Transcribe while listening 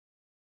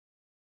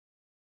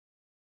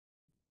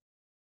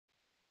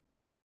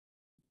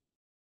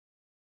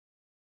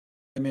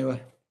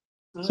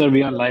Sir,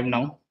 we are live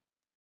now.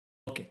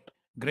 Okay,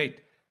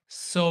 great.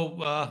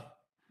 So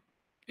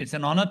it's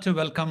an honor to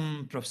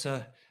welcome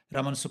Professor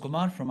Raman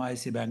Sukumar from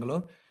IIC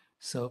Bangalore.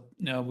 So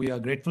we are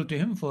grateful to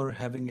him for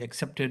having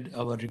accepted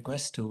our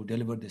request to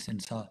deliver this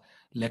INSA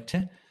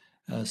lecture,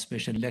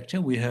 special lecture.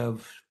 We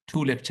have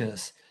 2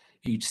 lectures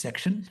each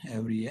section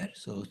every year.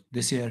 So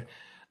this year,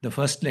 the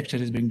first lecture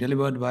is being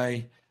delivered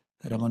by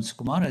Raman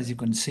Sukumar, as you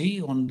can see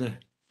on the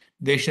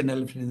Asian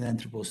elephant in the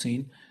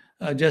Anthropocene.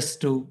 Just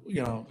to,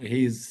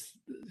 he's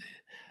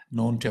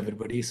known to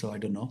everybody, so I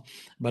don't know.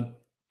 But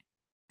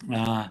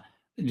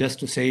just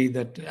to say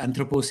that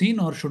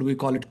Anthropocene, or should we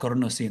call it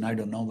Coronacene? I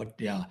don't know, but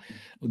yeah,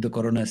 the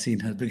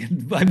Coronacene has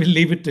begun. I will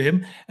leave it to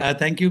him.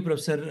 Thank you,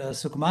 Professor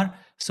Sukumar.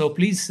 So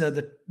please,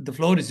 the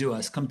floor is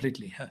yours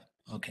completely.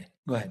 Okay,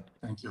 go ahead.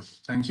 Thank you.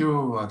 Thank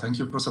you,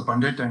 Professor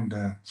Pandit. And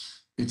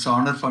it's an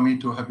honor for me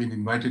to have been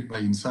invited by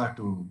INSA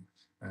to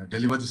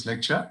deliver this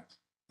lecture.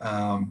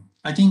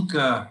 I think,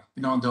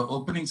 the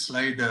opening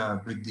slide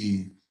with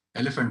the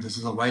elephant, this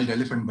is a wild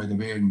elephant, by the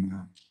way,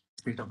 in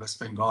state of West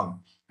Bengal,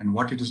 and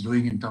what it is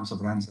doing in terms of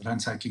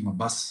ransacking a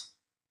bus,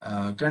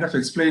 kind of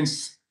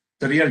explains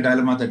the real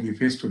dilemma that we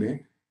face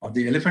today, or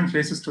the elephant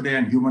faces today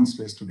and humans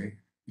face today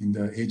in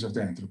the age of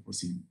the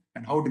Anthropocene.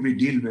 And how do we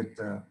deal with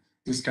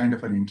this kind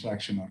of an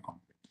interaction or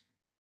conflict?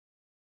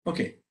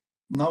 Okay,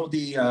 now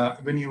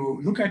when you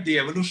look at the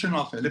evolution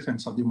of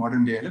elephants, of the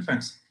modern day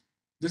elephants,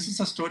 this is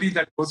a story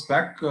that goes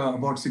back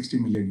about 60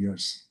 million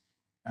years.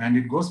 And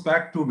it goes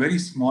back to very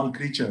small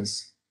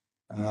creatures,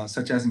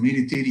 such as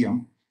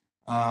Merytherium.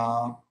 There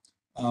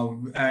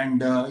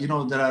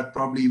are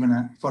probably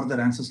even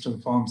further ancestral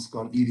forms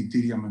called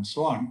Erytherium and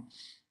so on.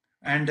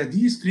 And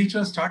these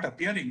creatures start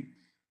appearing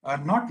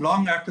not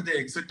long after the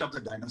exit of the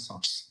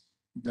dinosaurs.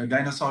 The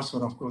dinosaurs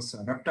were, of course,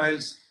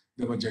 reptiles.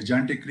 They were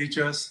gigantic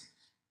creatures,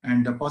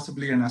 and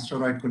possibly an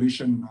asteroid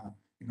collision,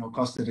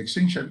 caused their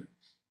extinction.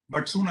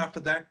 But soon after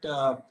that,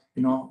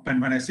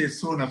 when I say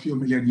soon, a few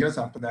million years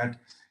after that,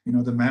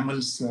 the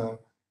mammals,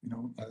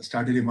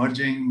 started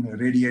emerging,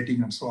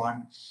 radiating, and so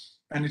on.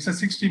 And it's a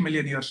 60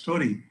 million year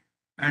story.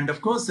 And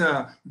of course,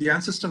 the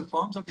ancestral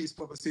forms of these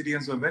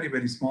proboscideans were very,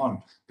 very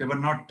small. They were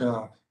not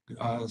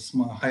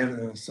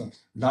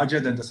larger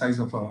than the size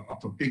of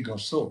a pig or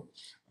so.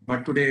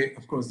 But today,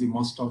 of course, the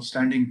most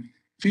outstanding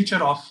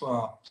feature of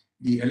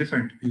the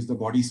elephant is the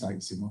body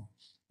size,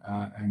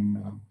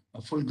 and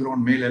a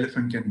full-grown male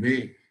elephant can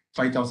weigh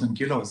 5,000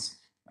 kilos,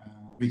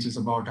 which is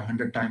about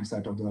 100 times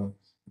that of the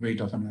weight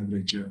of an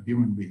average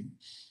human being.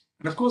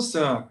 And of course,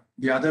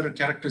 the other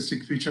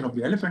characteristic feature of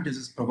the elephant is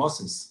its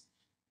proboscis,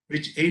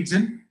 which aids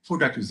in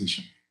food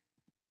acquisition.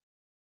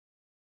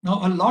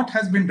 Now, a lot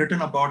has been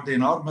written about the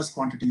enormous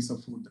quantities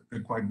of food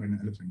required by an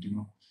elephant.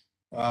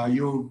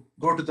 You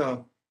go to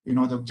the,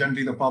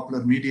 generally the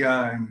popular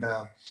media and,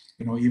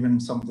 even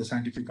some of the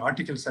scientific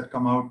articles that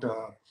come out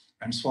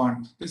and so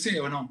on. They say,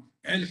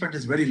 elephant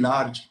is very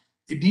large.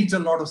 It needs a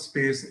lot of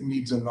space. It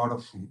needs a lot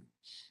of food.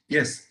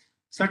 Yes,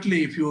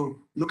 certainly if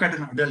you look at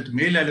an adult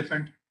male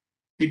elephant,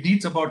 it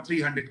needs about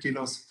 300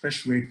 kilos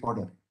fresh weight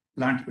fodder,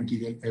 plant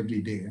material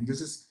every day. And this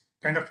is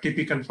kind of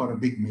typical for a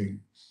big male.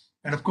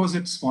 And of course,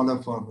 it's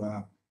smaller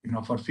for,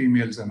 for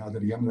females and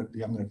other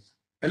younger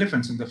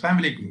elephants in the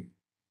family group.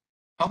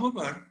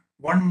 However,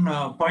 one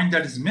point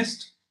that is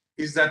missed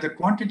is that the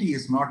quantity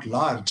is not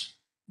large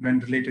when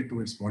related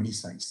to its body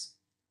size.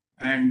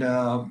 And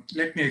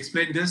let me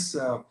explain this.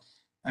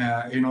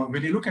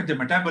 When you look at the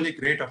metabolic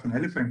rate of an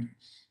elephant,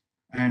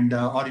 and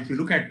or if you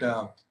look at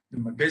the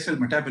basal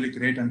metabolic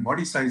rate and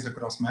body size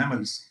across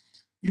mammals,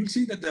 you'll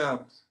see that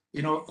the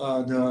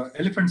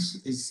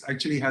elephants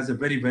actually has a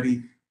very,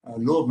 very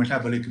low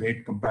metabolic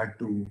rate compared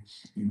to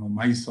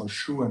mice or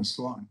shrew and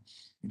so on.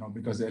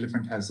 Because the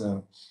elephant has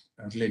a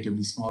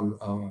relatively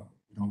small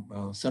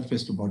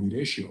surface to body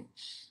ratio,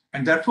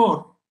 and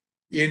therefore,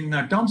 in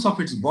terms of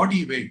its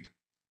body weight,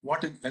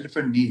 what an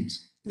elephant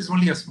needs is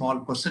only a small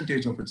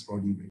percentage of its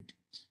body weight.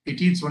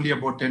 It eats only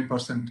about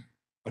 10%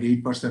 or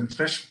 8%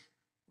 fresh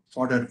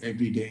fodder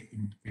every day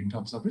in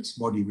terms of its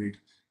body weight,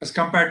 as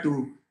compared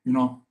to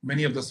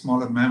many of the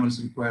smaller mammals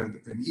require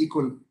an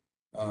equal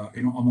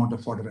amount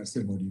of fodder as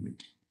their body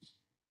weight.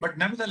 But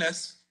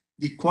nevertheless,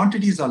 the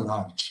quantities are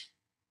large,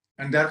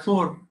 and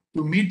therefore,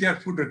 to meet their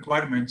food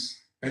requirements,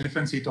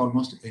 elephants eat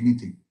almost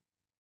anything.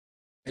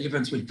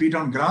 Elephants will feed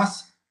on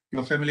grass.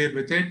 You're familiar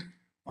with it.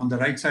 On the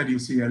right side, you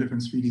see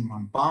elephants feeding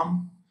on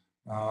palm.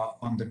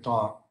 On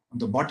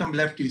the bottom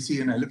left, you see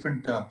an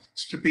elephant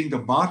stripping the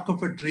bark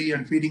of a tree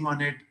and feeding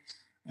on it.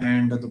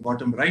 And at the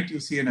bottom right, you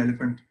see an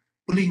elephant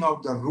pulling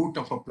out the root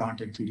of a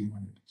plant and feeding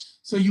on it.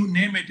 So you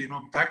name it,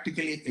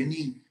 practically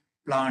any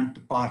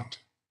plant part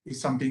is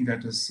something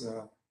that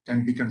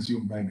can be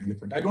consumed by an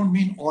elephant. I don't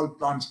mean all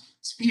plant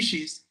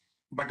species,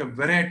 but a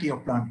variety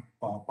of plant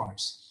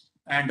parts.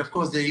 And of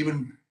course, they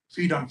even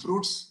feed on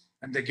fruits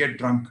and they get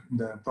drunk in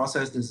the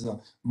process. There's a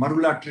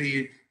marula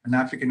tree. An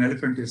African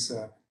elephant is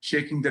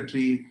shaking the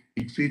tree.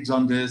 It feeds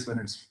on this when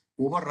it's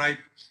overripe,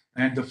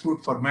 and the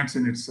fruit ferments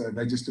in its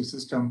digestive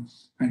system,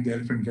 and the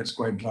elephant gets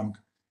quite drunk,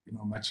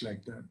 much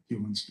like the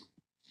humans do.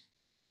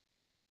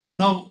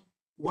 Now,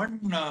 I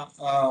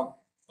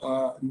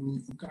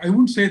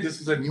wouldn't say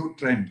this is a new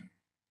trend,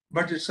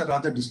 but it's a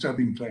rather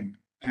disturbing trend.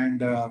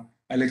 And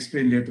I'll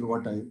explain later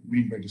what I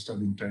mean by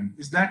disturbing trend,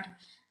 is that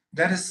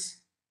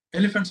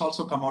elephants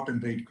also come out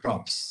and raid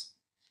crops.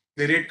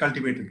 They raid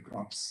cultivated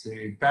crops,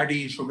 say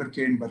paddy,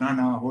 sugarcane,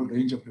 banana, a whole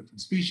range of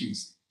different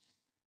species.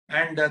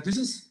 And this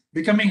is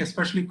becoming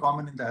especially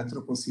common in the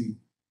Anthropocene.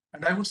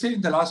 And I would say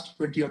in the last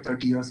 20 or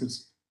 30 years,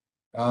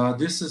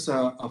 this is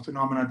a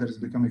phenomenon that has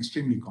become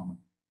extremely common.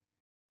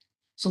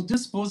 So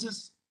this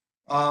poses,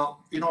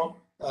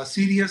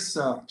 serious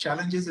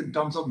challenges in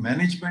terms of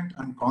management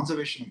and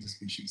conservation of the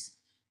species,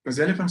 because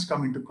elephants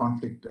come into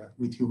conflict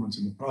with humans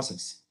in the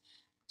process.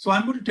 So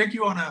I'm going to take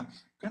you on a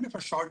kind of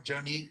a short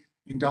journey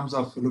in terms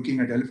of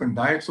looking at elephant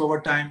diets over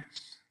time,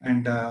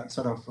 and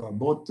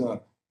both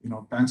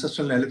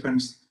ancestral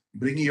elephants,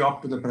 bringing you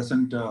up to the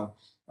present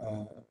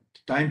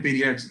time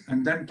periods,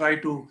 and then try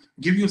to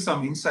give you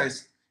some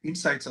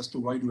insights as to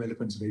why do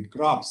elephants raid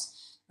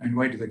crops and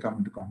why do they come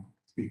into conflict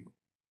with people.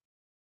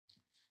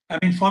 I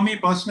mean, for me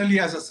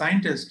personally, as a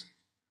scientist,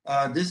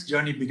 this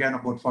journey began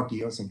about 40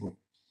 years ago.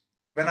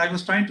 When I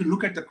was trying to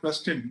look at the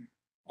question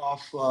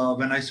of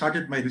when I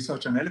started my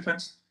research on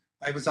elephants,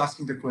 I was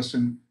asking the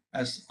question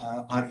as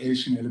are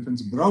Asian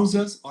elephants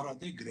browsers or are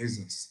they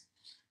grazers?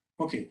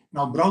 Okay,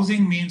 now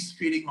browsing means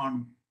feeding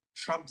on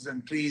shrubs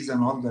and trees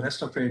and all the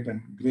rest of it,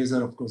 and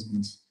grazer, of course,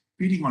 means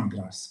feeding on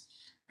grass.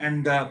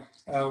 And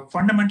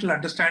fundamental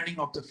understanding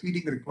of the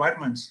feeding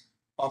requirements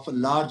of a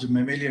large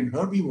mammalian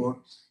herbivore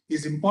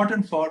is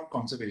important for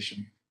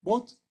conservation,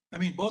 both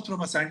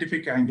from a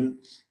scientific angle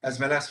as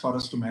well as for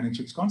us to manage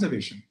its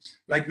conservation.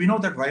 Like we know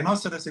that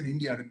rhinoceros in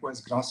India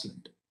requires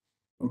grassland,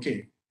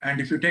 okay? And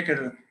if you take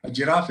a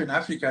giraffe in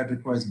Africa, it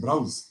requires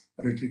browse,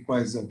 or it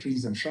requires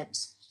trees and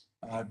shrubs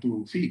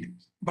to feed.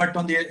 But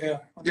on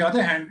the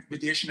other hand,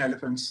 with Asian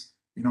elephants,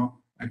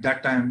 at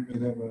that time,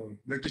 the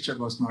literature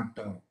was not,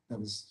 there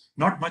was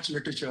not much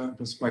literature, it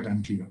was quite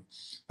unclear.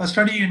 A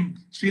study in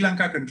Sri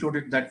Lanka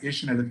concluded that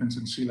Asian elephants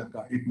in Sri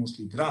Lanka eat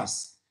mostly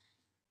grass.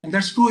 And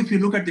that's true if you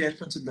look at the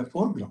elephants in the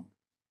foreground.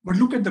 But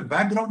look at the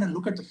background and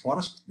look at the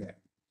forest there.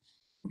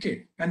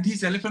 Okay, and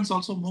these elephants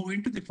also move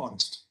into the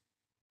forest.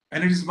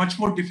 And it is much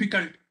more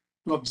difficult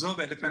to observe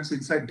elephants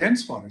inside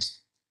dense forest.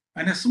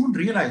 And I soon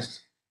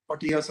realized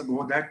 40 years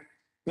ago that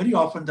very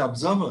often the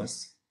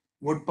observers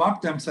would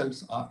park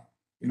themselves out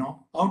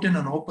in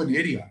an open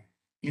area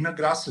in a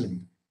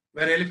grassland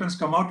where elephants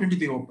come out into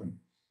the open.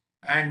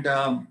 And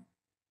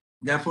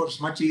therefore, it's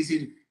much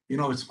easy,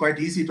 it's quite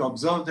easy to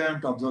observe them,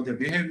 to observe their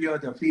behavior,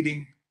 their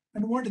feeding.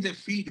 And what do they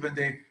feed when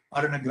they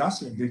are in a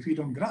grassland? They feed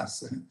on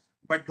grass.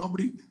 But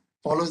nobody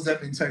follows them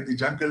inside the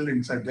jungle,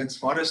 inside dense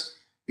forest.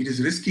 It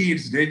is risky,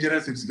 it's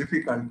dangerous, it's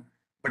difficult,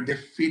 but they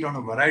feed on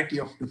a variety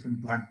of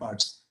different plant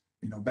parts,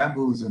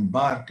 bamboos and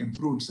bark and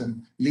fruits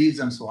and leaves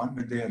and so on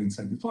when they are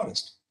inside the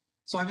forest.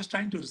 So I was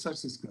trying to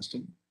research this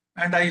question,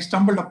 and I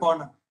stumbled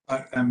upon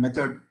a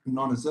method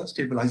known as the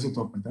stable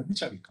isotope method,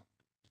 which I will cover.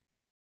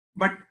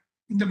 But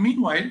in the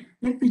meanwhile,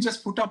 let me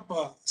just put up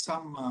a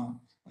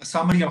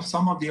summary of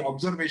some of the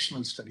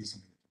observational studies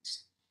on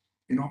elephants.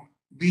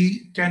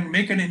 We can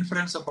make an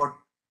inference about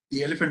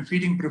the elephant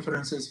feeding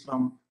preferences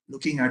from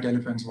looking at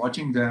elephants,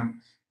 watching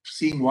them,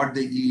 seeing what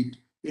they eat,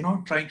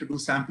 trying to do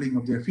sampling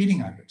of their feeding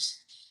habits.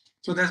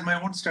 So there's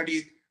my own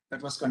study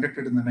that was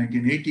conducted in the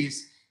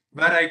 1980s,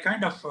 where I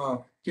kind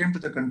of came to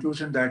the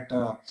conclusion that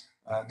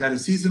there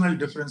is seasonal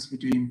difference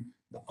between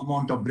the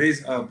amount of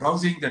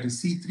browsing, that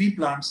is C3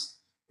 plants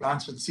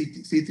with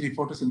C3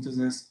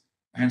 photosynthesis,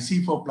 and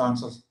C4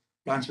 plants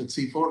with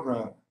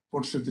C4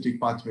 photosynthetic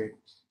pathway,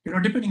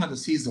 depending on the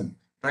season,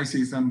 dry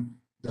season,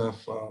 the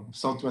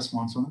southwest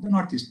monsoon, and the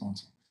northeast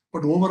monsoon.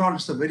 But overall,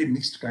 it's a very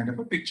mixed kind of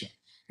a picture.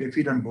 They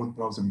feed on both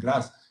browse and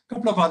grass. A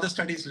couple of other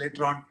studies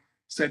later on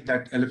said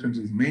that elephant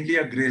is mainly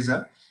a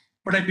grazer,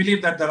 but I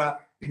believe that there are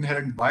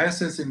inherent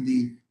biases in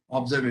the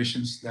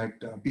observations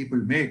that people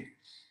make.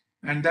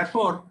 And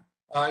therefore,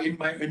 in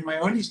my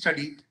early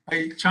study,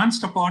 I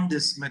chanced upon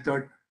this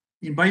method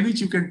by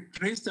which you can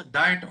trace the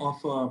diet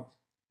of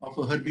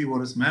a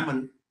herbivorous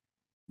mammal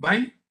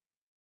by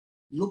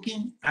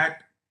looking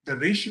at the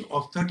ratio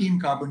of 13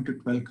 carbon to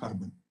 12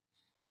 carbon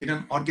in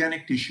an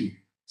organic tissue,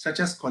 such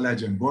as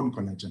collagen, bone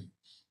collagen.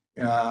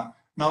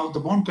 Now, the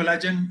bone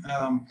collagen,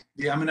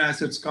 the amino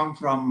acids come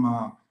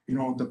from,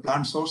 the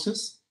plant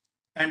sources.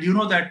 And you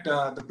know that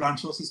the plant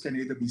sources can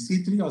either be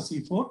C3 or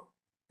C4.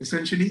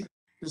 Essentially,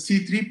 the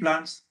C3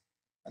 plants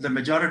are the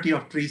majority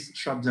of trees,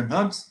 shrubs, and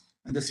herbs,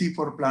 and the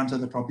C4 plants are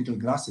the tropical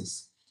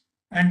grasses.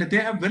 And they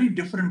have very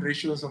different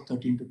ratios of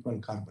 13 to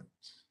 12 carbon.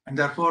 And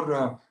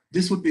therefore,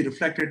 this would be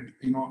reflected,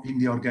 in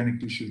the organic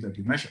tissues that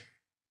you measure.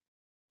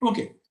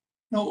 Okay.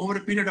 Now, over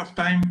a period of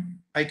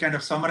time, I kind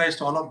of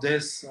summarized all of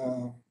this.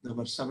 There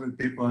were several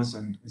papers,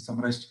 and I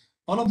summarized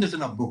all of this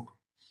in a book.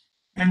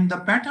 And the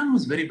pattern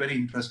was very, very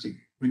interesting.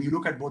 When you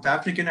look at both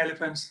African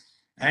elephants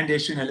and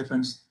Asian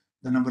elephants,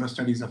 the number of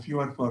studies are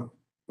fewer for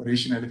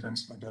Asian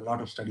elephants, but a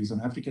lot of studies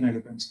on African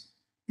elephants.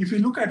 If you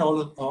look at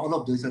all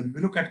of this, and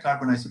we look at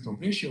carbon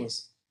isotope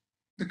ratios,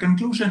 the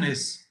conclusion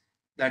is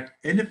that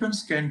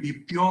elephants can be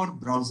pure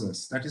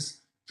browsers, that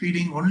is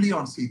feeding only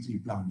on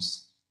C3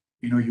 plants.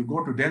 You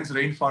go to dense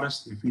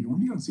rainforest, they feed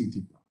only on C3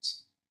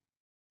 plants.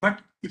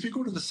 But if you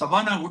go to the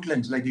savanna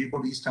woodlands, like you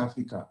go to East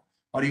Africa,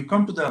 or you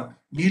come to the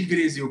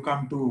Nilgiris, you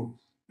come to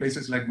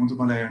places like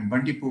Mudumalai and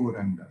Bandipur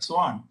and so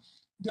on,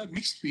 they are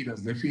mixed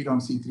feeders. They feed on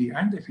C3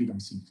 and they feed on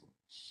C4.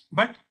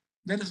 But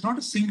there is not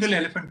a single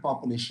elephant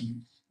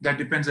population that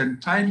depends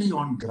entirely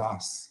on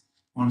grass,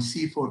 on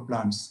C4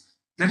 plants.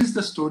 That is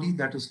the story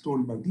that is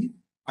told by the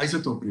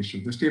isotope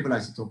ratio, the stable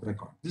isotope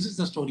record. This is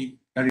the story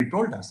that it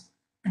told us.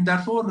 And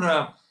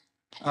therefore,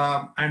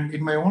 and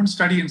in my own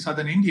study in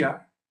southern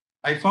India,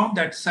 I found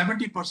that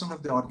 70%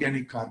 of the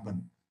organic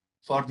carbon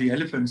for the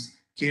elephants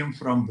came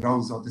from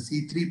browse or the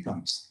C3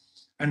 plants.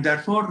 And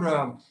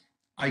therefore,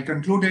 I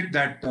concluded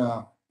that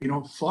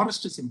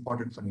forest is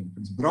important for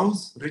elephants,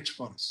 browse-rich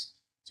forests.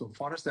 So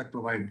forests that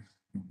provide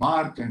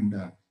bark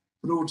and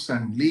fruits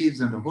and leaves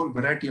and a whole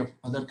variety of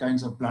other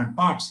kinds of plant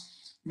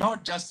parts,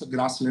 not just the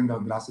grassland or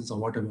grasses or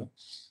whatever.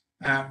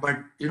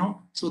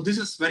 So this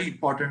is very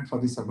important for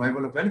the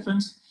survival of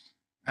elephants.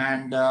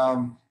 And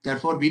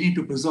therefore, we need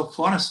to preserve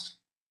forest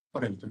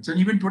for elephants. And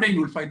even today,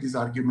 you will find these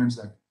arguments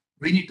that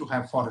we need to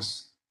have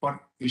forests for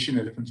Asian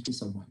elephants to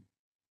survive.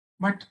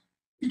 But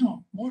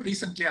more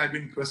recently, I've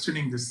been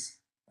questioning this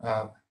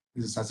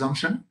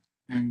assumption,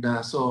 and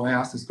so I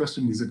asked this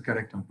question: is it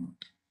correct or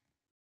not?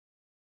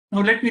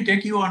 Now, let me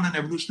take you on an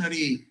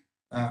evolutionary,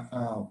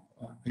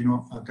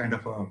 kind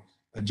of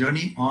a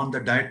journey on the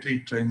dietary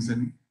trends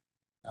in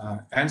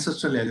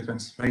ancestral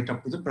elephants, right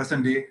up to the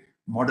present-day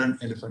modern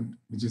elephant,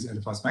 which is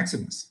Elephas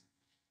maximus.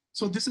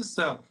 So this is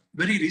a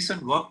very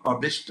recent work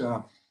published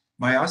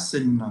by us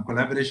in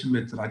collaboration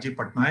with Rajiv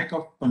Patnaik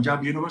of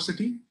Punjab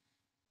University.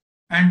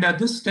 And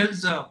this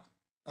tells a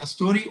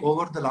story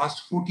over the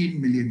last 14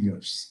 million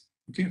years,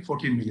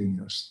 14 million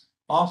years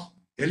of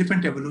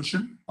elephant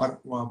evolution, or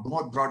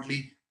more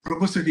broadly,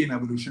 proboscidean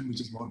evolution,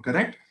 which is more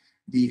correct.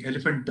 The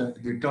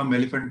term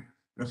elephant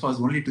refers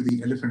only to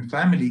the elephant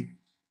family,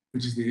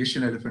 which is the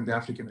Asian elephant, the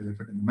African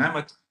elephant, and the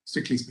mammoth,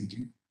 strictly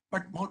speaking,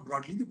 but more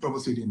broadly, the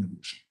proboscidean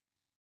evolution.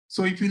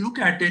 So if you look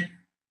at it,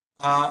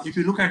 if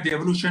you look at the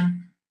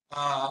evolution,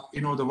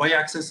 the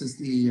y-axis is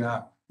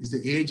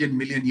the age in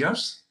million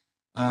years,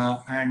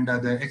 and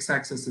the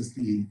x-axis is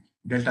the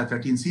delta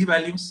 13C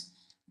values.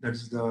 That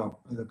is the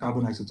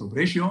carbon isotope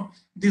ratio.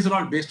 These are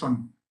all based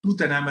on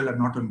tooth enamel and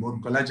not on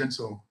bone collagen,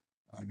 so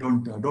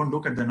don't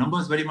look at the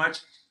numbers very much.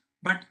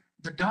 But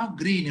the dark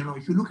green,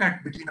 if you look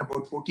at between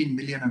about 14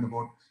 million and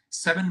about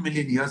 7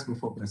 million years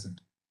before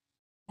present,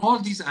 all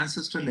these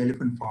ancestral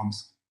elephant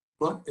forms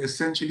were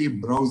essentially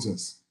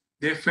browsers.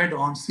 They fed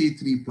on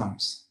C3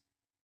 plants.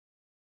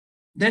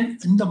 Then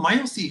in the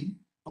Miocene,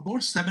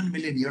 about 7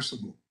 million years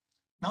ago,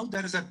 now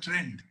there is a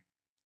trend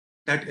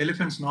that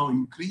elephants now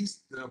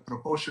increase the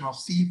proportion of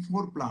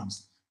C4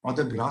 plants or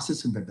the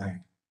grasses in the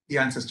diet, the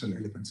ancestral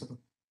elephants. So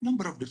a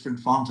number of different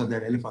forms are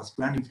there: Elephas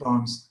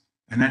planifrons,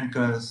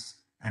 Anancas,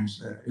 and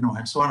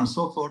and so on and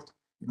so forth.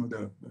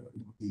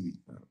 The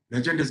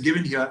legend is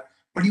given here,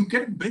 but you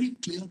get a very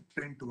clear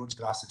trend towards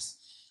grasses.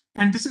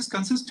 And this is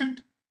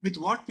consistent with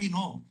what we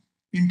know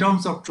in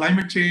terms of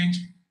climate change,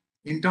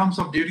 in terms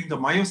of during the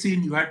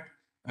Miocene, you had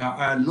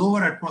a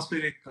lower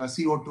atmospheric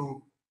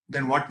CO2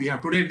 than what we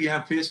have today. We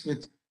have faced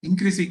with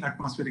increasing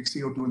atmospheric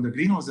CO2 and the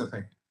greenhouse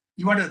effect.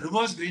 You had a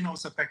reverse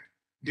greenhouse effect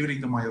during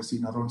the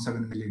Miocene around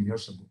 7 million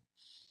years ago.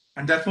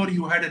 And therefore,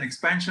 you had an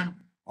expansion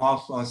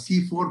of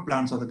C4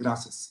 plants or the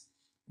grasses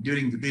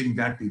during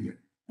that period.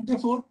 And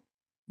therefore,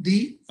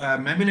 the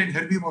mammalian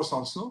herbivores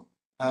also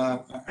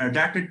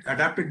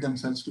adapted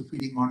themselves to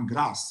feeding on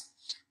grass.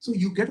 So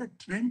you get a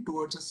trend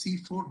towards a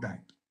C4 diet.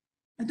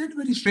 And then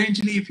very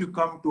strangely, if you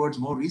come towards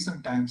more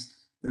recent times,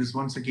 there is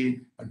once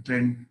again a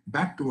trend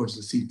back towards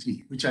the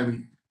C3, which I will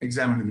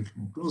examine a little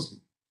more closely.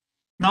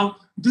 Now,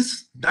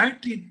 this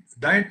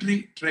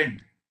dietary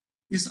trend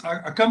is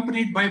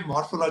accompanied by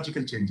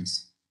morphological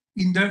changes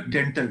in the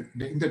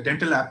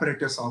dental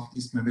apparatus of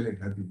these mammalian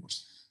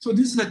herbivores. So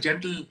this is a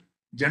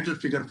gentle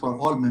figure for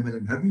all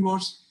mammalian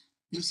herbivores.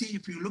 You see,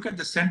 if you look at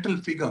the central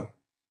figure,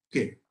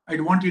 okay, I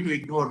don't want you to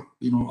ignore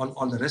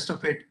all the rest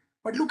of it,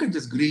 but look at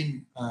this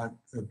green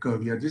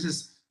curve here. This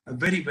is a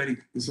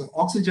this is an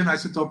oxygen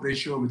isotope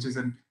ratio, which is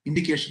an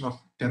indication of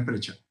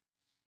temperature.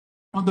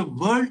 Now,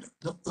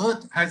 the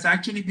Earth has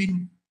actually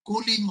been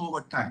cooling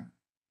over time.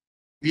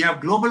 We have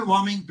global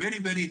warming very,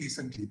 very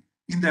recently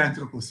in the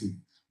Anthropocene.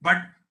 But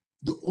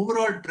the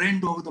overall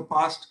trend over the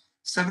past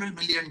several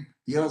million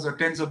years or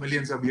tens of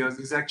millions of years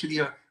is actually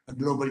a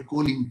global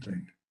cooling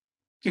trend.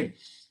 Okay,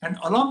 and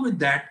along with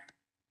that,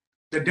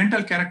 the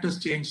dental characters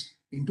changed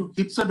into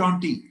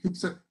hypsodonty,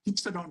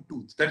 hypsodont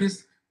tooth. That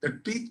is, the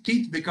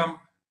teeth become,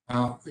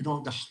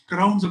 the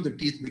crowns of the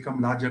teeth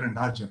become larger and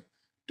larger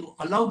to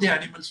allow the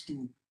animals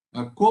to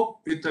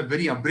cope with a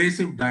very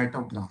abrasive diet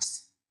of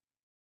grass.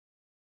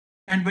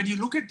 And when you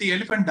look at the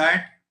elephant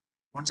diet,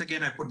 once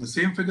again, I put the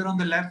same figure on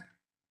the left.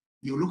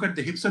 You look at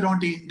the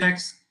hypsodonty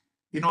index,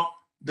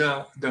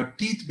 the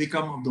teeth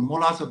become, the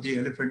molars of the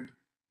elephant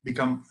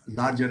become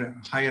larger,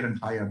 higher and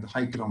higher, the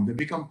high ground. They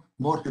become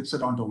more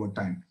hypsilon over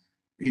time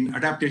in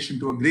adaptation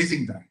to a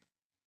grazing diet.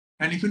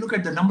 And if you look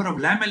at the number of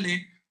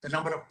lamellae, the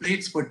number of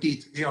plates per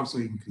teeth, they also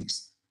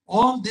increase.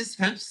 All this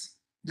helps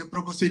the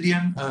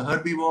proboscidean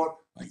herbivore,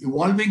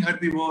 evolving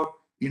herbivore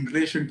in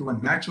relation to a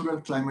natural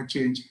climate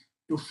change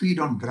to feed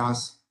on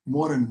grass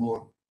more and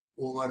more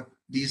over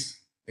these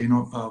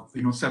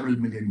several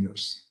million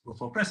years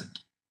before present.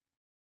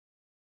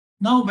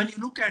 Now, when you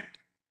look at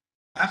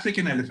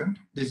African elephant,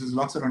 this is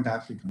lots around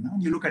Africa now,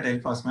 you look at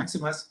Elephas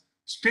maximus,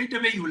 straight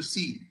away you will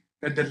see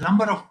that the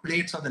number of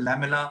plates on the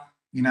lamella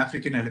in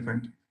African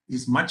elephant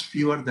is much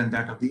fewer than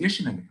that of the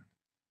Asian elephant.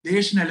 The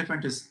Asian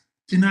elephant is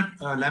thinner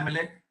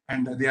lamellae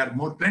and they are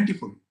more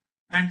plentiful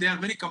and they are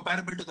very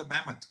comparable to the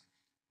mammoth.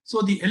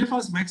 So the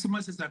Elephas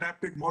maximus is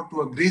adapted more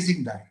to a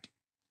grazing diet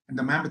and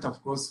the mammoth,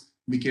 of course,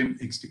 became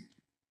extinct.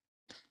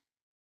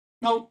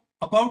 Now,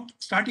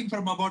 starting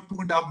from about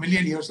 2.5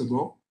 million years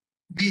ago,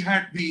 we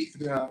had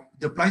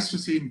the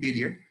Pleistocene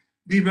period.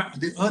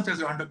 The Earth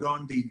has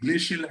undergone the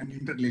glacial and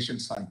interglacial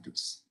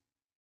cycles.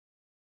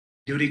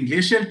 During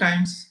glacial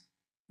times,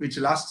 which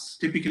lasts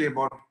typically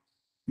about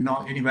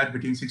anywhere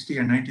between 60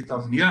 and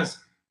 90,000 years,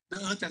 the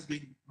Earth has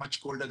been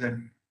much colder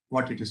than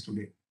what it is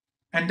today.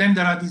 And then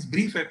there are these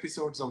brief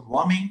episodes of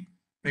warming,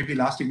 maybe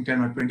lasting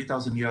 10 or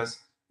 20,000 years,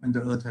 when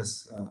the Earth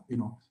has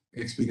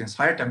experienced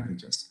higher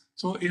temperatures.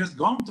 So it has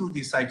gone through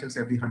these cycles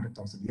every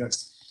 100,000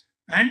 years.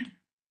 And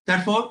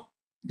therefore,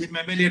 the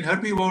mammalian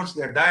herbivores,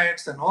 their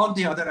diets, and all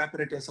the other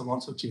apparatus have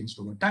also changed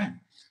over time.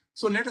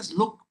 So let us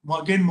look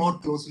again more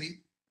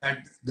closely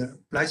at the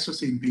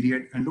Pleistocene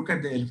period and look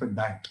at the elephant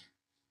diet.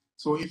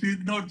 So if you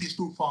ignore these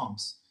two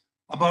forms,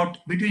 about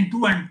between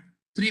 2 and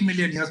 3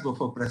 million years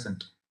before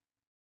present,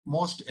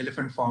 most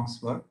elephant forms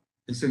were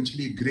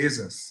essentially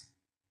grazers.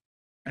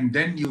 And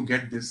then you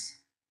get you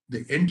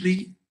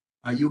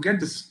get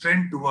this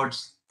trend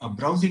towards a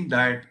browsing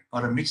diet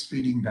or a mixed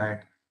feeding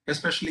diet,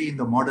 especially in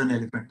the modern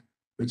elephant,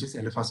 which is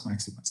Elephas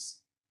maximus.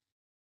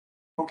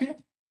 Okay.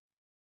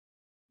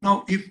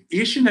 Now, if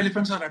Asian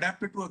elephants are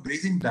adapted to a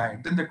grazing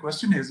diet, then the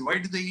question is, why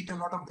do they eat a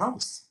lot of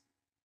browse?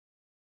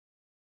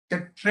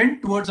 The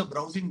trend towards a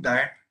browsing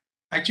diet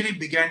actually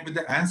began with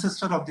the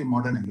ancestor of the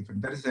modern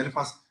elephant, that is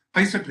Elephas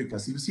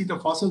hystricus. You see the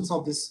fossils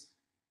of this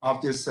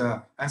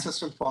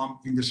ancestral form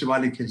in the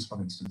Shivalik Hills, for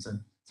instance, and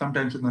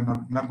sometimes in the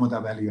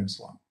Narmada Valley and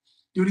so on,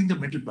 during the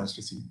Middle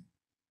Pleistocene.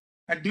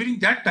 And during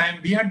that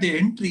time, we had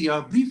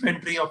a brief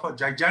entry of a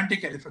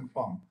gigantic elephant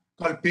form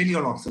called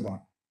Paleoloxodon,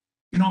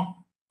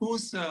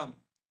 whose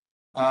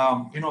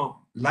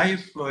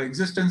life,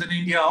 existence in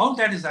India, all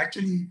that is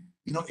actually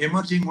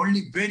emerging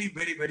only very,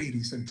 very, very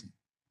recently.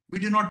 We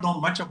do not know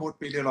much about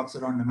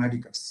Paleoloxodon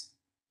nomadicus.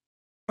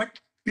 But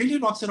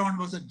Paleoloxodon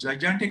was a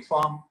gigantic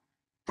form,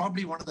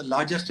 probably one of the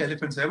largest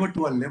elephants ever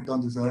to have lived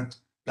on this earth,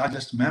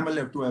 largest mammal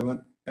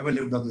ever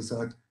lived on this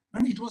earth,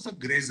 and it was a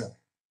grazer.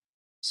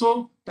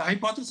 So the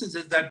hypothesis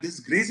is that this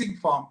grazing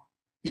form,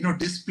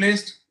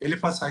 displaced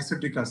Elephas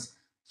hystricus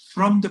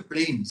from the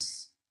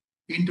plains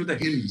into the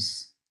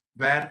hills,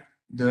 where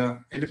the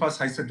Elephas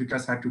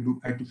hystricus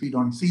had to feed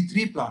on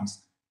C3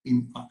 plants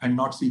and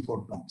not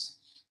C4 plants.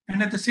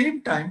 And at the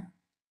same time,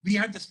 we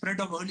had the spread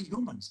of early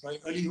humans. By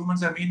early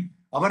humans, I mean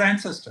our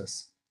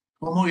ancestors,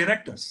 Homo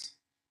erectus,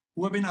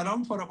 who have been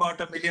around for about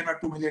 1 million or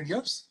 2 million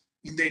years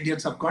in the Indian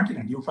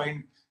subcontinent. You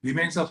find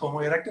remains of Homo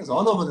erectus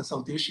all over the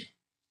South Asia.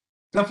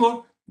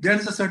 Therefore, there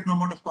is a certain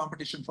amount of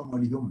competition from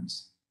early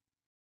humans.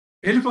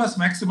 Elephas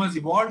maximus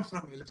evolved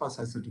from Elephas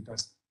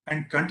hystricus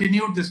and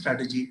continued the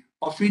strategy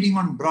of feeding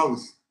on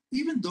browse,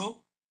 even though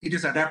it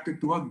is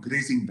adapted to a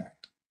grazing diet.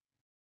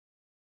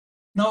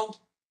 Now,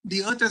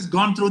 the Earth has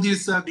gone through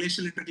these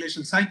glacial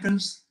interglacial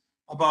cycles.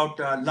 About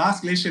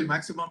last glacial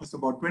maximum is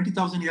about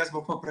 20,000 years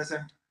before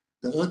present.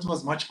 The Earth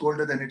was much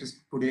colder than it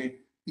is today.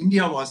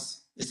 India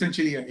was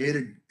essentially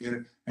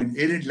an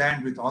arid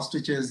land with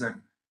ostriches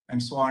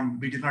and so on.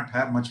 We did not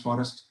have much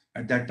forest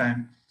at that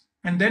time.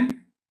 And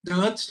then the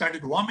Earth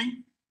started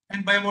warming.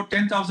 And by about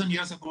 10,000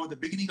 years ago, the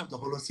beginning of the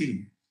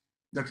Holocene,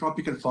 the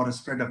tropical forest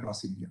spread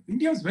across India.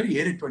 India was very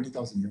arid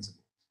 20,000 years ago.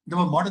 There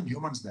were modern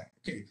humans there.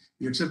 Okay,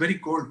 it's a very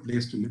cold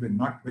place to live in,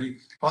 not very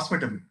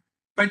hospitable.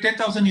 By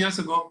 10,000 years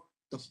ago,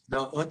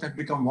 the Earth had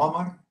become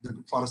warmer,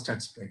 the forest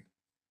had spread.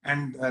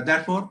 And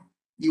therefore,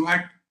 you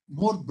had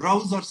more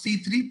browse or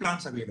C3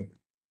 plants available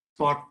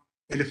for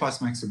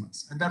Elephas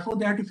maximus. And therefore,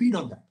 they had to feed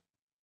on that.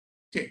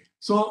 Okay,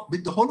 so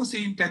with the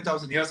Holocene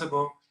 10,000 years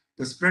ago,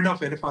 the spread of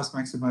Elephas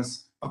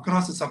maximus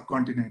across the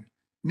subcontinent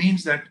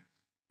means that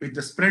with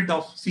the spread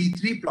of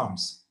C3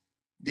 plants,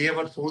 they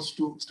were forced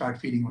to start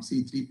feeding on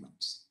C3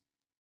 plants.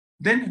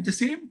 Then at the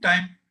same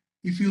time,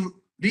 if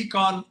you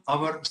recall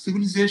our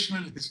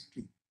civilizational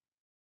history,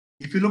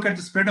 if you look at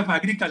the spread of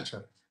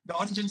agriculture, the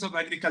origins of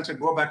agriculture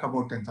go back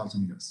about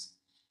 10,000 years.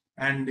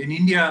 And in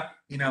India,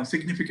 in a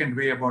significant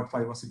way, about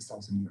 5,000 or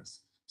 6,000 years.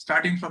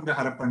 Starting from the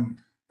Harappan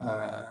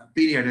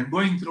period and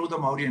going through the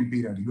Mauryan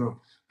period, you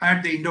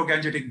had the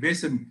Indo-Gangetic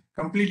basin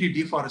completely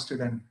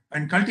deforested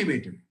and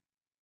cultivated.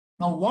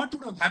 Now, what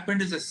would have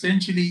happened is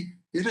essentially,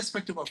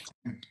 irrespective of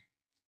climate,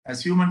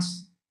 as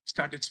humans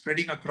started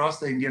spreading across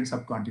the Indian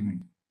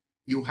subcontinent,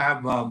 you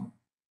have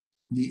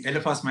the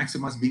Elephas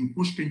maximus being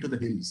pushed into the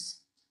hills.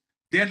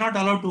 They are not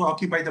allowed to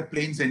occupy the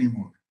plains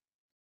anymore.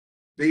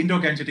 The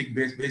Indo-Gangetic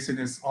basin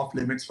is off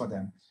limits for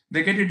them.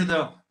 They get into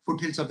the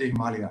foothills of the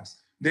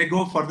Himalayas. They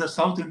go further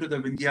south into the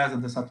Vindhyas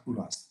and the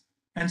Satpuras.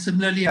 And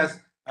similarly, as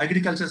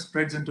agriculture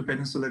spreads into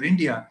peninsular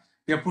India,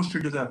 they are pushed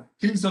into the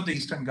hills of the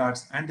Eastern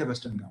Ghats and the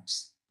Western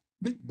Ghats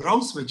with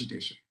browse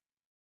vegetation.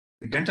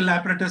 The dental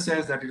apparatus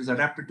says that it is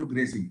adapted to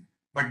grazing,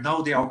 but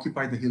now they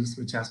occupy the hills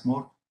which has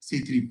more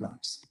C3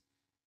 plants.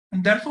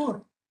 And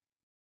therefore,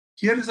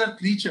 here is a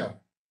creature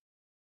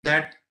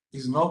that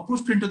is now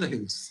pushed into the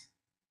hills.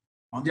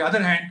 On the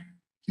other hand,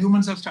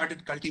 humans have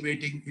started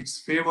cultivating its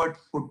favored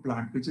food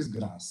plant, which is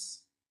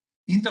grass,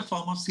 in the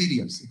form of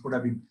cereals. It would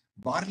have been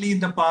barley in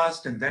the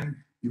past, and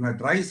then you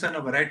had rice and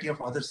a variety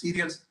of other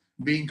cereals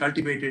being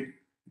cultivated.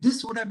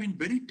 This would have been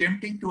very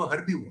tempting to a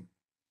herbivore.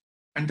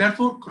 And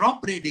therefore,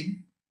 crop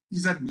breeding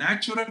is a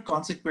natural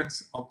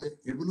consequence of the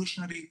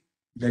evolutionary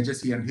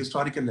legacy and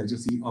historical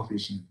legacy of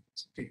Asian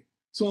animals. Okay.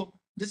 So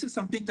this is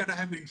something that I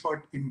have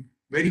inferred in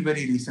very,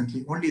 very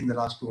recently, only in the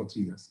last 2 or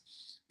 3 years.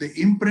 The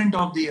imprint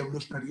of the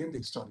evolutionary and the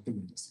historical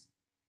legacy.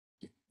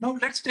 Okay. Now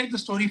let's take the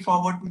story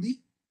forward to the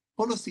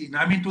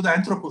Holocene, to the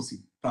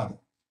Anthropocene rather,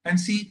 and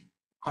see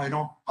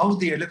how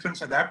the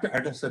elephants adapted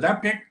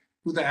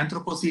to the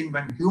Anthropocene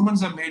when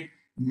humans have made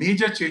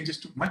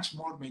much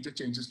more major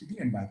changes to the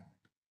environment.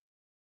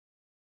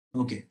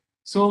 Okay,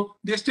 so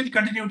they still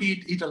continue to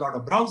eat a lot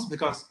of browse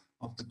because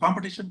of the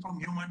competition from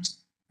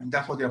humans, and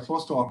therefore they are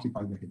forced to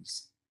occupy the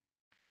hills.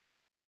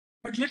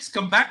 But let's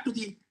come back to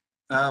the,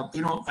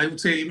 I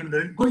would say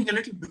even going a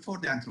little before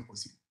the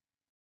Anthropocene.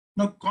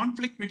 Now,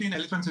 conflict between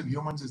elephants and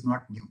humans is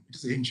not new. It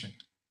is ancient.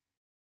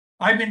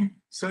 I've been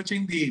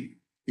searching the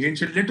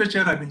ancient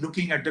literature. I've been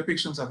looking at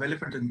depictions of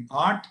elephant in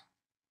art.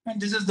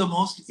 And this is the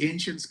most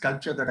ancient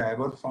sculpture that I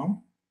ever found.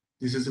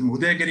 This is in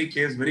Udayagiri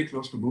caves, very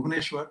close to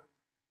Bhubaneswar.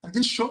 And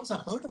this shows a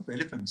herd of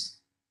elephants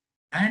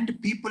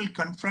and people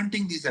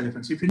confronting these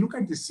elephants. If you look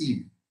at this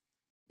scene,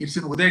 it's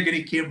in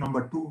Udayagiri cave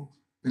number 2.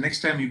 The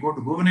next time you go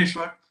to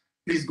Bhubaneswar,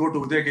 please go to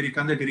Udayagiri,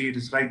 Kandagiri. It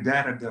is right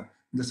there at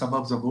the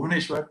suburbs of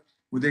Bhubaneswar.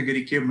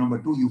 Udayagiri cave number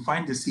 2, you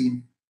find the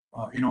scene,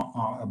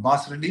 a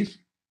bas relief,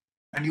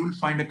 and you will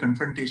find a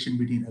confrontation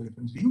between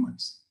elephants and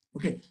humans.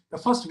 Okay, the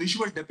first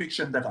visual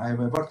depiction that I have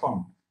ever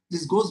found,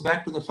 this goes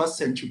back to the 1st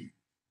century,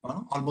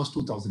 almost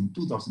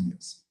 2000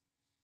 years.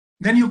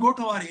 Then you go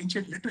to our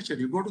ancient literature,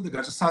 you go to the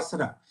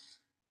Gajasastra,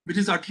 which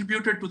is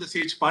attributed to the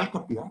sage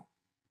Palkapya.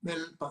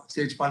 Well,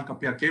 sage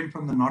Palkapya came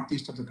from the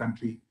northeast of the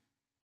country,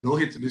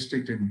 Rohit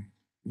district in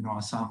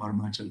Assam or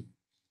Arunachal.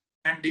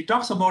 And he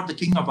talks about the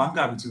king of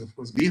Anga, which is of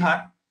course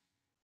Bihar.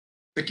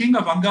 The king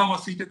of Anga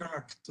was seated on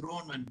a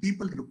throne when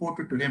people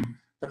reported to him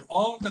that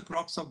all the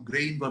crops of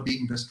grain were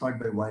being destroyed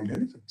by wild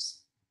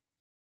elephants.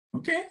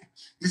 Okay,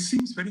 this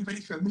seems very,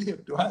 very familiar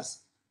to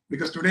us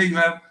because today you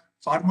have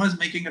farmers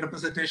making a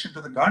representation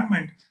to the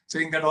government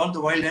saying that all the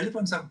wild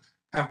elephants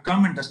have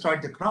come and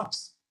destroyed the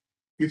crops.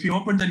 If you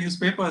open the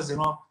newspapers,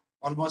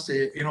 almost,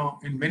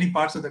 in many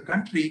parts of the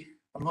country,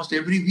 almost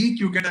every week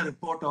you get a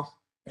report of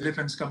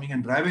elephants coming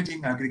and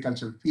ravaging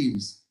agricultural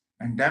fields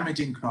and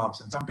damaging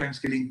crops and sometimes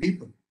killing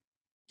people.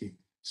 Okay.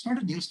 It's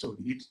not a new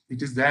story.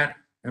 It is there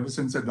ever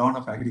since the dawn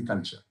of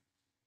agriculture.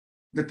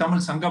 The Tamil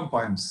Sangam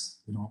poems,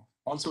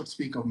 also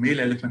speak of male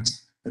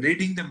elephants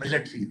raiding the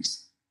millet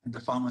fields and the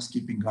farmers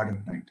keeping guard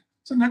at night.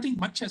 So nothing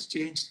much has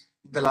changed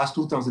in the last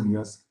 2000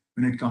 years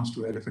when it comes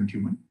to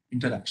elephant-human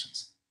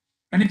interactions.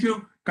 And if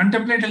you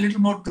contemplate a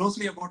little more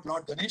closely about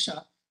Lord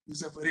Ganesha,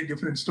 this is a very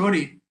different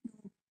story.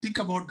 Think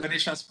about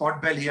Ganesha's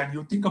pot belly and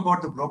you think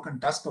about the broken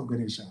tusk of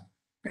Ganesha.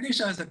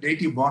 Ganesha is a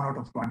deity born out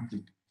of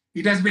conflict.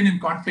 It has been in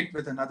conflict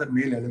with another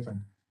male elephant.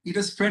 It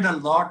has fed a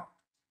lot.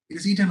 It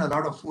has eaten a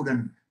lot of food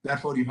and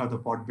therefore you have the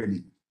pot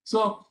belly.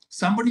 So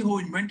somebody who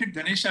invented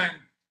Ganesha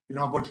in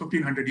about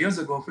 1500 years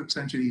ago, 5th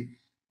century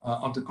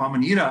of the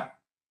Common Era,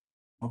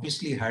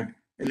 obviously had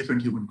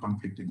elephant-human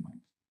conflict in mind.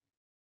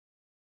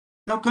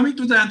 Now coming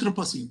to the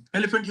Anthropocene,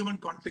 elephant-human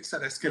conflicts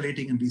are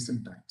escalating in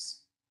recent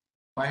times.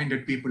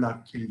 500 people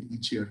are killed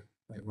each year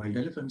by wild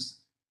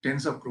elephants,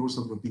 tens of crores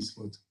of rupees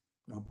worth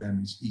crop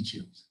damage each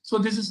year. So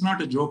this is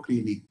not a joke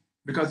really,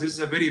 because this is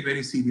a very,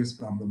 very serious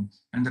problem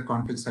and the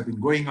conflicts have been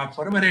going up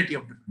for a variety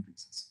of different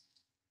reasons.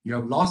 You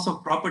have loss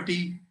of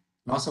property,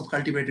 loss of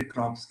cultivated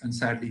crops, and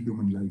sadly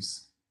human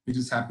lives, which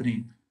is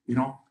happening,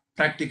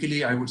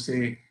 practically I would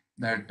say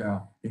that,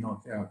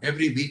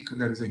 every week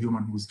there is a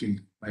human who's killed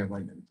by a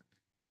wild elephant.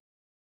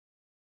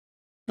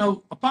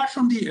 Now, apart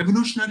from the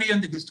evolutionary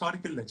and the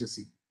historical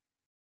legacy,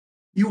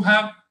 you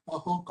have a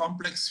whole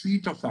complex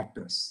suite of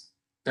factors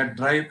that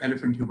drive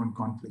elephant-human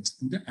conflicts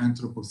in the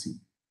Anthropocene.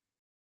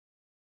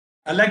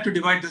 I like to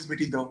divide this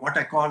between what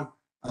I call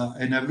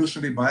an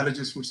evolutionary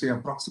biologist would say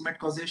approximate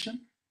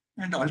causation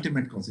and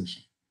ultimate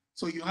causation.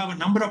 So you have a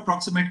number of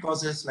proximate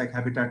causes like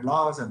habitat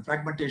loss and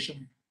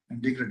fragmentation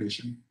and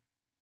degradation.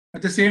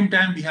 At the same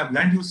time, we have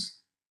land use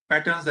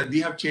patterns that we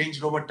have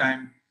changed over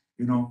time,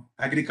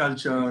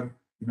 agriculture,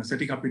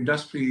 setting up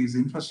industries,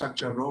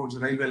 infrastructure, roads,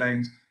 railway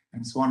lines,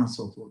 and so on and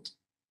so forth.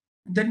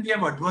 And then we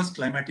have adverse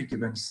climatic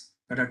events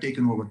that are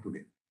taken over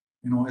today,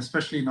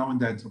 especially now in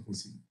the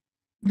Anthropocene.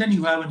 Then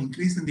you have an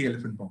increase in the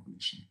elephant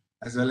population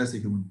as well as the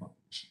human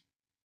population.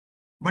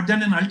 But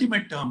then in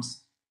ultimate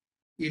terms,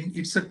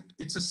 it's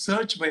a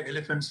search by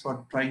elephants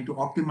for trying to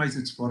optimize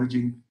its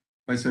foraging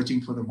by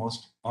searching for the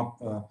most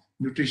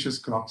nutritious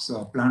crops,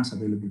 plants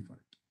available for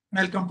it. And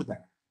I'll come to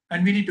that.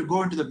 And we need to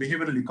go into the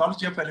behavioral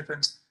ecology of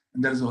elephants,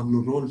 and there is a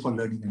role for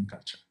learning and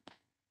culture.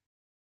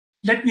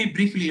 Let me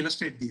briefly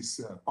illustrate these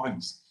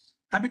points.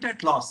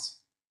 Habitat loss,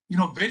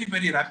 very,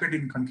 very rapid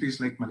in countries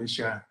like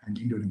Malaysia and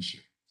Indonesia,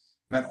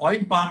 where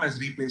oil palm has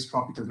replaced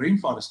tropical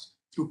rainforest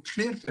through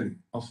clear felling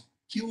of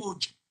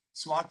huge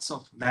swaths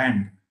of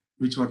land,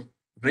 which were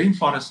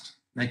rainforest,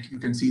 like you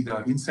can see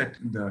the inset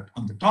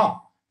on the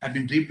top, have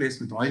been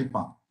replaced with oil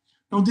palm.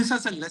 Now, this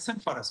has a lesson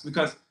for us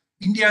because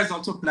India is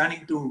also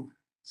planning to,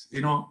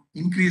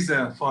 increase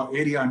for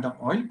area under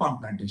oil palm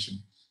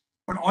plantation.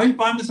 But oil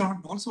palm is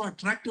also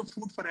attractive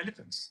food for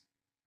elephants.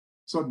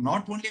 So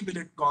not only will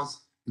it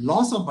cause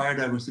loss of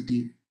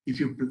biodiversity if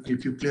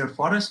you clear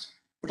forest,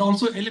 but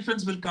also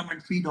elephants will come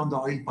and feed on the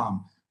oil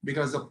palm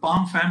because the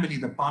palm family,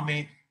 the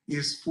palmae,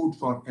 is food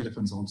for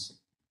elephants also.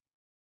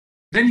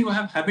 Then you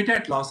have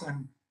habitat loss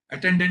and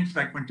attendant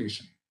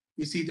fragmentation.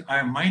 You see, I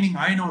am mining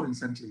iron ore in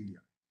central India.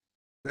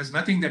 There's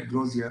nothing that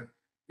grows here.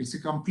 It's a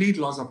complete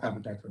loss of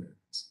habitat for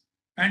elephants.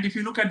 And if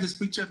you look at this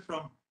picture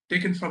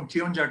taken from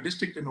Keonjhar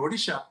district in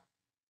Odisha,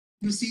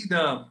 you see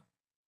the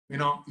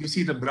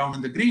brown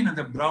and the green, and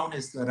the brown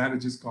is the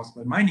ravages caused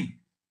by mining.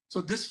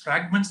 So this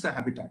fragments the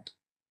habitat,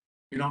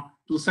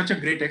 to such a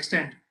great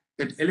extent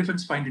that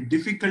elephants find it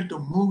difficult to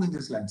move in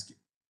this landscape.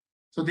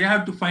 So they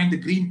have to find the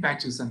green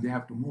patches and they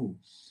have to move.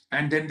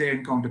 And then they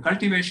encounter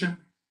cultivation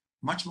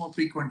much more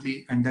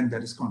frequently, and then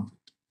there is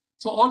conflict.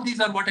 So all these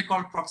are what I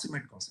call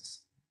proximate causes.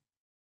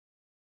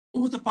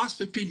 Over the past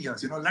 15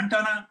 years,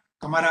 Lantana,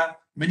 Camara,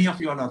 many of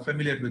you all are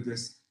familiar with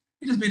this.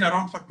 It has been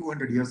around for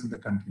 200 years in the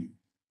country.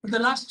 But the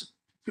last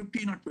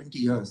 15 or 20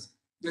 years,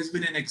 there's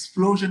been an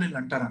explosion in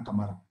Lantana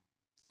Camara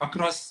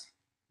across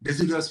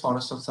deciduous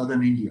forests of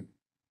southern India.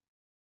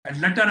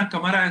 And Lantana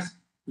Camara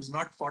is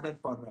not fodder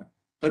for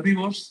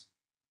herbivores.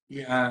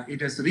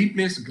 It has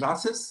replaced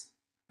grasses,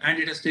 and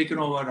it has taken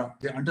over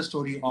the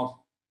understory of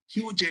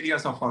huge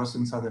areas of forest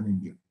in southern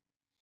India.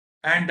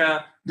 And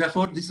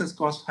therefore, this has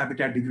caused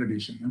habitat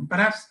degradation. And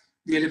perhaps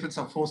the elephants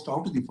are forced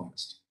out of the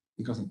forest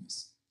because of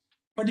this.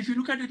 But if you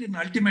look at it in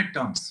ultimate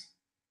terms,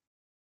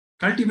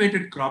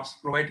 cultivated crops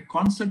provide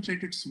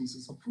concentrated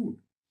sources of food.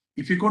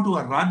 If you go to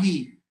a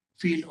ragi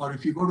field or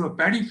if you go to a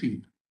paddy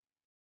field,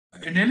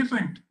 an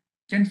elephant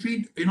can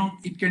feed,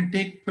 it can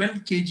take 12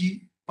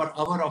 kg per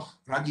hour of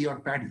ragi or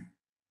paddy,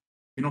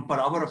 per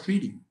hour of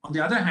feeding. On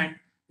the other hand,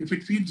 if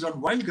it feeds on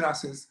wild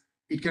grasses,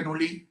 it can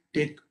only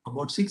take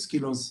about 6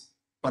 kilos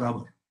per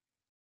hour.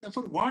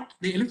 Therefore, what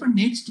the elephant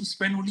needs to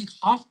spend only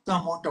half the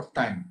amount of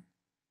time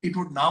it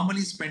would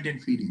normally spend in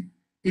feeding.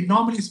 It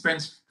normally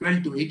spends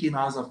 12 to 18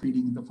 hours of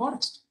feeding in the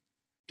forest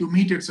to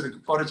meet its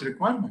forage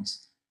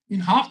requirements. In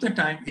half the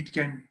time, it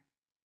can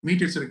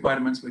meet its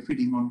requirements by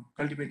feeding on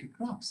cultivated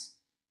crops.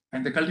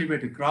 And the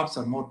cultivated crops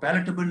are more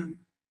palatable,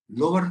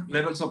 lower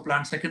levels of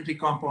plant secondary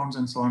compounds,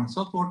 and so on and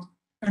so forth.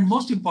 And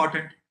most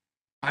important,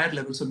 higher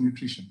levels of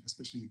nutrition,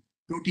 especially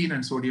protein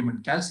and sodium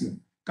and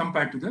calcium,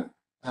 compared to the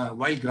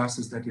wild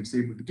grasses that it's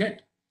able to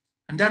get.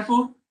 And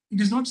therefore, it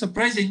is not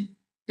surprising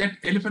that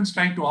elephants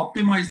trying to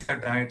optimize their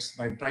diets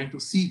by trying to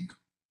seek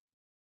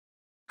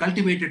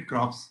cultivated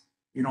crops,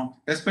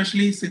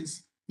 especially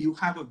since you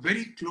have a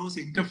very close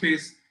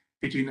interface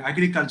between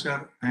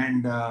agriculture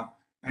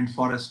and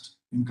forest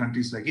in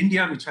countries like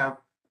India, which have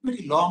a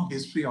very long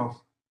history of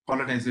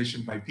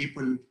colonization by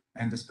people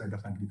and the spread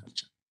of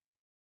agriculture.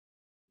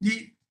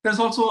 There's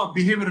also a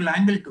behavioral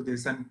angle to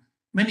this. And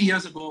many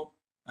years ago,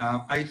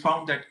 I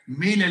found that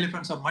male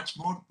elephants are much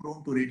more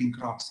prone to raiding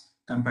crops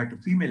compared to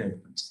female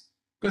elephants.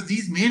 Because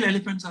these male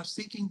elephants are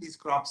seeking these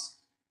crops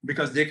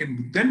because they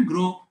can then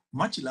grow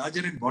much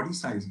larger in body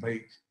size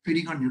by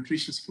feeding on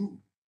nutritious food.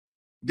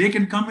 They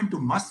can come into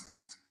must.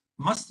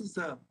 Must is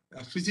a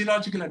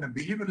physiological and a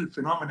behavioral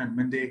phenomenon.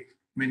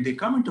 When they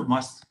come into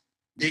must,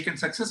 they can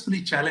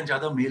successfully challenge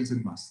other males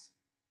in must,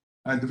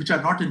 which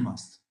are not in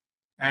must.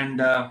 And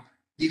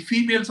the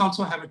females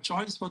also have a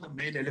choice for the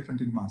male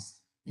elephant in must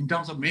in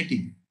terms of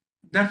mating.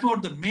 Therefore,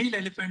 the male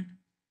elephant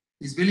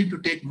is willing to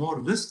take more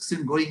risks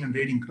in going and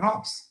raiding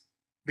crops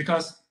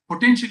because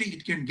potentially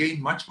it can gain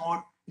much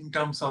more in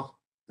terms of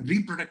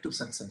reproductive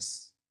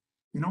success,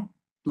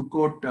 to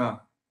quote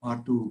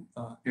or to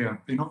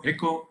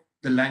echo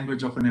the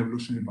language of an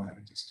evolutionary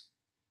biologist.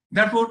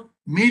 Therefore,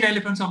 male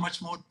elephants are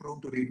much more prone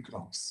to raid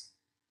crops.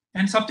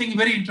 And something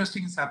very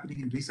interesting is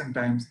happening in recent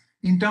times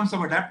in terms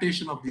of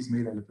adaptation of these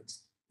male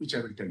elephants, which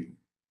I will tell you.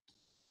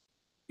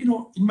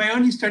 In my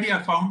early study,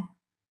 I found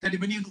that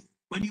when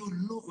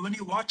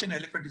you watch an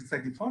elephant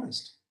inside the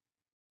forest,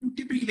 you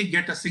typically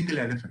get a single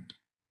elephant,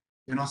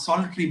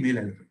 solitary male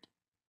elephant,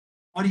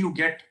 or you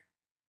get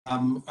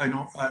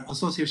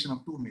association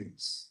of two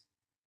males.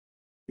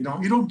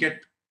 You don't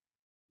get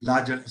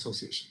larger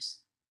associations.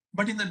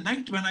 But in the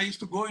night, when I used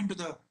to go into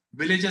the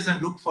villages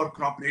and look for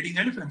crop raiding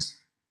elephants,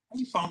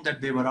 I found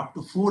that there were up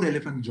to 4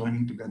 elephants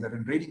joining together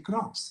and raiding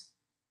crops,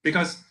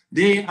 because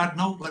they are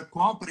now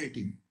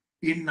cooperating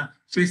in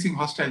facing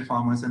hostile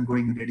farmers and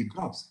going and raiding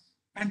crops.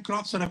 And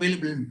crops are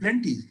available in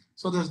plenty,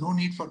 so there's no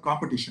need for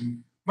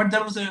competition. But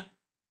there was a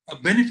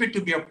benefit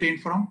to be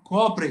obtained from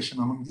cooperation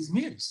among these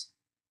males.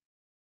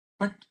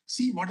 But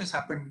see what has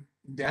happened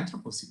in the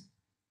Anthropocene.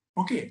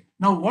 Okay,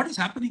 now what is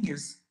happening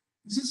is,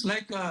 this is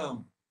like a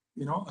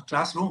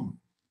classroom.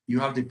 You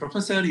have the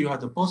professor, you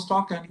have the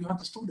postdoc, and you have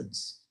the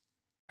students.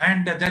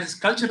 And there is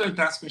cultural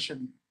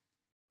transmission,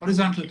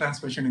 horizontal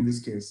transmission in this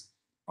case,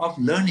 of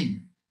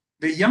learning.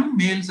 The young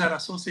males are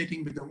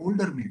associating with the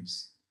older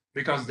males,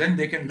 because then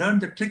they can learn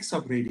the tricks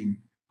of raiding,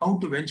 how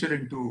to venture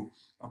into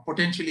a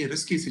potentially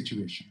risky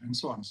situation, and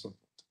so on and so forth.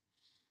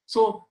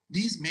 So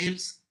these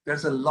males,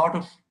 there's a lot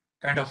of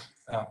kind of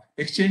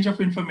exchange of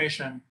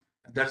information.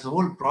 There's a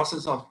whole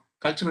process of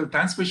cultural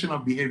transmission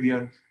of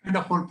behavior and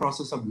a whole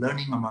process of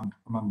learning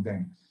among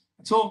them.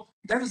 So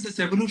there is this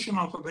evolution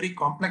of a very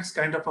complex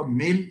kind of a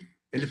male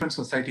elephant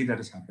society that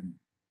is happening.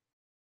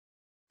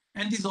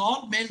 And these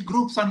all male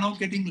groups are now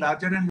getting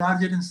larger and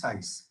larger in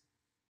size.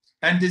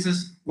 And this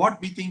is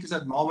what we think is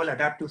a novel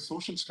adaptive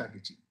social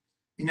strategy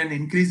in an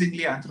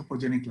increasingly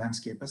anthropogenic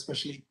landscape,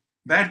 especially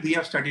where we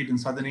have studied in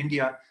southern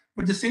India,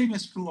 but the same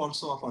is true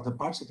also of other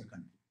parts of the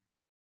country.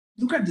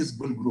 Look at this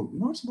bull group.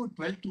 It's about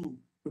 12 to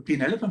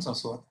 15 elephants or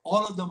so.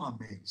 All of them are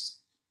males.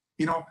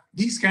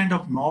 These kind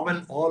of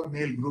novel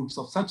all-male groups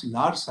of such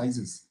large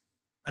sizes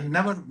and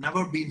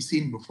never been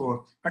seen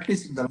before, at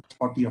least in the last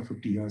 40 or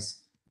 50 years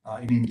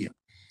in India.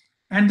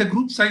 And the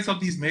group size of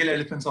these male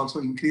elephants also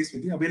increase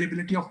with the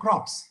availability of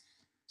crops.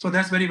 So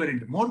that's very, very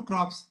important. More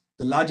crops,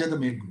 the larger the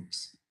male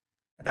groups.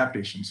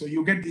 Adaptation. So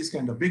you get these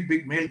kind of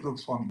big male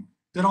groups forming.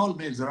 They're all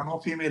males. There are no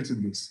females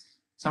in this.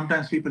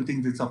 Sometimes people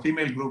think these are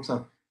female groups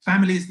or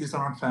families. These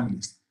are not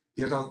families.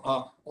 These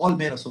are all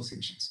male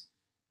associations.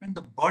 And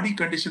the body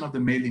condition of the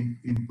male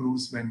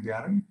improves when they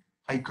are in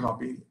high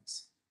crop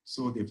areas.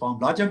 So they form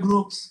larger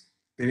groups.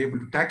 They're able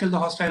to tackle the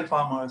hostile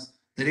farmers.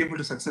 They're able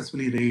to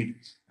successfully raid,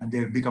 and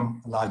they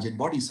become large in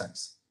body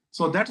size.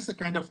 So that is the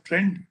kind of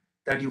trend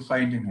that you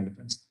find in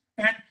elephants.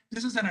 And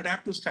this is an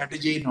adaptive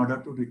strategy in order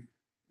to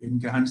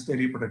enhance their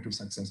reproductive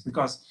success,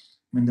 because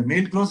when the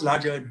male grows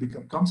larger,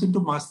 it comes into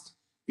must,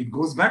 it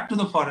goes back to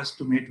the forest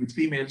to mate with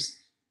females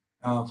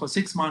for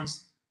 6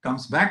 months,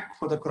 comes back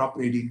for the crop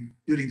raiding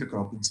during the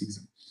cropping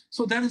season.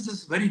 So there is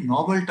this very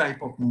novel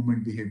type of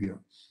movement behavior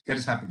that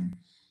is happening.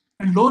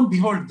 And lo and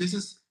behold, this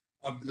is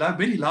a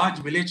very large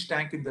village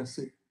tank in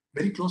the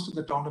very close to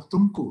the town of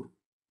Tumkur,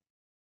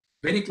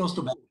 very close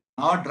to Bangalore,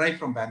 an hour drive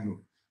from Bangalore.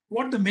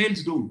 What the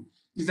males do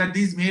is that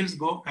these males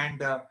go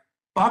and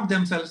park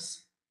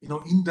themselves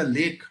in the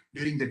lake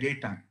during the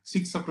daytime,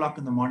 6 o'clock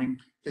in the morning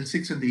till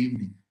 6 in the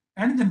evening.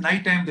 And in the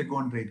nighttime, they go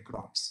and raid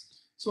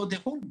crops. So the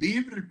whole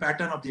behavioral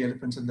pattern of the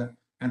elephants in the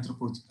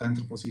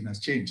Anthropocene has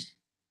changed.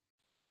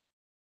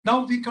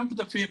 Now we come to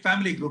the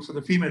family groups or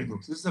the female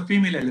groups. This is a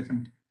female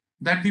elephant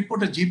that we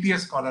put a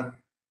GPS collar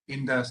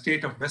in the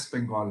state of West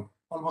Bengal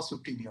almost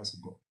 15 years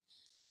ago.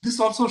 This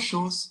also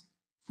shows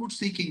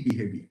food-seeking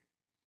behavior.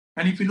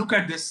 And if you look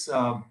at this,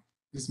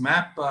 this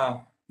map,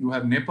 you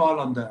have Nepal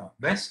on the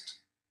west,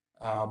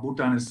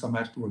 Bhutan is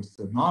somewhere towards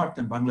the north,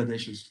 and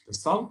Bangladesh is to the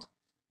south.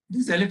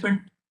 This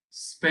elephant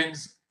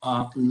spends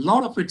a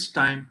lot of its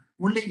time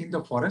only in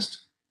the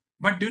forest,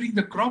 but during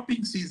the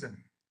cropping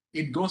season,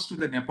 it goes to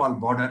the Nepal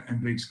border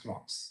and raids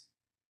crops,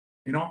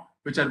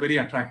 which are very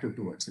attractive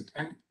towards it.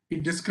 And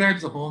it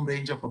describes a home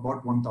range of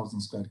about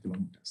 1,000 square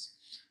kilometers.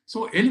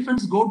 So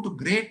elephants go to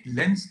great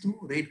lengths to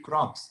raid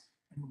crops.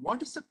 And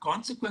what is the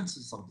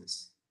consequences of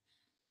this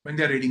when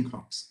they're raiding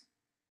crops?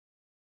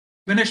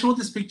 When I show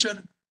this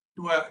picture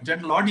to a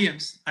general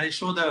audience, I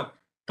show the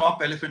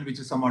top elephant, which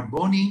is somewhat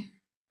bony,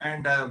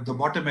 and the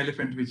bottom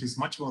elephant, which is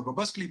much more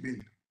robustly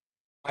built.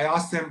 I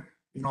ask them,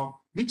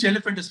 which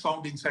elephant is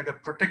found inside a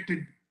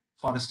protected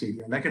forest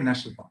area, like a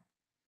national park.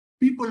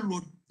 People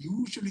would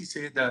usually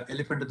say the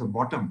elephant at the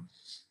bottom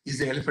is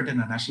the elephant in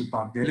a national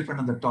park. The elephant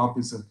on the top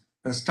is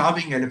a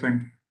starving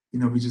elephant,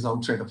 which is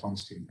outside a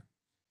forest area.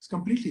 It's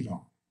completely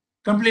wrong.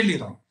 Completely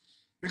wrong.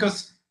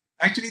 Because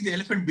actually the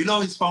elephant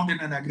below is found in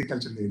an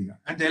agricultural area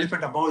and the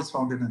elephant above is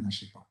found in a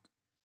national park.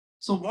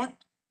 So what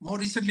more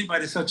recently my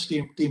research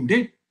team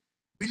did,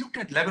 we looked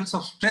at levels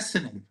of stress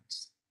in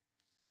elephants.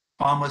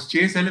 Farmers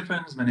chase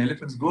elephants. When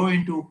elephants go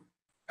into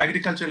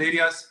agricultural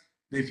areas,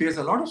 they face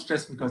a lot of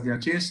stress because they are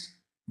chased,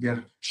 they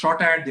are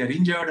shot at, they are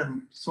injured,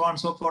 and so on and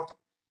so forth.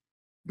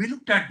 We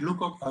looked at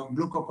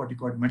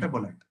glucocorticoid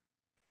metabolite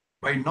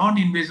by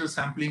non-invasive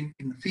sampling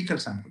in fecal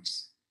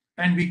samples,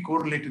 and we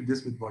correlated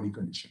this with body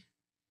condition,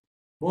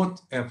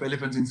 both of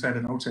elephants inside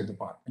and outside the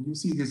park. And you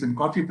see this in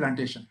coffee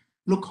plantation.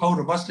 Look how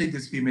robustly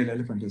this female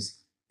elephant is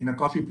in a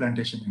coffee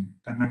plantation in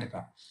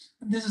Karnataka.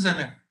 And this is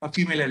a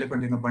female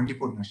elephant in a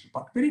Bandipur National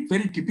Park. Very,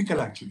 very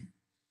typical actually.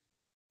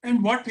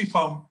 And what we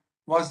found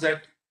was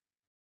that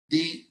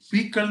the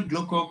fecal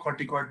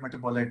glucocorticoid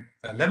metabolite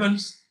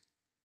levels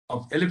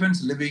of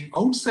elephants living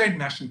outside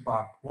national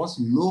park was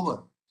lower,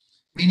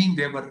 meaning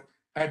they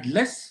had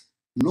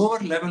lower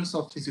levels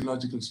of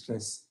physiological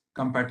stress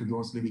compared to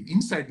those living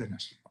inside the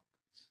national park.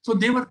 So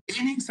they were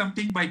gaining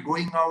something by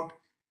going out,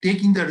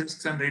 taking the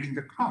risks and raiding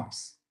the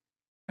crops.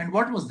 And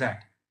what was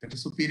that? That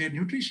is superior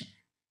nutrition.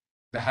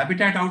 The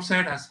habitat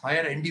outside has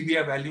higher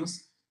NDVI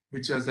values,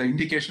 which is the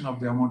indication of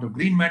the amount of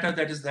green matter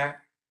that is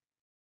there.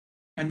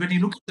 And when you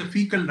look at the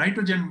fecal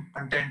nitrogen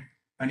content,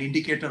 an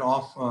indicator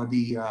of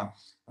the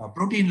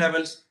protein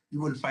levels,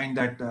 you will find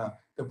that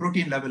the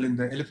protein level in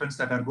the elephants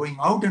that are going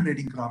out and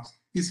raiding crops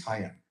is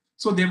higher.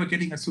 So they were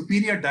getting a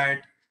superior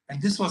diet,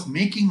 and this was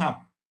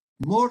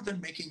more than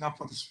making up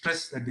for the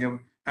stress that they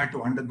had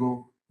to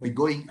undergo by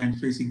going and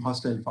facing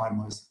hostile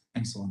farmers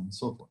and so on and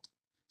so forth.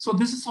 So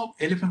this is how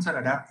elephants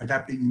are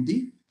adapting in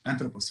the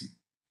Anthropocene.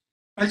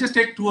 I'll just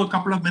take a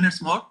couple of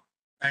minutes more,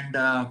 and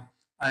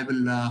I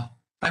will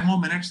 5 more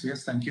minutes.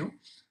 Yes, thank you.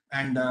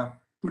 And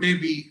today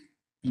we,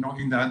 in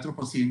the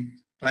Anthropocene,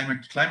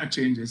 climate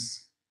change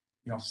is,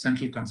 of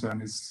central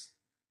concern. Is,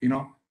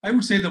 I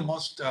would say the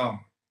most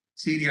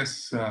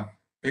serious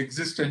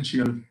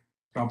existential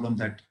problem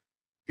that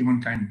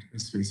humankind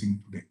is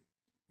facing today.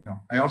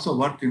 I also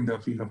work in the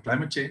field of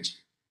climate change.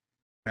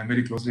 I'm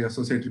very closely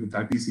associated with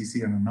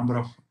IPCC and a number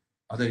of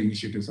other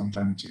initiatives on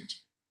climate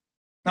change.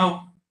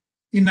 Now,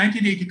 in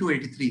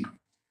 1982-83,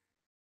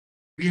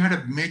 we had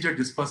a major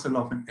dispersal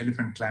of an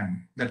elephant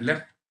clan that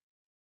left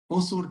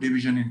Hosur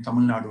division in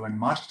Tamil Nadu and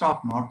marched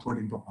up northward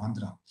into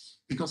Andhra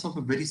because of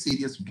a very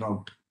serious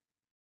drought.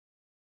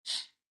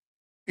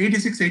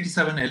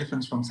 86-87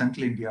 elephants from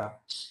central India,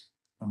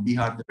 from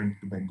Bihar, they went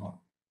to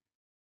Bengal.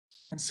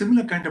 And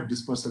similar kind of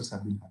dispersals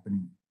have been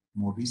happening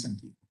more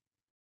recently.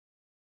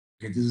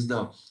 Okay, this is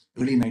the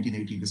early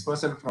 1980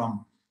 dispersal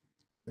from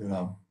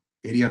the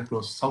area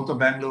close south of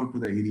Bangalore to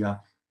the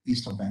area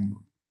east of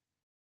Bangalore.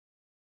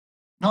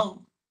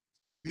 Now,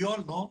 we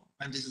all know,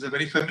 and this is a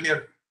very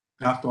familiar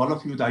graph to all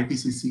of you, the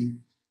IPCC,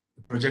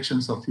 the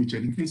projections of future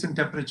increase in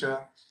temperature,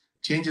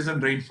 changes in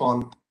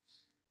rainfall.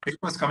 It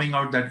was coming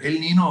out that El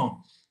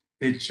Nino,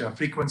 which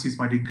frequencies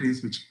might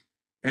increase, which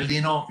El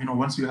Nino,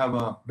 once you have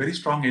a very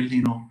strong El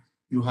Nino,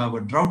 you have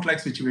a drought-like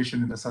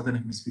situation in the southern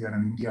hemisphere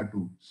and India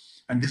too.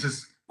 And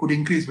this could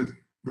increase with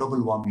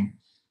global warming.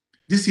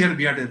 This year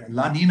we had a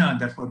La Nina, and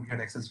therefore we had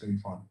excess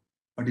rainfall.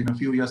 But in a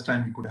few years'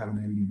 time, we could have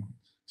an El Nino.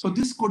 So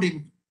this could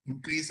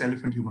increase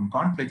elephant-human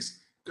conflicts,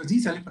 because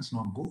these elephants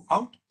don't go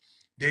out.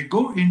 They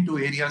go into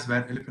areas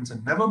where elephants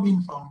have never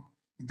been found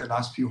in the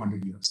last few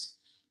hundred years.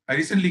 I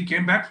recently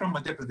came back from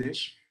Madhya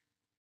Pradesh,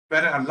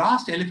 where our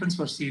last elephants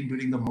were seen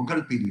during the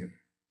Mughal period.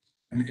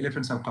 And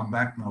elephants have come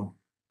back now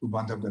to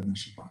Bandhavgarh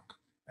National Park.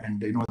 And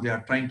they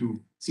are trying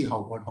to see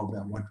what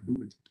to do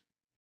with it.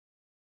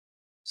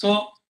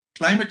 So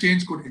climate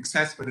change could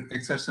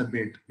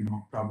exacerbate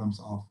problems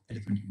of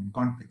elephant-human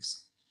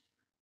conflicts.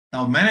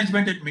 Now,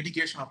 management and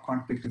mitigation of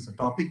conflict is a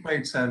topic by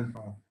itself,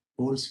 a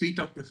whole suite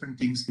of different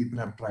things people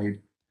have tried.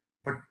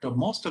 But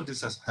most of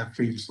this have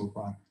failed so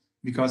far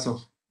because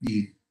of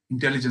the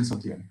intelligence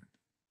of the elephant.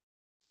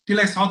 Till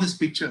I saw this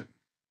picture,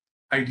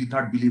 I did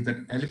not believe that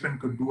an elephant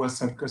could do a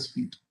circus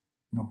feat.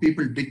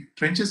 People dig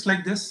trenches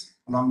like this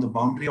along the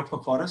boundary of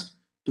a forest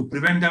to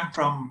prevent them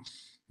from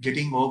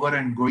getting over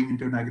and going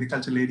into an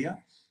agricultural area.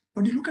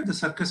 But you look at the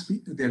circus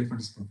feat that the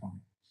elephant is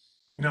performing.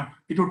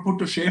 It would put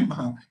to shame,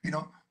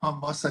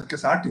 most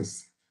circus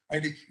artists.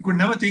 You could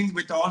never think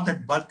with all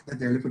that bulk that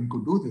the elephant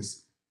could do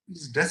this.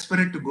 It's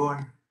desperate to go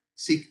and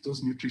seek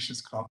those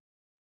nutritious crops.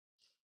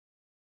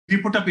 We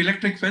put up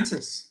electric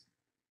fences.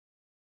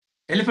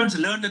 Elephants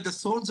learn that the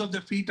soles of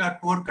their feet are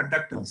poor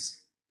conductors,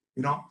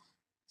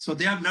 So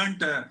they have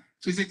learned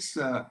physics,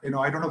 I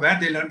don't know where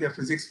they learned their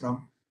physics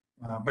from,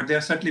 but they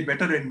are certainly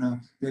better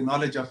in their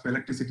knowledge of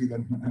electricity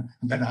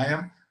than I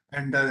am.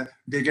 And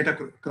they get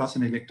across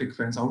an electric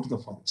fence out of the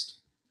forest.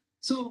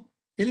 So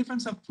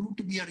elephants have proved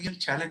to be a real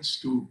challenge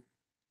to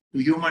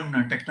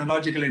human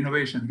technological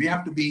innovation. We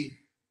have to be,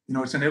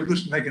 it's an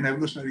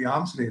evolutionary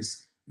arms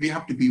race. We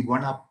have to be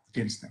one up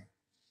against them.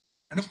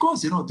 And of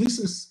course, this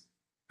is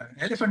an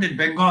elephant in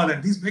Bengal,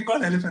 and these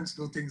Bengal elephants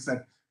do things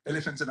that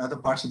elephants in other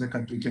parts of the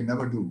country can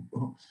never do.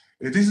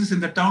 This is in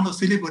the town of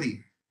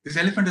Siliguri. This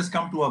elephant has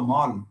come to a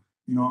mall,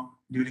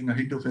 during a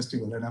Hindu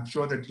festival, and I'm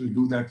sure that it will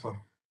do that for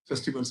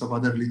festivals of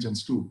other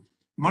religions too.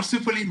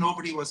 Mercifully,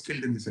 nobody was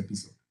killed in this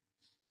episode.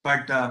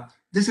 But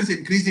this is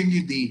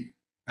increasingly the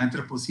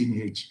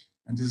Anthropocene age,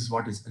 and this is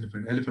what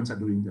elephants are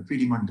doing. They're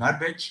feeding on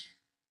garbage,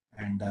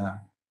 and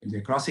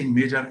they're crossing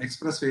major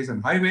expressways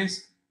and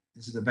highways.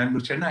 This is the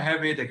Bangalore-Chennai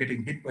highway. They're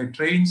getting hit by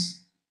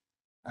trains.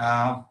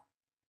 A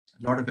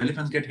lot of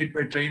elephants get hit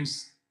by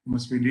trains. You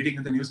must be reading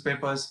in the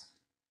newspapers.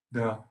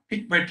 The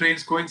hit by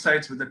trains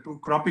coincides with the 2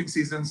 cropping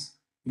seasons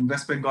in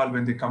West Bengal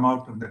when they come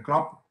out of the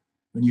crop.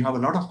 When you have a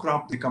lot of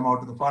crop, they come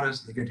out of the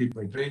forest, they get hit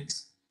by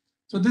trains.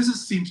 So this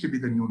seems to be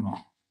the new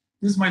norm.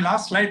 This is my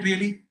last slide,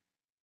 really.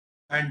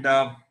 And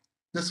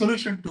the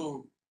solution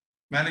to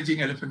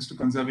managing elephants, to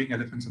conserving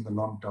elephants in the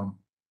long term,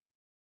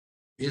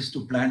 is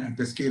to plan at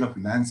the scale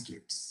of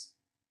landscapes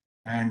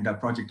and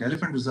project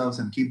elephant reserves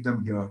and keep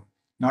them here,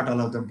 not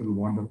allow them to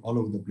wander all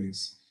over the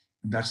place.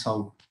 And that's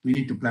how we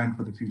need to plan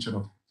for the future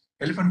of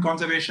elephant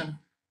conservation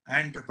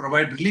and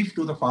provide relief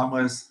to the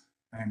farmers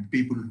and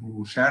people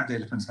who share the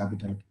elephant's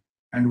habitat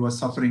and who are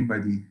suffering by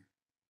the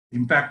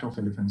impact of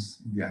elephants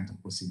in the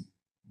Anthropocene.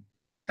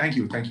 Thank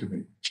you. Thank you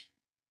very much.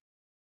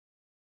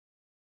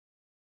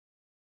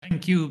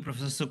 Thank you,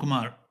 Professor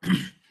Sukumar.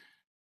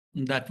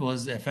 That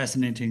was a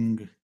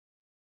fascinating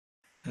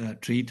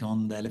treat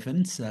on the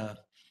elephants.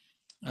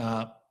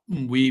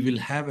 We will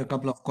have a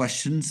couple of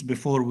questions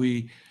before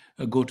we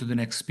go to the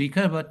next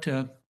speaker, but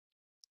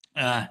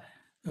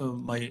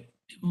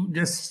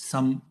just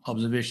some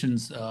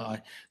observations.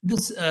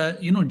 This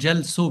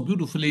gels so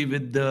beautifully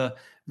with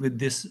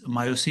this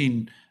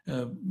Miocene,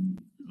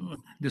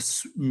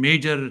 this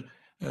major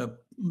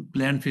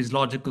plant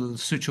physiological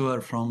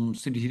switchover from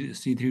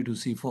C3 to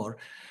C4,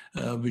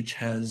 which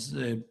has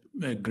a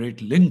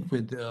great link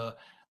with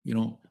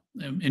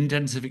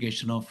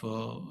intensification of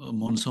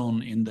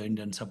monsoon in the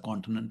Indian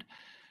subcontinent,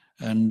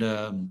 and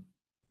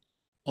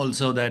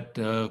also that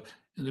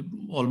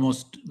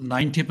almost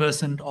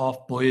 90%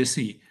 of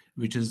Poaceae,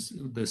 which is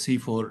the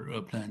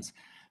C4 plants,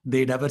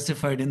 they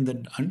diversified in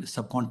the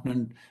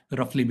subcontinent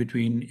roughly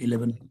between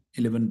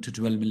 11 to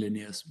 12 million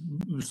years.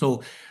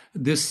 So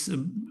this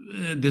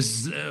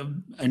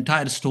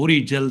entire story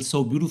gels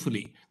so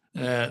beautifully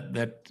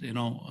that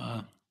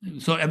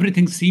so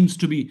everything seems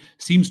to be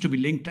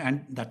linked,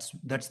 and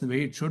that's the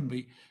way it should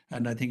be.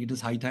 And I think it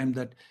is high time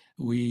that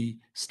we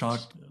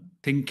start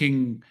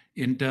thinking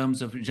in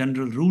terms of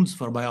general rules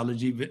for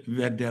biology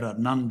where there are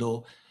none,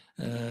 though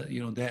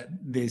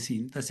they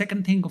seem. The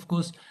second thing, of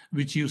course,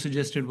 which you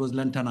suggested was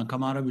Lantana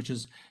camara, which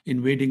is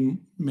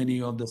invading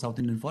many of the South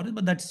Indian forests,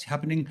 but that's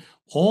happening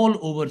all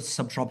over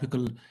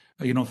subtropical,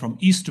 from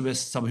east to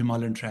west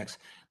sub-Himalayan tracts,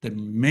 that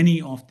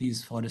many of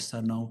these forests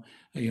are now,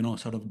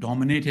 sort of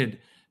dominated.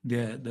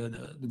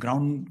 The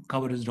ground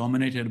cover is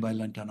dominated by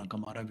Lantana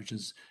camara, which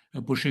is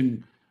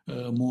pushing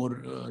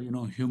more,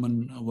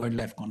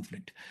 human-wildlife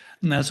conflict.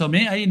 So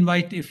may I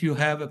invite, if you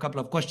have a couple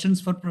of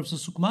questions for Professor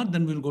Sukumar,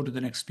 then we'll go to the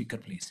next speaker,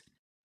 please.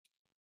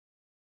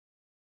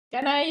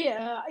 Can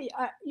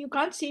you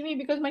can't see me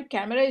because my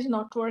camera is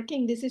not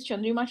working. This is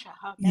Chandrima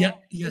Shaha.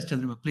 Yes,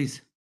 Chandrima,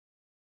 please.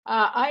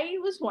 I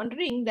was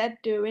wondering that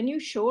when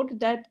you showed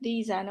that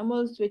these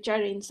animals which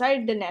are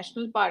inside the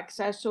national parks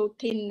are so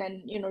thin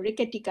and,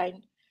 rickety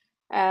kind,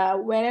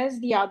 whereas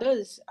the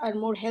others are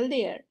more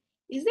healthier,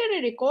 is there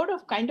a record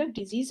of kind of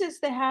diseases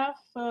they have,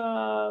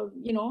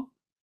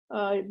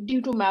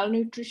 due to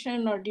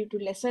malnutrition or due to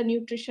lesser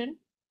nutrition?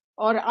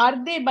 Or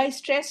are they by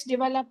stress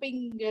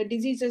developing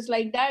diseases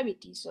like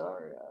diabetes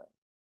or...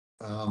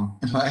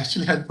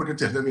 Actually, I'll put it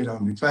the other way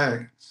around. In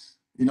fact,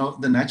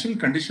 the natural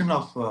condition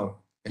of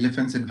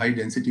elephants in high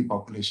density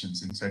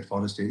populations inside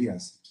forest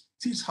areas,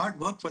 see, it's hard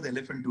work for the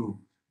elephant to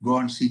go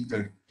and seek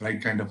the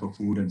right kind of a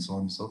food and so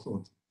on and so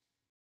forth.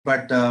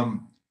 But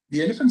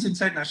the elephants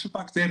inside national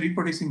parks, they're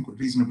reproducing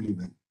reasonably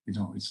well.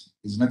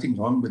 There's nothing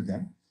wrong with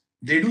them.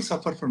 They do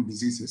suffer from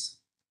diseases.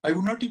 I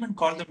would not even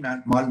call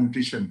them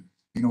malnutrition.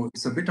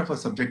 It's a bit of a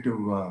subjective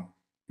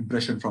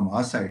impression from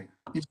our side.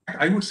 In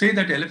fact, I would say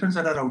that elephants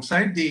that are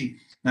outside the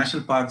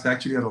national parks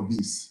actually are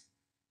obese.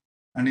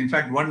 And in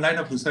fact, one line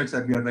of research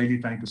that we are really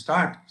trying to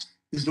start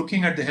is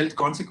looking at the health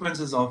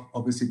consequences of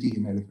obesity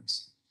in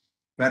elephants,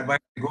 whereby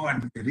they go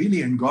and they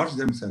really engorge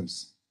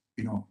themselves.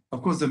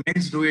 Of course, the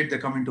males do it, they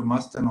come into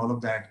must and all of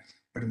that,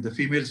 but if the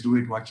females do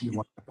it, actually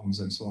what happens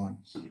and so on.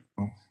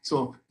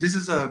 So this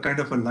is a kind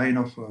of a line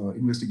of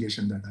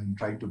investigation that I'm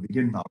trying to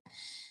begin now.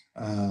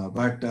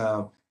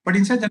 But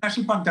inside the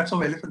national park, that's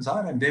how elephants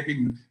are, and they've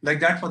been like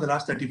that for the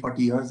last 30,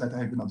 40 years that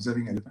I've been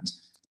observing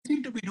elephants. They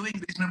seem to be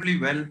doing reasonably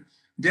well.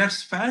 They are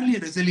fairly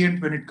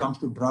resilient when it comes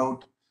to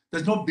drought.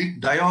 There's no big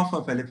die-off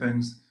of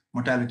elephants,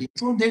 mortality.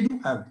 So they do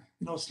have,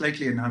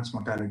 slightly enhanced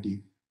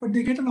mortality, but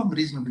they get along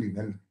reasonably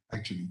well,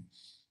 actually.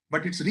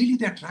 But it's really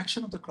the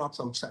attraction of the crops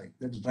outside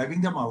that's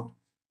driving them out.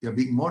 They're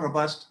being more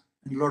robust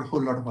and a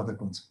whole lot of other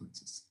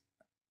consequences.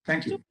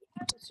 Thank you.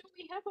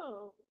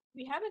 So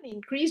we have an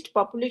increased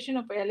population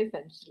of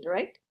elephants,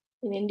 right,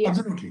 in India?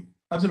 Absolutely.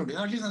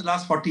 At least in the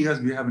last 40 years,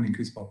 we have an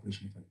increased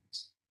population of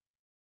elephants.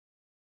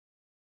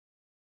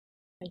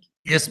 Thank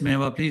you. Yes,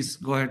 Meva, please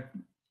go ahead.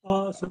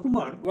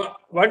 Sukumar,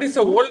 what is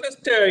the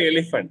oldest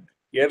elephant,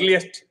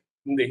 earliest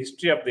in the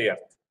history of the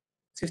earth?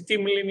 60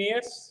 million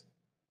years?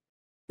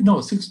 No,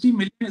 60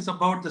 million is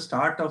about the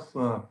start of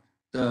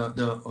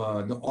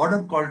the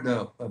order called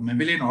the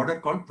mammalian order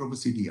called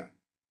Proboscidea.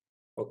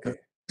 Okay.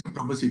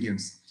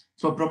 Proboscideans.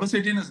 So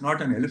Proboscidean is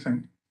not an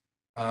elephant.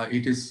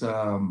 It is,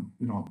 the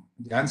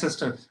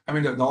ancestor. I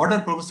mean, the order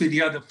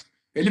Proboscidea, the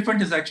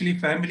elephant is actually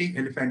family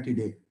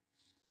Elephantidae.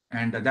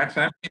 And that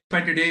family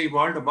Elephantidae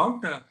evolved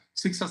about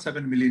 6 or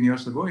 7 million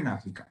years ago in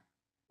Africa.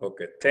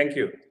 Okay, thank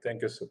you.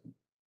 Thank you, Sukumar.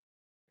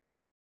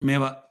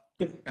 Meva.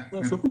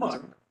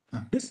 Sukumar,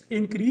 this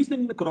increase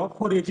in the crop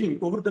foraging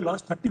over the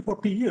last 30,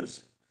 40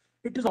 years,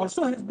 it is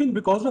also has been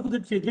because of the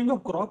changing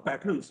of crop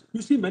patterns.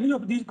 You see, many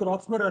of these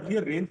crops were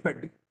earlier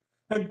rain-fed,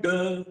 and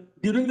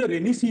during the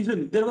rainy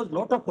season, there was a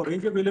lot of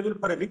forage available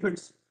for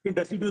elephants in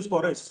deciduous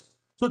forests.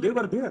 So they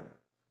were there.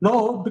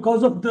 Now,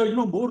 because of the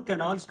more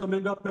canals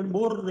coming up and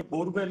more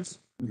bore wells,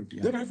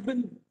 Yeah. there has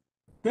been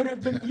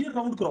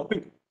year-round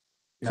cropping.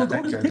 Yeah, So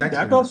don't you think thanks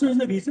that very also much. is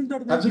the reason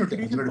that there is Absolutely,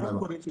 increase in absolutely, crop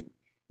Meva. foraging?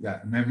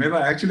 Yeah,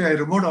 Meva, actually, I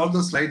removed all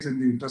those slides in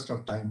the interest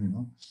of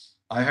time.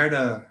 I had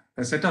a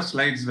set of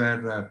slides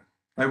where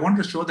I want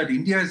to show that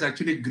India is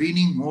actually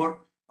greening more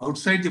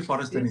outside the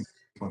forest than Yes.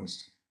 inside the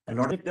forest. A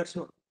lot of That's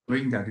what.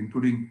 showing that,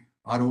 including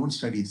our own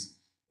studies.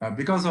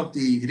 Because of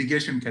the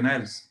irrigation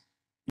canals,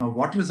 now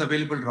water is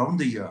available around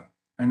the year.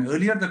 And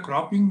earlier, the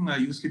cropping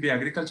used to be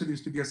agriculture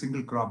used to be a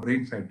single crop,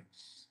 rain-fed.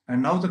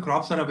 And now the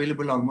crops are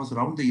available almost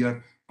around the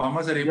year.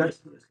 Farmers are able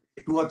to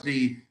 2 or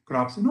 3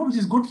 crops, which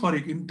is good for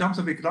it in terms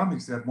of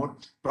economics. They are more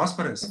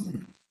prosperous.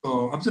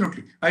 So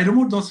absolutely, I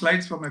removed those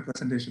slides from my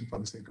presentation for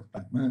the sake of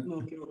time.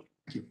 Okay.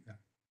 Thank you. Yeah.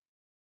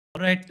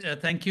 All right,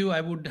 thank you.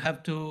 I would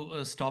have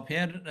to stop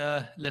here.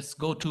 Let's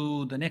go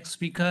to the next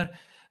speaker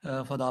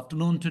for the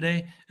afternoon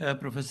today,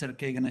 Professor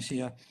K.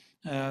 Ganeshaiah.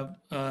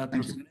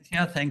 Professor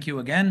Ganeshaiah, thank you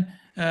again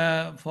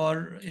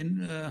for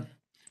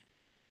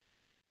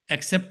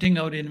accepting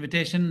our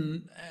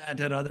invitation at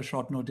a rather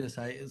short notice.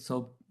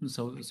 So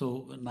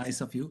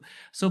nice of you.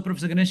 So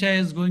Professor Ganeshaiah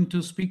is going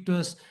to speak to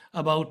us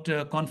about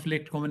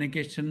conflict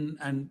communication,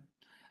 and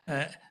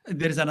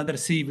there is another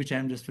C which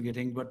I'm just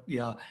forgetting, but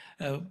yeah,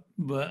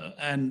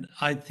 and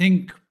I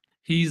think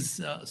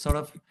he's sort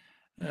of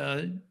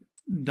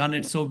done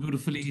it so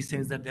beautifully. He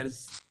says that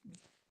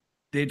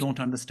they don't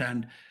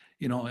understand,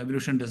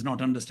 evolution does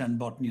not understand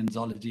botany and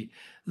zoology.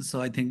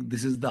 So I think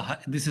this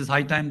is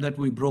high time that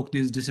we broke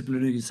these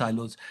disciplinary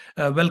silos.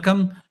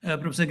 Welcome,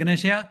 Professor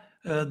Ganeshaiah.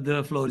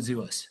 The floor is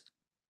yours.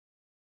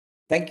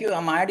 Thank you.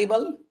 Am I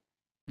audible?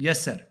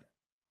 Yes, sir.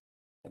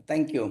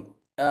 Thank you.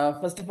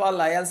 First of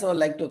all, I also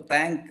like to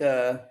thank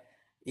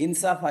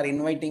INSA for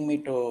inviting me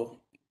to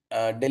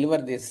deliver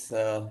this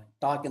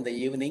talk in the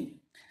evening.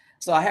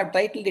 So I have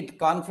titled it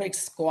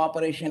Conflicts,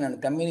 Cooperation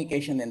and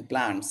Communication in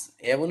Plants.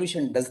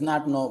 Evolution does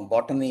not know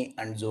botany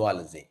and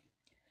zoology.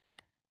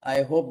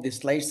 I hope the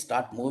slides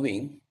start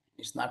moving.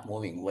 It's not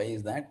moving. Why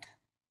is that?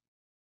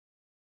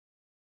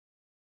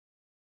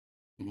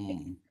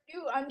 You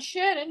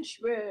unshare and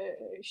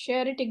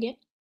share it again.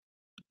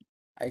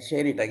 I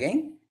share it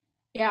again.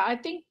 Yeah, I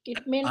think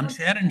it may not.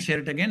 Unshare and share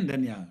it again,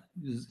 then yeah,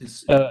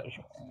 it's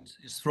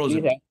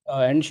frozen. Please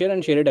unshare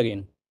and share it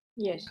again.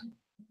 Yes.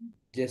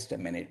 Just a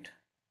minute.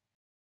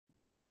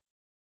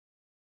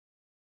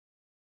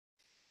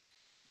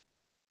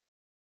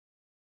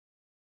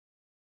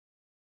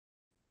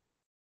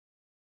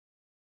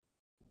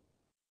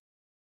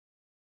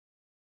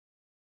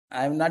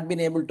 I have not been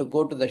able to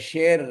go to the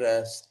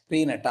share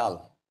screen at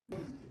all.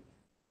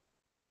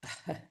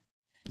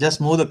 Just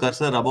move the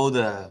cursor above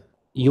the.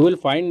 You will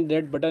find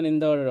that button in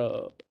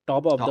the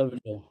top of the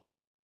window.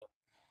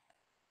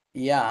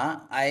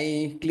 Yeah,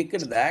 I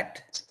clicked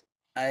that.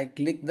 I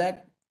click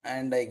that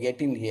and I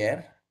get in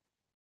here.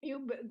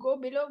 You go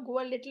below, go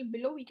a little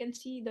below, we can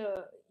see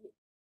a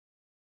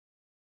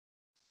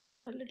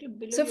little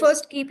below. So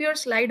first keep your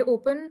slide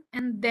open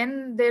and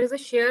then there is a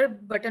share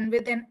button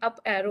with an up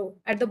arrow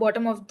at the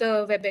bottom of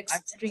the WebEx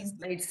screen.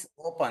 Slides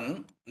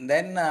open.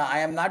 Then I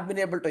have not been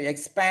able to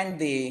expand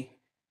the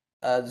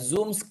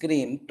Zoom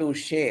screen to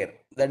share.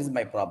 That is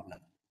my problem.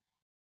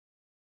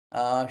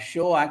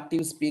 Show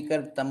active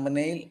speaker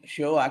thumbnail,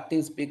 show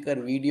active speaker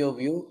video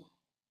view,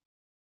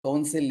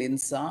 Council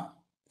INSA,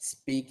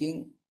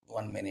 speaking,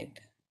 1 minute.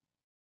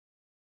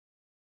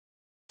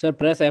 Sir,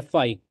 press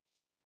F5.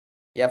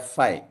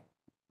 F5.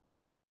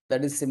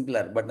 That is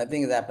simpler, but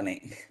nothing is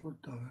happening.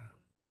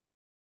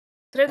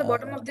 So at the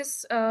bottom of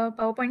this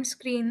PowerPoint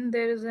screen,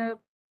 there is a.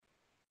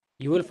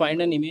 You will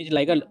find an image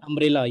like an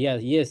umbrella.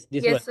 Yes,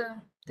 this one. Yes,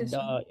 sir. This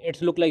one.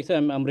 It's look like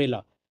an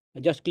umbrella.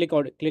 Just click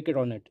it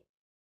on it.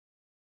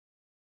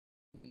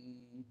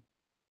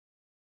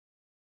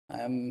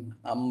 I'm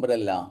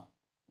umbrella.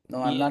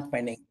 No, I'm not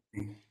finding.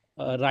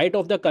 Right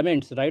of the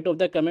comments. Right of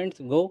the comments.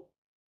 Go.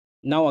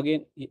 Now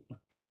again.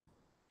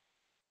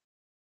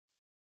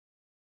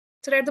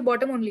 So at the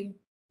bottom only.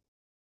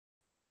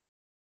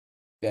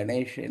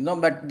 Ganesh. No,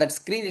 but that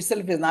screen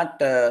itself is not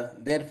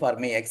there for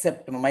me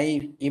except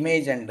my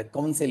image and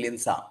Council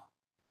INSA.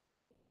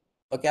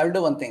 Okay, I'll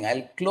do one thing.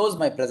 I'll close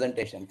my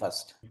presentation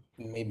first.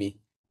 Maybe.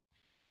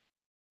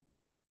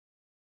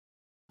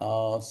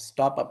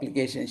 Stop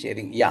application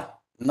sharing. Yeah.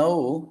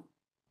 Now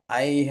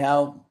I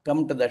have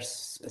come to that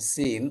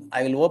scene.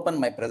 I will open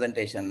my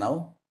presentation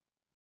now.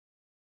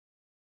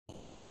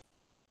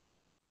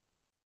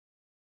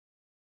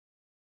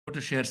 Go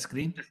to share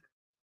screen.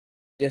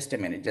 Just a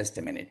minute. Just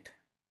a minute.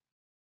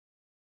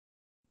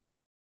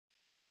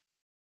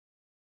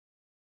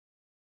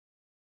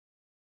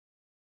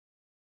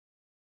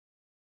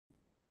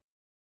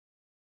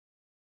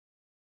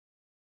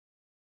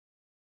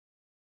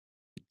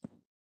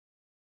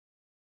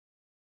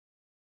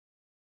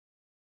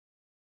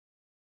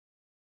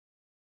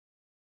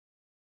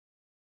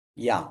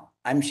 Yeah,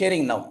 I'm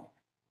sharing now.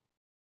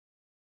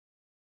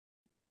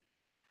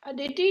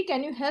 Aditi,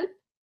 can you help?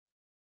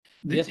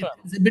 Yes, ma'am.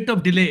 There's a bit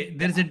of delay.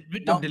 There's a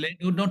bit Now, of delay.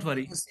 Don't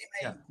worry. you see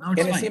Yeah, my, now it's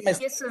can you fine. see my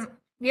Yes, sir.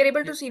 We are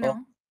able to see Oh,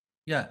 now.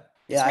 Yeah.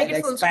 Just yeah, make I'll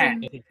it full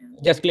expand. screen.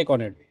 Just click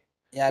on it.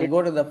 Yeah, I'll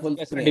go to the full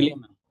Just a delay,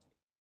 screen. ma'am.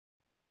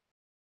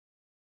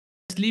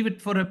 Just leave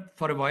it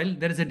for a while.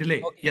 There is a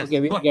delay. Okay, Yes. okay,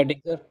 we Go are ahead.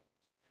 getting, sir.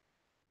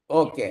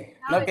 Okay.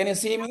 Now, can you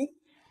see me?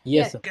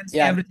 Yes, sir. You can see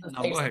Yeah, everything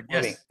now. Go it's ahead.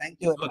 moving. Yes. Thank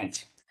you Go very ahead.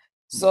 much.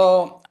 So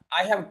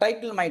I have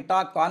titled my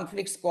talk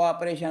Conflicts,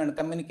 Cooperation and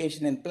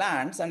Communication in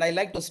Plants. And I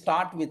like to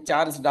start with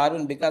Charles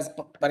Darwin because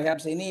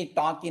perhaps any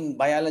talk in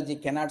biology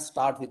cannot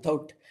start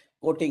without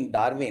quoting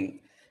Darwin.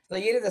 So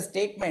here is a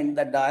statement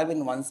that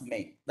Darwin once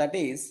made. That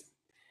is,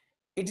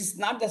 it is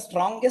not the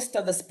strongest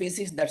of the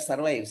species that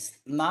survives,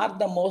 nor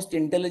the most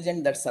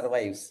intelligent that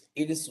survives.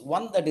 It is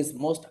one that is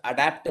most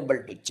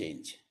adaptable to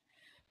change.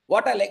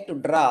 What I like to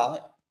draw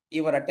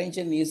your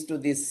attention is to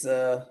this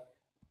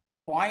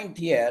point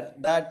here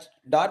that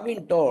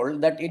Darwin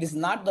told that it is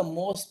not the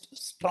most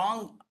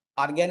strong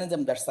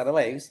organism that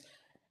survives,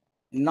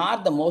 nor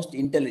the most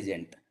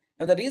intelligent.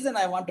 Now, the reason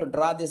I want to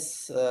draw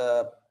this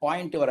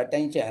point to your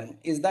attention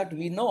is that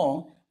we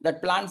know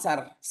that plants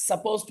are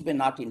supposed to be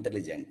not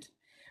intelligent.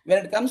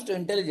 When it comes to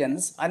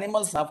intelligence,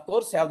 animals, of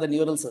course, have the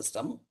neural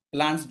system.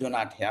 Plants do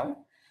not have.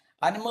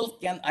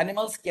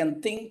 Animals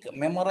can think,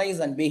 memorize,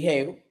 and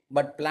behave,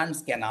 but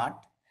plants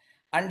cannot.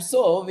 And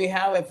so we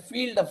have a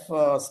field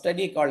of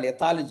study called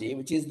ethology,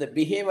 which is the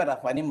behavior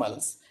of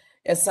animals,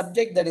 a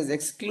subject that is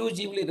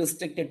exclusively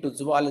restricted to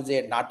zoology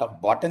and not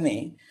of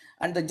botany.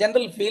 And the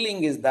general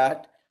feeling is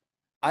that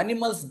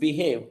animals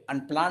behave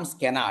and plants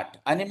cannot.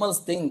 Animals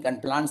think and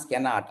plants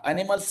cannot.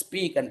 Animals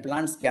speak and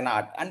plants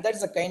cannot. And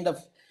that's a kind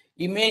of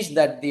image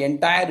that the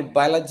entire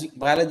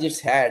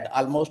biologists had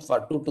almost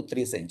for 2 to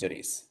 3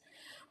 centuries.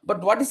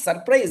 But what is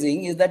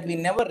surprising is that we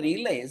never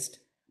realized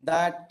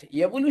that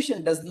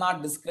evolution does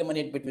not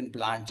discriminate between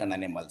plants and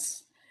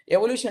animals.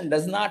 Evolution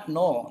does not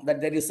know that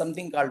there is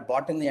something called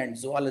botany and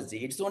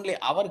zoology. It's only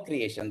our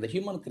creation, the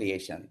human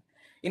creation.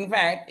 In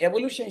fact,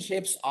 evolution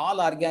shapes all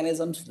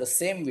organisms the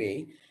same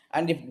way.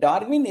 And if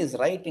Darwin is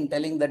right in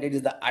telling that it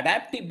is the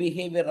adaptive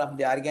behavior of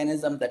the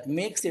organism that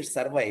makes it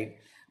survive,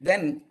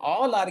 then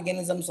all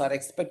organisms are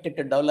expected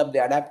to develop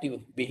the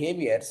adaptive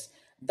behaviors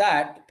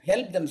that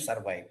help them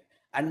survive.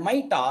 And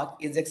my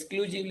talk is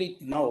exclusively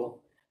now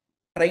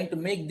trying to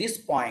make this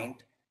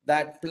point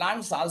that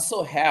plants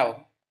also have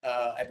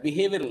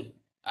behavioral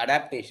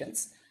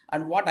adaptations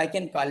and what I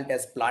can call it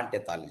as plant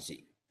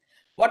ethology.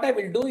 What I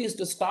will do is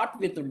to start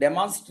with to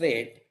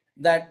demonstrate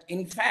that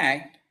in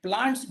fact,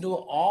 plants do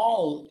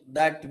all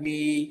that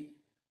we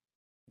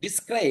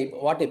describe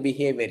what a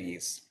behavior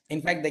is.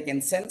 In fact, they can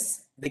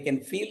sense, they can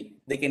feel,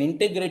 they can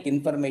integrate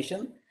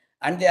information,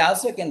 and they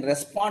also can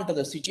respond to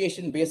the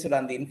situation based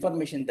on the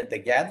information that they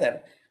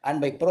gather and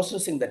by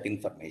processing that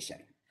information.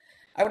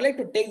 I would like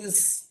to take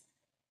this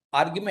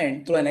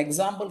argument through an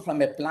example from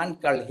a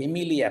plant called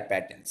Hemilia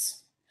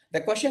patens.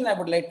 The question I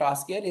would like to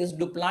ask here is,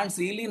 do plants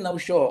really now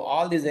show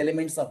all these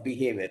elements of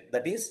behavior?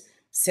 That is,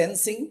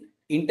 sensing,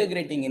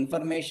 integrating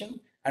information,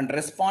 and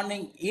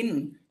responding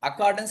in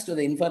accordance to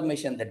the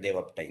information that they've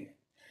obtained.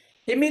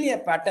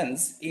 Hemilia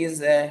patens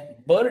is a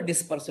bird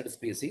dispersed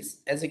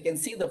species. As you can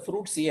see, the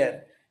fruits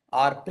here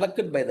are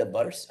plucked by the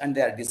birds and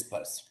they are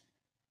dispersed.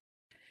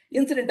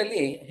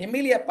 Incidentally,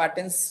 Hemilia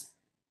patens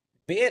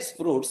bears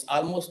fruits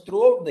almost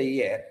throughout the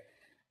year,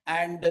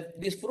 and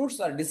these fruits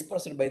are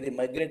dispersed by the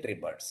migratory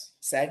birds.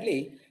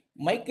 Sadly,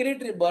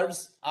 migratory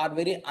birds are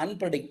very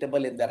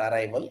unpredictable in their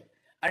arrival,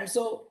 and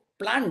so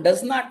plant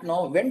does not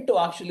know when to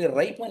actually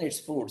ripen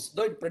its fruits.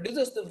 Though it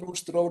produces the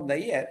fruits throughout the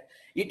year,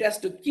 it has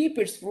to keep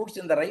its fruits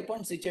in the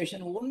ripened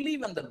situation only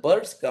when the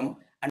birds come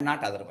and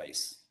not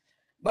otherwise.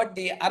 But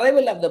the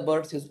arrival of the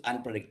birds is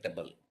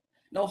unpredictable.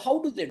 Now, how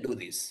do they do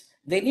this?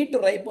 They need to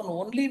ripen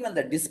only when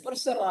the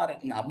disperser are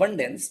in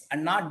abundance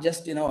and not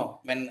just,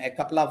 when a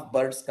couple of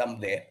birds come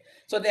there.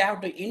 So they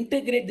have to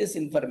integrate this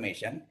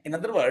information. In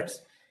other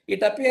words,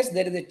 it appears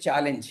there is a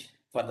challenge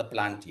for the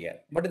plant here.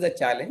 What is the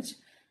challenge?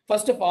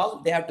 First of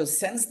all, they have to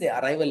sense the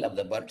arrival of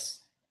the birds,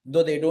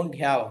 though they don't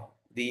have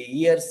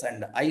the ears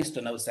and eyes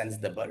to now sense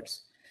the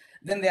birds.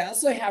 Then they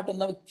also have to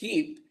now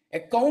keep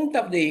account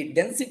of the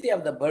density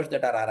of the birds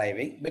that are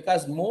arriving,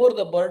 because more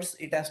the birds,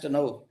 it has to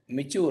now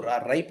mature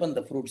or ripen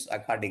the fruits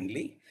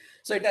accordingly.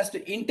 So it has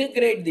to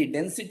integrate the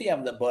density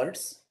of the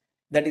birds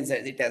that is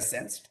it has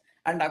sensed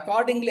and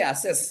accordingly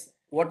assess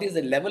what is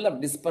the level of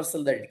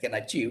dispersal that it can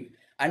achieve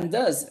and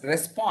thus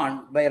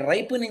respond by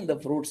ripening the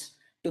fruits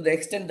to the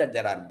extent that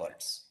there are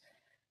birds.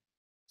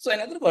 So in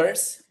other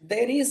words,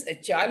 there is a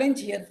challenge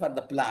here for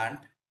the plant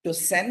to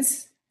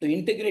sense, to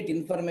integrate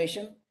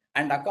information,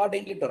 and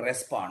accordingly to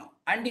respond.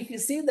 And if you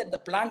see that the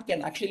plant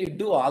can actually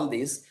do all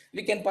this,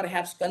 we can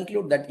perhaps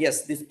conclude that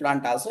yes, this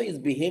plant also is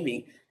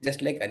behaving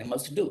just like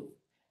animals do.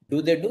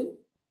 Do they do?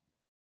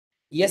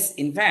 Yes,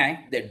 in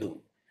fact, they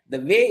do. The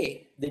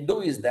way they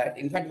do is that,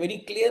 in fact, very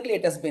clearly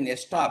it has been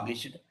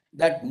established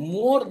that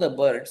more the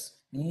birds,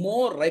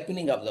 more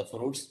ripening of the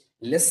fruits,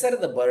 lesser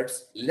the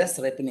birds, less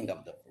ripening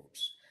of the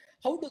fruits.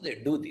 How do they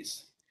do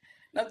this?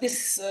 Now,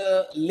 this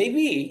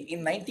Levy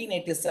in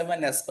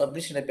 1987 has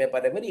published a paper,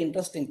 a very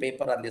interesting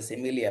paper on the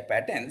Similia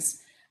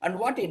patterns. And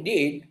what he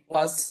did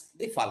was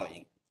the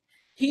following.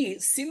 He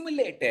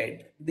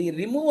simulated the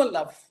removal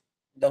of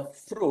the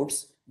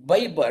fruits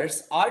by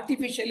birds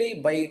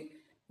artificially by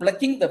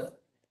plucking the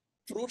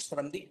fruits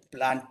from the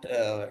plant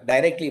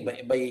directly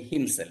by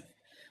himself.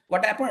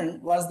 What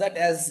happened was that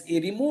as he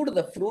removed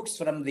the fruits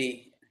from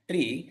the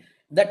tree,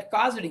 that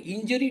caused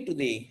injury to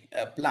the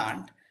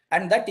plant,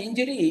 and that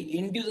injury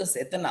induces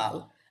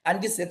ethanol, and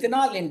this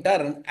ethanol in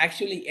turn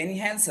actually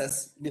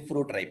enhances the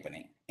fruit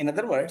ripening. In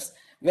other words,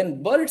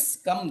 when birds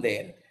come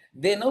there,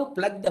 they now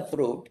pluck the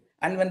fruit,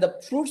 and when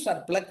the fruits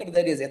are plucked,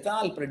 there is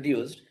ethanol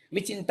produced,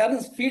 which in turn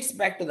feeds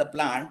back to the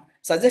plant,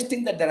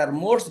 suggesting that there are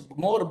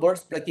more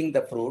birds plucking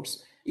the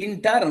fruits,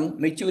 in turn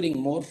maturing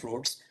more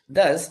fruits.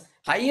 Thus,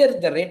 higher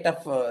the rate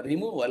of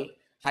removal,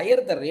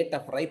 higher the rate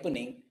of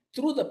ripening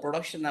through the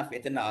production of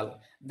ethanol.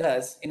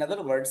 Thus, in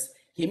other words,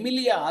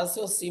 Hemilia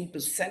also seem to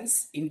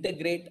sense,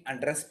 integrate,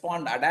 and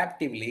respond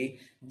adaptively,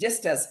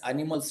 just as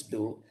animals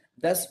do.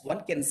 Thus,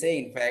 one can say,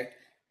 in fact,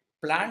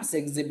 plants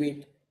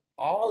exhibit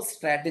all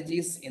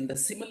strategies in the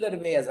similar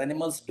way as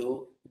animals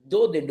do,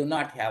 though they do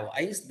not have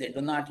eyes, they do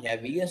not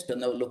have ears to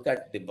now look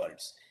at the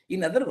birds.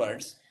 In other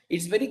words,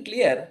 it's very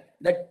clear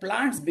that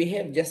plants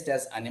behave just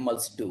as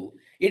animals do.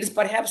 It is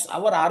perhaps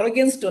our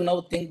arrogance to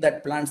now think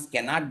that plants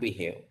cannot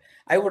behave.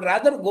 I would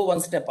rather go one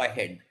step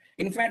ahead.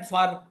 In fact,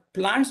 for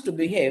plants to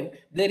behave,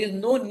 there is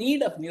no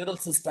need of neural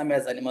system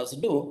as animals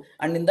do.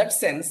 And in that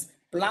sense,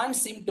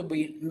 plants seem to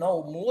be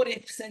now more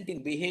efficient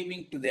in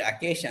behaving to the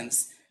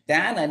occasions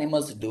than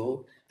animals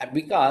do,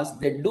 because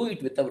they do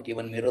it without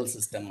even neural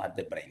system or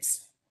the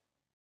brains.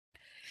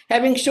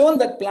 Having shown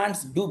that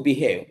plants do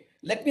behave,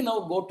 let me now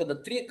go to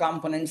the three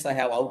components I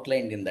have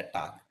outlined in the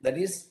talk. That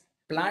is,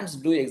 plants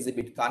do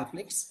exhibit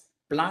conflicts,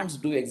 plants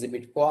do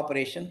exhibit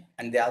cooperation,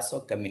 and they also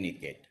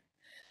communicate.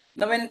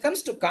 Now, when it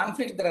comes to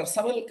conflict, there are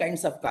several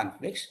kinds of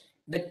conflicts.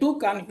 The two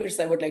conflicts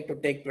I would like to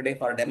take today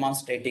for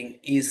demonstrating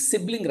is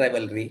sibling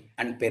rivalry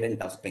and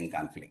parent-offspring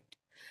conflict.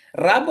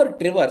 Robert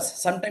Rivers,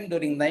 sometime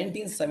during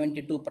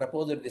 1972,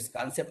 proposed this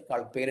concept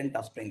called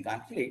parent-offspring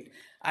conflict,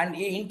 and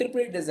he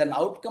interpreted it as an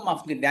outcome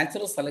of the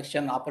natural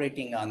selection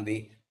operating on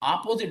the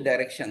opposite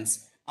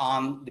directions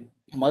on the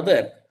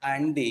mother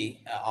and the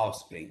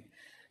offspring.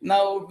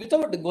 Now,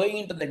 without going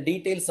into the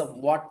details of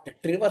what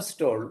Rivers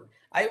told,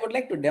 I would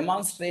like to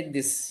demonstrate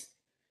this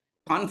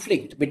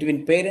conflict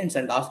between parents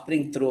and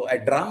offspring through a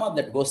drama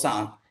that goes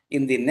on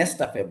in the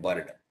nest of a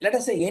bird. Let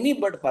us say any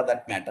bird for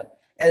that matter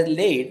has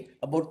laid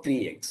about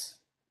 3 eggs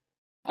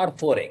or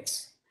 4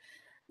 eggs.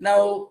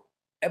 Now,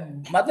 a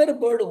mother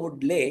bird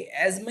would lay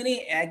as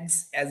many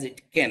eggs as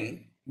it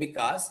can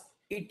because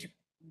it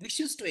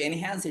wishes to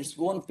enhance its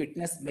own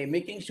fitness by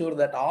making sure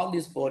that all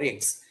these 4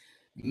 eggs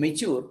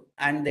mature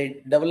and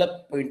they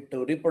develop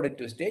into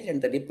reproductive stage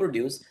and they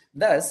reproduce.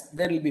 Thus,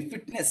 there will be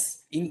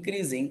fitness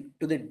increasing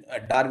to the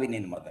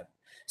Darwinian mother.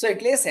 So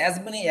it lays as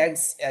many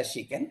eggs as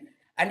she can,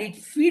 and it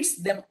feeds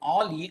them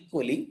all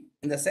equally.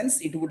 In the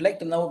sense, it would like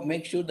to now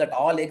make sure that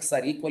all eggs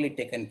are equally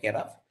taken care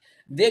of.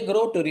 They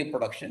grow to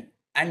reproduction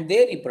and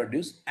they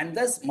reproduce, and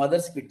thus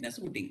mother's fitness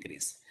would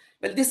increase.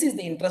 Well, this is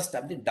the interest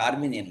of the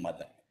Darwinian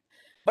mother.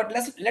 But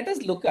let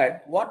us look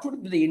at what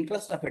would be the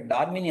interest of a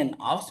Darwinian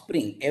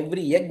offspring.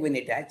 Every egg, when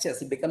it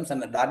hatches, it becomes a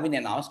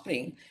Darwinian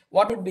offspring.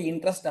 What would be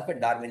interest of a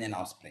Darwinian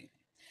offspring?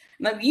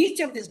 Now,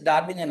 each of these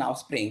Darwinian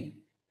offspring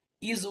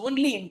is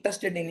only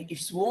interested in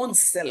its own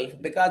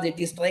self because it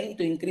is trying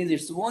to increase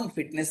its own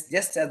fitness,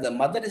 just as the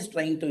mother is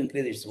trying to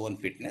increase its own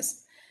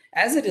fitness.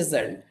 As a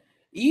result,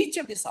 each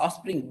of these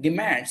offspring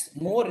demands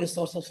more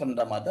resources from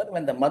the mother.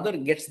 When the mother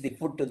gets the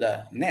food to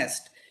the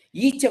nest,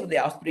 each of the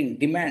offspring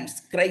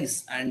demands,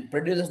 cries, and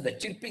produces the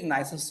chirping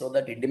noises so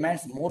that it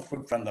demands more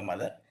food from the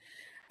mother.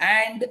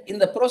 And in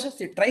the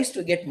process, it tries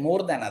to get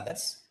more than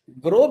others,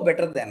 grow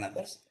better than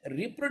others,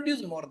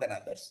 reproduce more than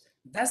others,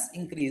 thus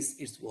increase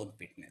its own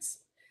fitness.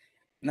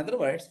 In other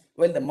words,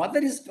 while the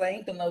mother is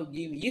trying to now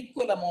give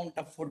equal amount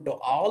of food to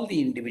all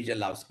the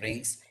individual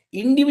offspring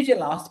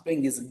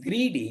is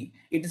greedy.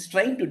 It is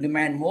trying to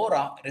demand more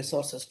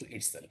resources to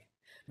itself.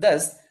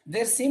 Thus,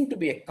 there seems to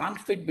be a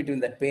conflict between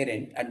the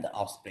parent and the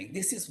offspring.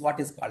 This is what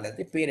is called as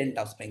the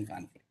parent-offspring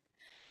conflict.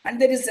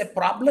 And there is a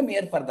problem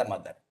here for the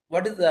mother.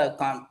 What is the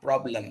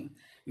problem?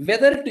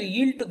 Whether to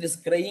yield to this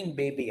crying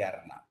baby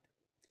or not.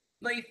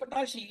 Now, if at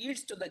all she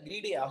yields to the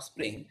greedy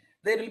offspring,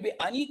 there will be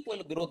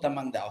unequal growth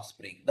among the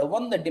offspring. The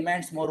one that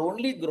demands more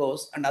only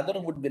grows, and other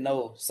would be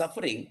now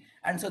suffering,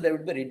 and so there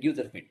would be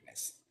reduced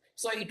fitness.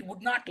 So it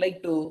would not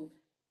like to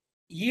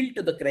yield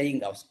to the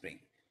crying offspring.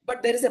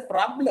 But there is a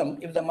problem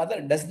if the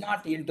mother does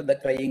not yield to the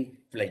crying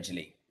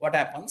fledgling. What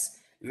happens?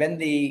 When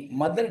the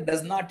mother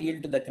does not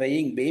yield to the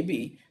crying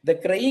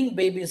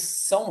baby's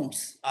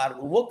sounds or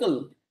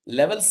vocal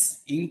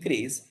levels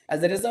increase,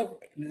 as a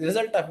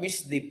result of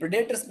which the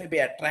predators may be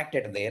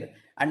attracted there,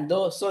 and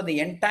so the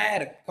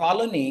entire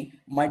colony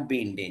might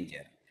be in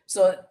danger.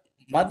 So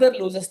mother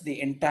loses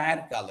the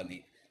entire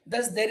colony.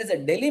 Thus, there is a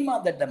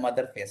dilemma that the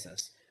mother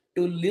faces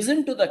to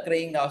listen to the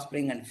crying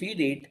offspring and feed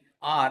it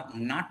or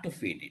not to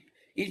feed it.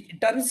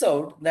 It turns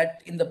out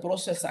that in the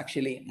process,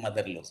 actually,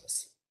 mother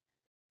loses.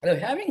 Now,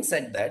 having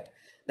said that,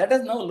 let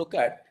us now look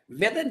at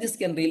whether this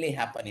can really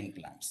happen in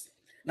plants.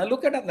 Now,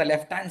 look at on the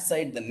left-hand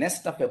side, the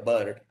nest of a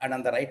bird, and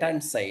on the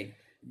right-hand side,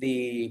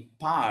 the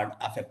pod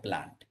of a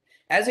plant.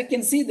 As you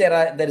can see,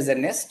 there is a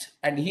nest,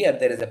 and here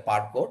there is a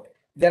pod coat.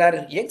 There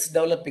are eggs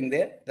developing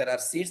there. There are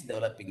seeds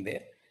developing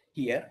there.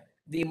 Here,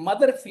 the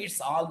mother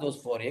feeds all those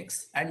 4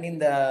 eggs, and in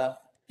the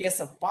case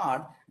of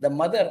pod, the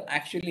mother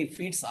actually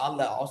feeds all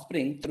the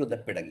offspring through the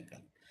peduncle.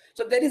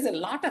 So there is a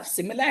lot of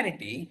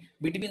similarity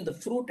between the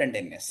fruit and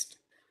a nest.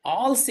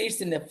 All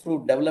seeds in a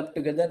fruit develop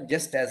together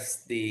just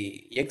as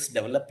the eggs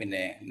develop in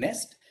a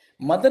nest.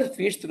 Mother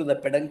feeds through the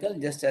peduncle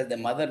just as the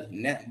mother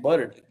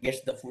bird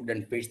gets the food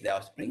and feeds the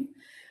offspring.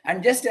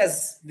 And just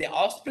as the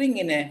offspring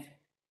in a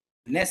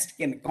nest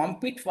can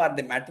compete for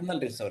the maternal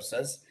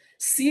resources,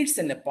 seeds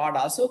in a pod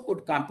also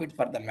could compete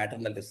for the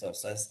maternal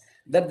resources,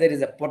 that there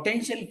is a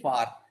potential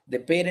for the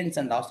parents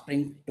and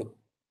offspring to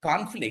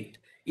conflict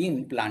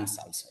in plants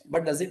also.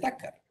 But does it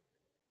occur?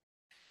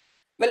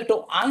 Well,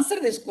 to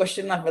answer this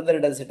question of whether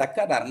does it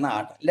occur or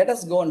not, let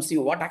us go and see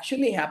what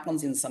actually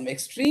happens in some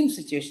extreme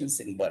situations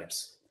in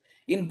birds.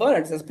 In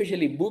birds,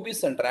 especially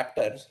boobies and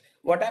raptors,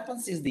 what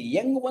happens is the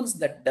young ones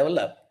that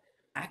develop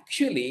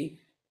actually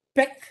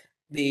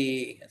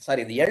the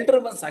elder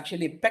ones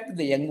actually peck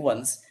the young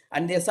ones,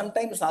 and they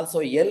sometimes also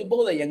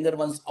elbow the younger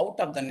ones out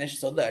of the nest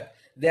so that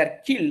they are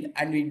killed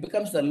and it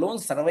becomes the lone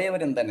survivor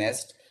in the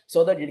nest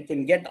so that it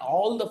can get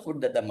all the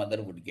food that the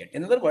mother would get.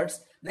 In other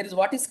words, there is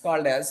what is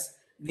called as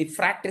the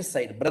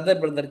fratricide,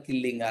 brother-brother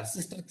killing or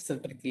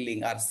sister-sister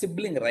killing or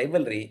sibling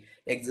rivalry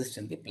exists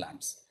in the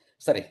plants.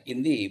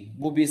 In the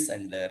boobies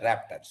and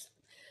raptors.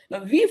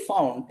 Now, we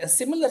found a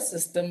similar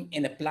system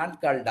in a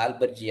plant called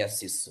Dalbergia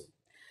sisu.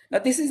 Now,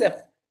 these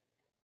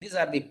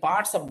are the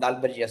parts of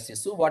Dalbergia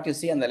sisu. What you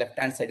see on the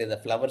left-hand side is the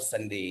flowers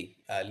and the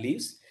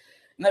leaves.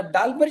 Now,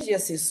 Dalbergia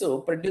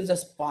sisu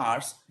produces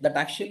parts that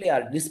actually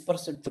are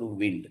dispersed through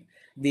wind.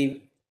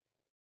 The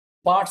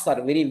parts are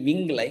very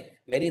wing-like,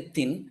 very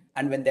thin,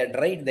 and when they're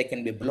dried, they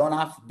can be blown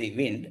off the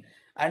wind,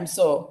 and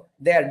so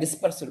they are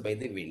dispersed by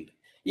the wind.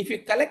 If you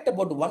collect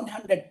about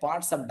 100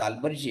 parts of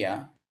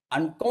Dalbergia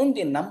and count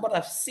the number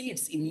of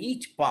seeds in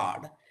each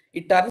pod,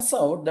 it turns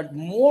out that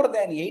more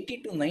than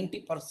 80 to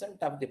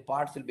 90% of the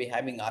parts will be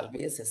having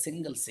always a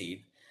single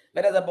seed,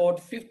 whereas about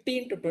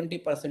 15 to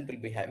 20%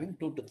 will be having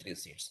 2 to 3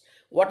 seeds.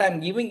 What I'm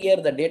giving here,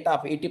 the data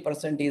of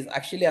 80% is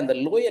actually on the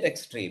lower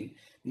extreme.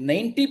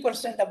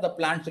 90% of the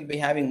plants will be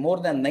having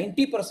more than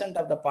 90%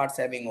 of the parts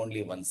having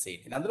only 1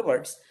 seed. In other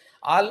words,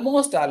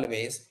 almost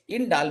always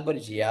in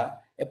Dalbergia,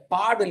 a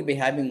pod will be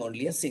having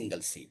only a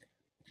single seed.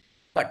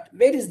 But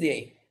where is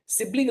the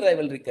sibling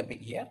rivalry coming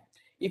here?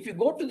 If you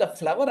go to the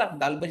flower of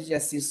Dalbergia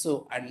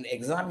sisu and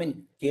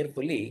examine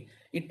carefully,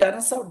 it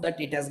turns out that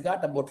it has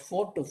got about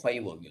 4 to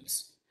 5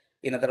 ovules.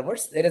 In other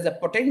words, there is a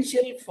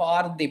potential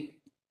for the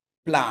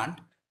plant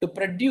to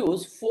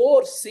produce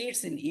 4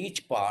 seeds in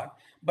each pod.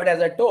 But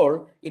as I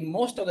told, in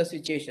most of the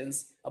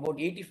situations, about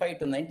 85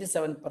 to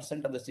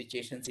 97% of the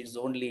situations, it's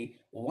only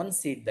 1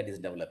 seed that is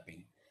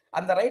developing.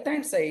 On the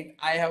right-hand side,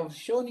 I have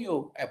shown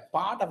you a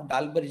part of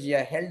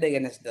Dalbergia held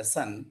against the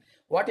sun.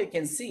 What you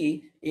can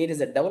see, it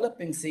is a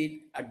developing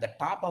seed at the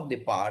top of the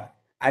pod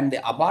and the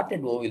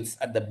aborted ovules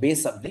at the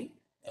base of the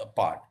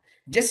pod.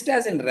 Just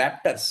as in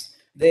raptors,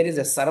 there is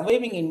a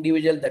surviving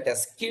individual that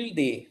has killed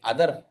the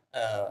other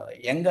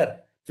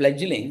younger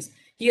fledglings.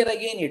 Here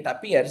again, it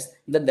appears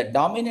that the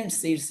dominant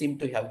seeds seem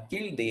to have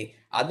killed the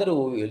other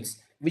ovules,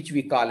 which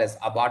we call as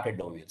aborted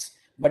ovules.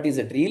 But is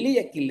it really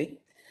a killing?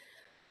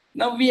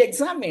 Now, we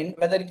examine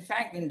whether in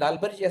fact in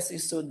Dalbergia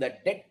sisu, the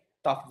death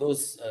of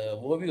those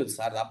ovules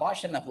or the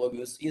abortion of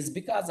ovules is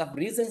because of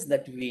reasons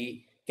that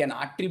we can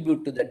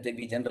attribute to that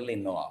we generally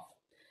know of.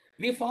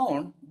 We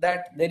found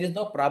that there is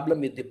no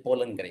problem with the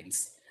pollen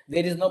grains.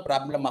 There is no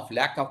problem of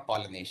lack of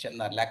pollination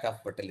or lack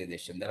of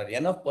fertilization. There are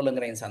enough pollen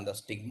grains on the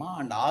stigma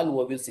and all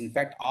ovules in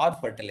fact are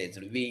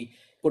fertilized. We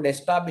could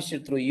establish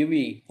it through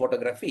UV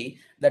photography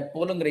that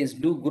pollen grains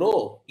do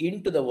grow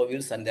into the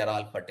ovules and they are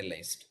all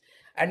fertilized.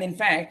 And in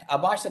fact,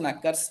 abortion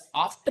occurs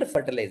after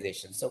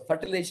fertilization. So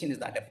fertilization is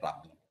not a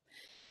problem.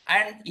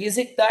 And is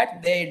it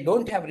that they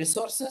don't have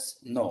resources?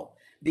 No.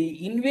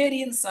 The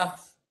invariance of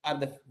or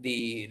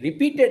the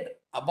repeated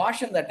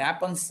abortion that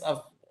happens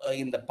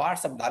in the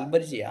parts of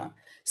Dalbergia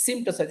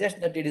seem to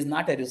suggest that it is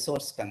not a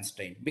resource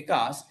constraint,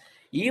 because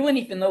even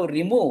if you now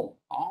remove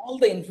all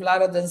the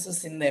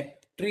inflorescences in the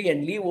tree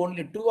and leave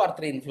only 2 or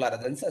 3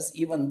 inflorescences,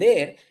 even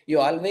there you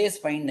always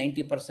find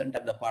 90%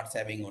 of the parts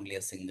having only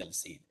a single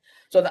seed.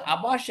 So the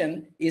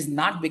abortion is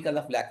not because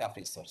of lack of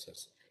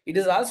resources. It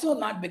is also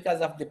not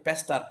because of the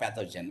pest or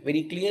pathogen.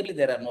 Very clearly,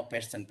 there are no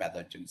pests and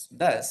pathogens.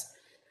 Thus,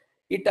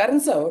 it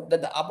turns out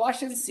that the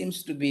abortion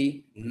seems to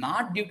be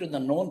not due to the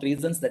known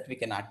reasons that we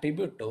can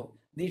attribute to.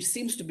 It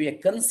seems to be a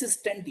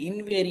consistent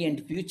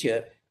invariant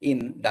feature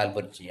in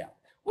Dalbergia.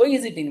 Why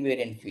is it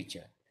invariant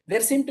feature?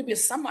 There seems to be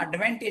some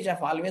advantage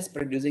of always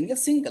producing a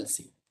single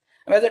seed.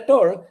 As I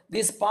told,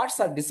 these parts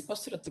are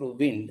dispersed through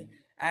wind,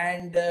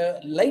 and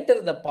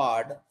lighter the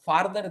pod,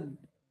 farther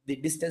the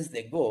distance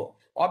they go.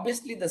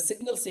 Obviously, the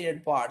single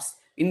seeded parts,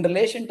 in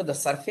relation to the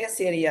surface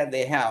area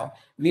they have,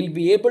 will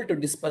be able to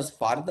disperse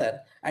farther.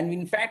 And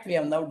in fact, we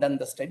have now done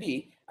the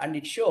study, and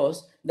it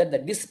shows that the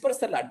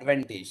dispersal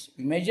advantage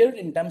measured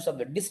in terms of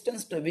the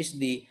distance to which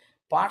the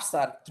parts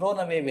are thrown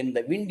away when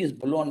the wind is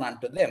blown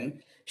onto them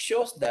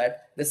shows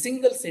that the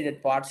single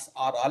seeded parts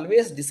are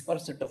always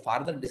dispersed to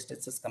farther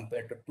distances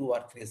compared to 2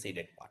 or 3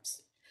 seeded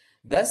parts.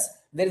 Thus,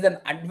 there is an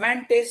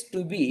advantage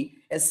to be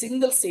a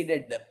single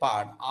seeded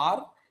part,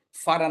 or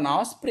for an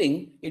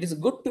offspring, it is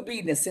good to be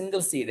in a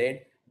single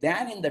seeded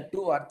than in the 2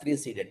 or 3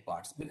 seeded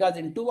parts, because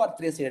in 2 or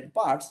 3 seeded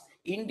parts,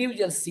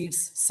 individual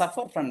seeds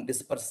suffer from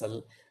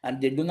dispersal and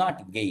they do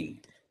not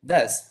gain.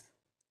 Thus,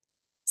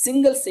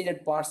 single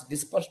seeded parts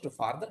disperse to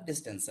farther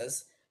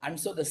distances, and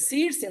so the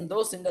seeds in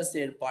those single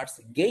seeded parts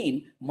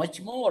gain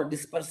much more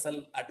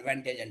dispersal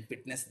advantage and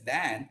fitness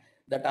than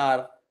that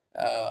are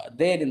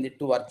there in the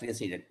 2 or 3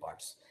 seeded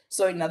parts.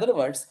 So in other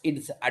words, it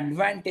is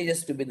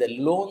advantageous to be the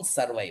lone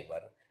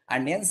survivor,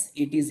 and hence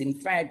it is in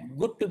fact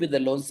good to be the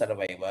lone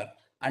survivor,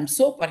 and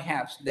so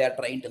perhaps they are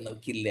trying to now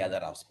kill the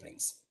other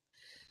offsprings.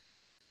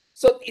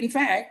 So in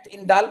fact,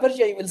 in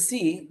Dalbergia, you will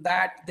see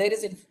that there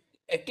is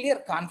a clear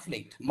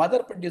conflict.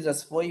 Mother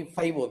produces 5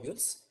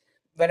 ovules,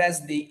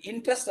 whereas the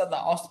interest of the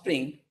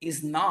offspring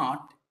is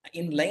not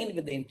in line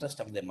with the interest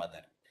of the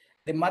mother.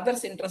 The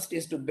mother's interest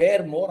is to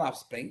bear more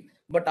offspring,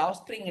 but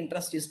offspring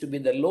interest is to be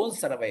the lone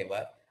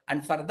survivor.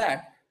 And for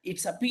that,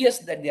 it appears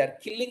that they are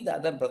killing the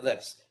other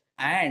brothers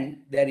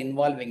and they are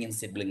involving in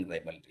sibling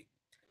rivalry,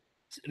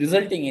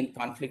 resulting in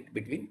conflict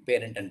between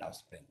parent and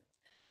offspring.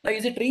 Now,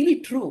 is it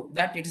really true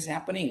that it is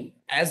happening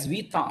as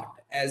we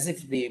thought, as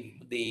if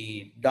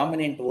the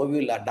dominant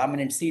ovule or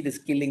dominant seed is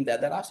killing the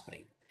other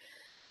offspring?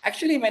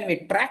 Actually, when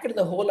we tracked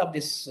the whole of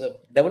this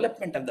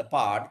development of the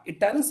pod, it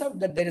turns out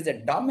that there is a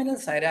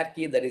dominance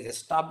hierarchy that is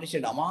established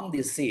among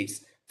these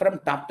seeds from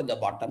top to the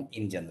bottom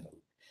in general.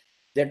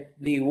 That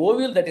the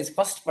ovule that is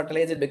first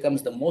fertilized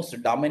becomes the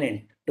most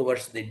dominant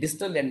towards the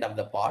distal end of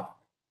the pod,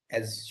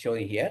 as shown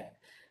here,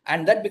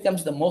 and that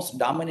becomes the most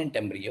dominant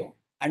embryo,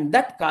 and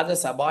that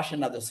causes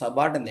abortion of the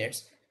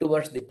subordinates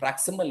towards the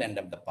proximal end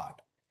of the pod.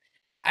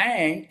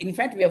 And in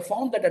fact, we have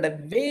found that at a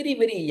very,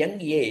 very young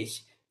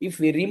age, if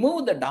we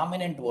remove the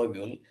dominant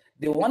ovule,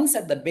 the ones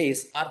at the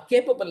base are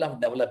capable of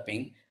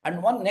developing,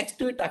 and one next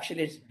to it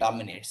actually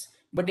dominates.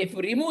 But if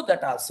we remove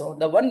that also,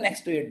 the one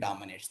next to it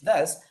dominates.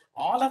 Thus,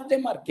 all of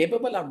them are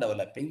capable of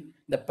developing.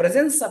 The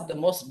presence of the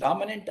most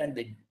dominant and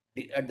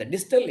at the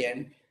distal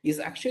end is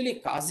actually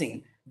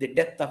causing the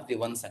death of the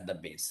ones at the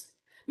base.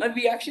 Now,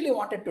 we actually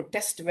wanted to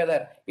test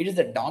whether it is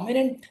the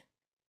dominant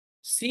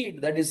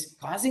seed that is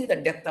causing the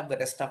death of the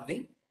rest of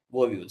the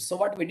ovules. So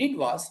what we did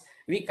was,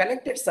 we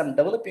collected some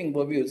developing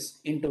ovules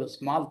into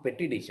small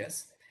petri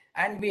dishes,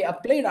 and we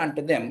applied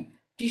onto them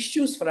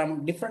tissues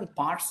from different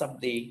parts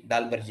of the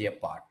Dalbergia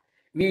pod.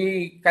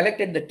 We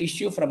collected the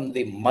tissue from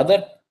the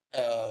mother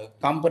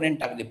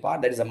component of the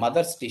pod, that is a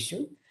mother's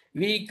tissue.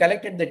 We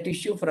collected the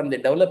tissue from the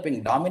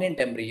developing dominant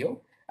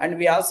embryo, and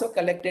we also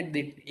collected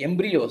the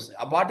embryos,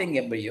 aborting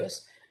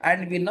embryos,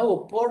 and we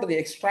now poured the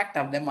extract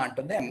of them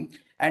onto them.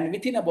 And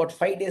within about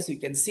 5 days, you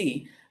can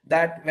see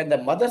that when the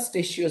mother's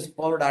tissue is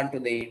poured onto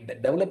the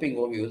developing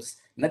ovules,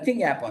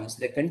 nothing happens.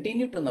 They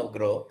continue to now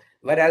grow,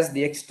 whereas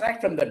the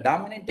extract from the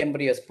dominant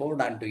embryo is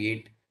poured onto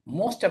it.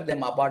 Most of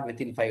them abort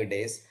within 5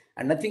 days,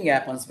 and nothing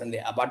happens when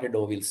the aborted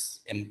ovules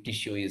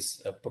tissue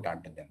is put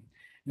onto them,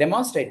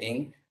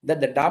 demonstrating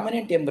that the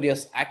dominant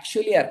embryos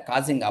actually are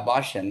causing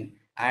abortion,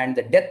 and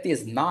the death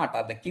is not,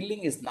 or the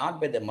killing is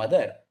not by the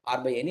mother or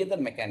by any other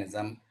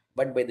mechanism,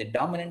 but by the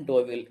dominant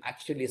ovule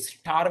actually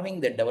starving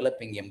the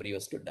developing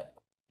embryos to develop.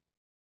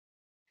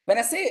 When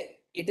I say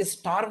it is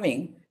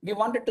starving, we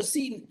wanted to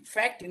see, in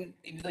fact,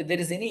 if there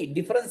is any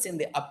difference in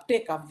the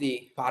uptake of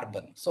the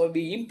carbon. So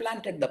we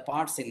implanted the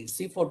parts in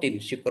C14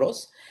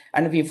 sucrose,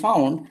 and we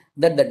found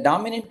that the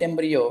dominant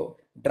embryo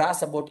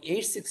draws about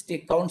 860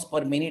 counts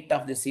per minute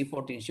of the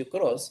C14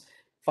 sucrose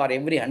for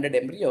every 100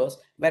 embryos,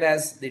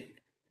 whereas the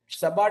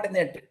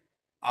subordinate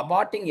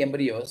aborting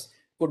embryos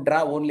could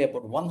draw only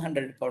about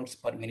 100 counts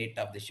per minute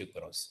of the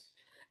sucrose.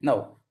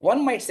 Now,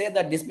 one might say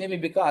that this may be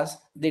because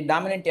the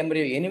dominant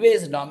embryo anyway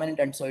is dominant,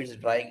 and so it's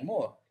drawing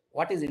more.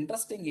 What is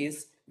interesting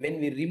is, when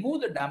we remove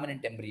the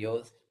dominant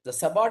embryos, the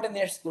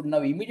subordinates could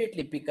now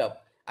immediately pick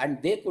up,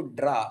 and they could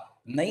draw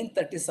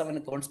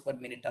 937 counts per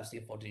minute of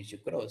C14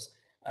 sucrose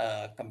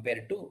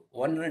compared to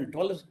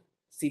 112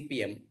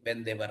 CPM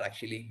when they were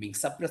actually being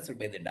suppressed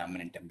by the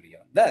dominant embryo.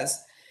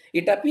 Thus,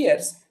 it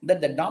appears that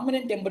the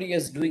dominant embryo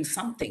is doing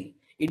something.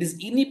 It is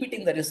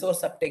inhibiting the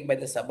resource uptake by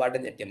the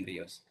subordinate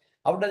embryos.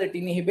 How does it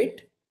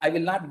inhibit? I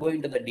will not go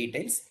into the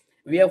details.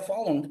 We have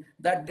found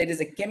that there is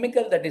a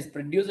chemical that is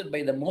produced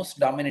by the most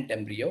dominant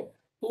embryo,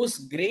 whose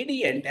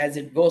gradient as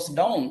it goes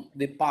down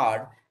the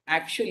pod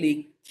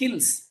actually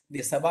kills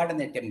the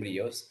subordinate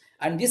embryos,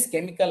 And this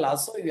chemical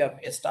also we have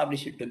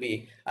established it to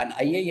be an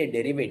IAA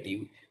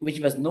derivative, which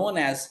was known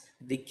as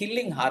the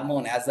killing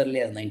hormone as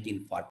early as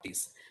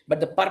 1940s. But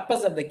the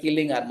purpose of the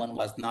killing hormone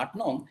was not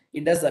known.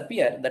 It does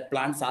appear that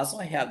plants also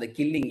have the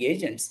killing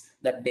agents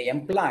that they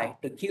employ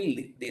to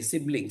kill the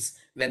siblings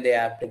when they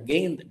have to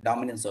gain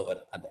dominance over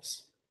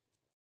others.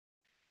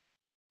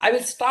 I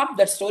will stop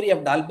that story of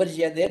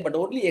Dalbergia there, but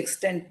only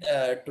extend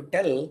to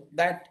tell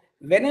that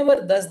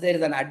whenever thus there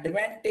is an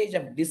advantage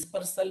of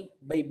dispersal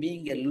by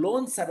being a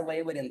lone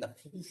survivor in the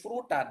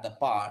fruit or the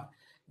pod,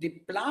 the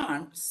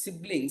plant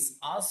siblings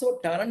also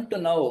turn to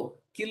now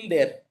kill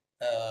their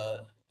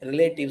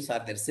relatives or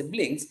their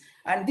siblings,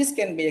 and this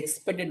can be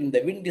expected in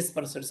the wind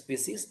dispersed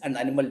species and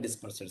animal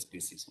dispersed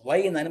species. Why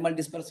in animal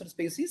dispersed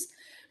species?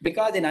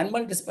 Because in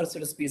animal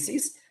dispersed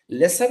species,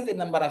 lesser the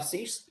number of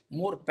seeds,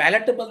 more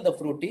palatable the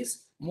fruit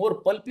is, more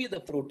pulpy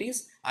the fruit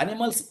is,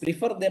 animals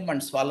prefer them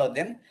and swallow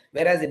them,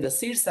 whereas if the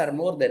seeds are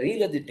more, they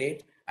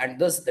regurgitate, and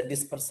thus the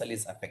dispersal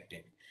is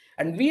affected.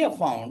 And we have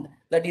found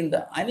that in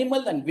the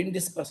animal and wind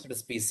dispersed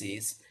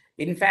species,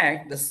 in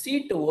fact, the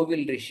seed to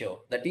ovule ratio,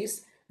 that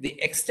is the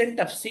extent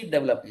of seed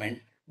development,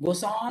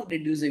 goes on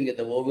reducing with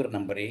the ovule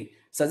numbering,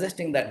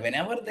 suggesting that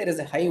whenever there is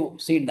a high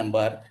seed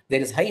number,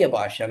 there is high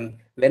abortion.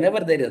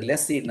 Whenever there is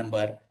less seed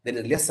number, there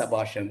is less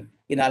abortion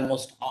in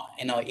almost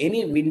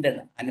any wind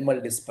and animal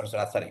dispersed,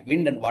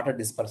 wind and water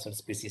dispersed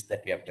species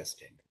that we have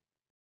tested.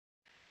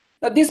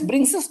 Now this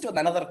brings us to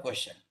another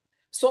question.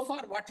 So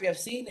far, what we have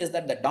seen is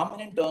that the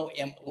dominant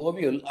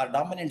ovule or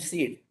dominant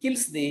seed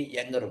kills the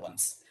younger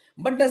ones.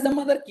 But does the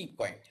mother keep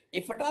quiet?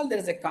 If at all there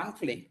is a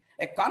conflict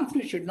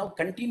should now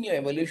continue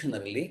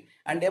evolutionarily,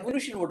 and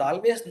evolution would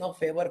always now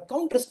favor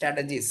counter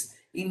strategies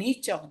in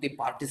each of the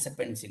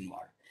participants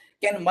involved.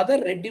 Can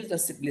mother reduce the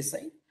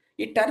simplicity?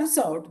 It turns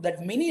out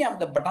that many of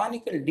the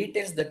botanical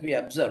details that we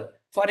observe,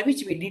 for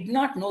which we did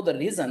not know the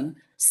reason,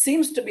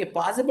 seems to be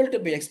possible to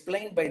be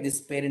explained by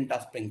this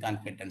parent-offspring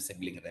conflict and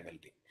sibling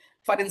rivalry.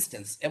 For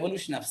instance,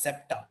 evolution of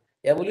septa,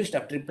 evolution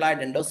of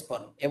triploid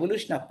endosperm,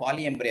 evolution of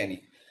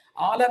polyembryony,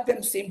 all of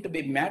them seem to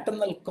be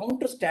maternal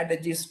counter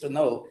strategies to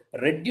now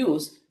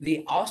reduce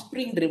the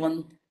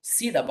offspring-driven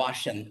seed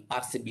abortion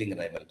or sibling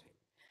rivalry.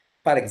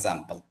 For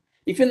example,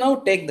 if you now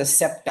take the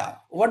septa,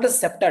 what does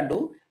septa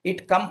do?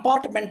 It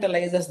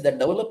compartmentalizes the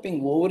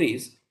developing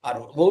ovaries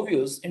or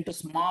ovules into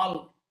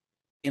small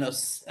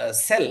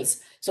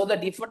cells, so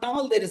that if at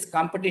all there is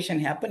competition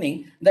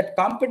happening, that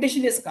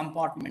competition is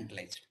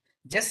compartmentalized.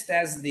 Just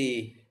as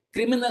the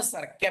criminals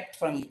are kept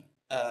from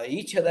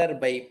each other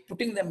by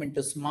putting them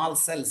into small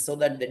cells so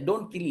that they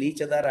don't kill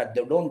each other or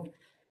they don't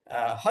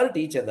hurt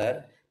each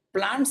other,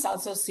 plants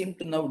also seem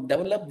to now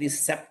develop these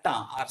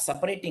septa or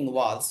separating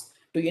walls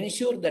to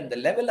ensure that the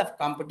level of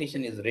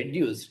competition is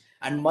reduced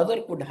and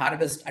mother could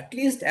harvest at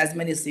least as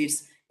many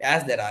seeds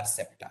as there are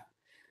septa.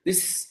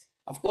 This,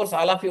 of course,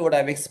 all of you would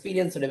have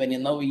experienced when you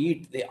now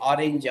eat the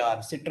orange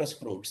or citrus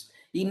fruits.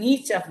 In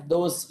each of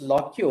those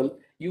locule,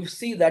 you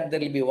see that there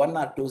will be one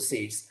or two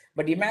seeds.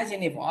 But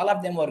imagine if all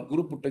of them were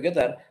grouped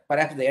together,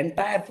 perhaps the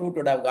entire fruit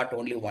would have got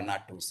only one or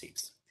two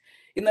seeds.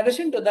 In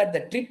addition to that,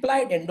 the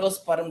triploid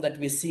endosperm that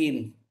we see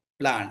in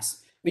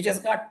plants, which has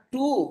got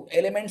two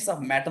elements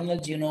of maternal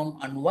genome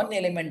and one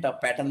element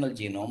of paternal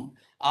genome,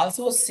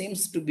 also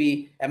seems to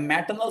be a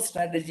maternal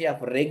strategy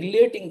of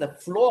regulating the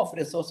flow of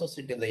resources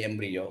into the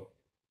embryo.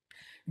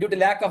 Due to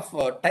lack of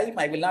time,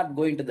 I will not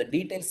go into the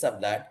details of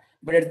that,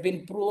 but it's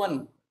been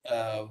proven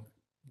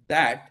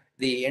that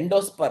the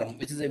endosperm,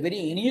 which is a very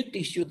unique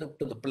tissue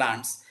to the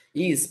plants,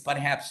 is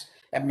perhaps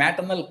a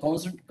maternal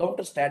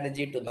counter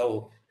strategy to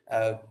now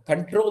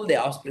control the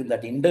offspring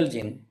that indulge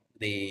in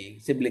the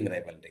sibling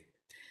rivalry.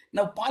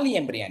 Now,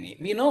 polyembryony,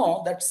 we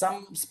know that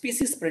some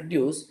species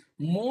produce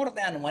more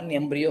than one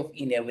embryo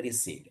in every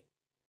seed.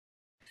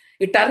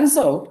 It turns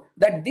out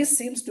that this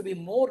seems to be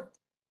more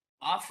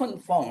often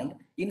found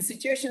in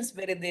situations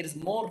where there is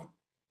more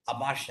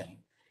abortion.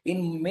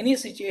 In many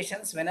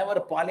situations, whenever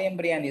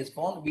polyembryony is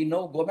found, we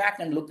now go back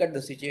and look at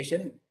the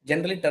situation.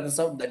 Generally, turns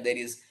out that there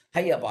is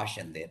high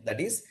abortion there. That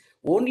is,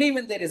 only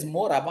when there is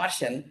more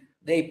abortion,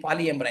 the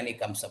polyembryony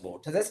comes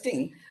about,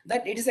 suggesting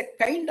that it is a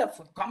kind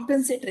of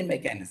compensatory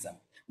mechanism.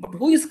 But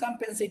who is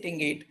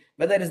compensating it?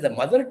 Whether it is the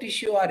mother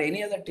tissue or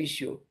any other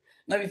tissue.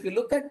 Now, if you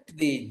look at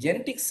the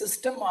genetic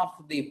system of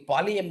the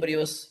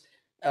polyembryos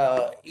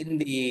in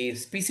the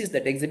species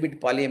that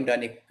exhibit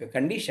polyembryonic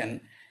condition,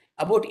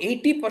 about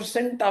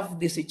 80% of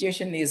the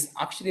situation is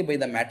actually by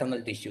the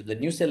maternal tissue, the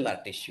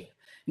nucellular tissue.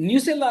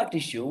 Nucellular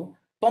tissue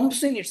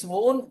pumps in its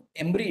own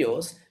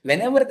embryos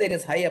whenever there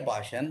is high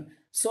abortion,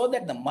 so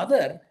that the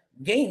mother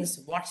gains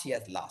what she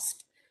has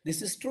lost.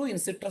 This is true in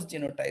citrus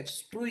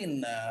genotypes, true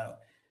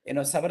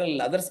in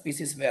several other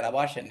species where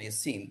abortion is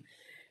seen.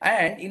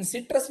 And in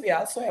citrus, we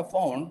also have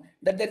found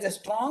that there is a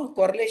strong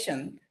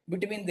correlation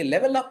between the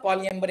level of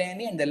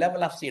polyembryony and the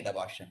level of seed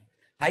abortion.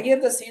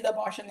 Higher the seed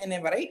abortion in a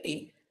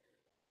variety,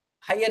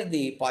 higher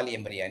the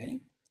polyembryony.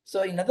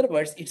 So in other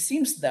words, it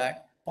seems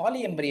that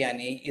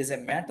polyembryony is a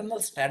maternal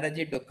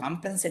strategy to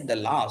compensate the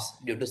loss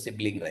due to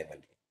sibling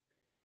rivalry.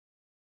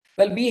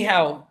 Well, we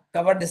have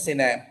covered this in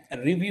a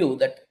review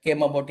that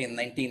came about in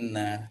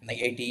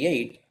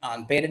 1988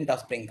 on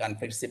parent-offspring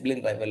conflict,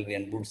 sibling rivalry,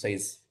 and brood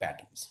size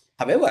patterns.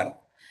 However,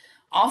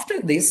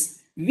 after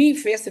this, we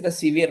faced a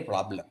severe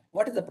problem.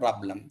 What is the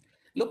problem?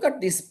 Look at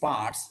these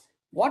parts.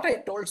 What I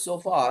told so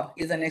far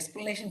is an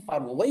explanation for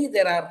why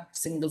there are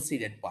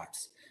single-seeded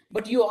parts.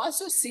 But you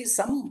also see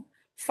some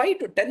 5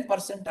 to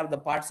 10% of the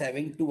parts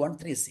having 2 and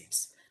 3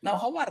 seeds. Now,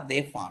 how are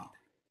they formed?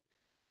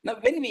 Now,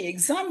 when we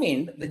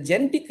examined the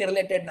genetic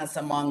relatedness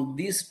among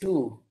these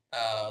two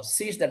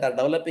seeds that are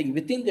developing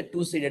within the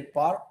two-seeded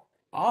part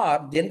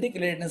or genetic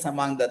relatedness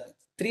among the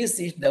 3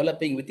 seeds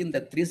developing within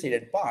the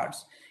 3-seeded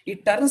parts,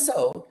 it turns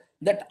out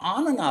that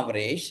on an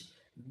average,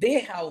 they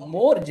have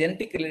more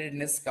genetic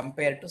relatedness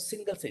compared to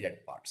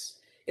single-seeded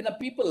parts.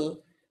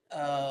 People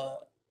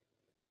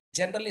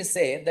generally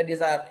say that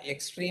these are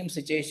extreme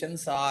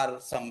situations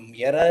or some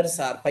errors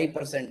or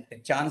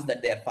 5% chance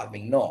that they are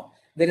forming. No,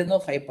 there is no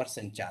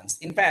 5% chance.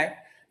 In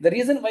fact, the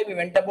reason why we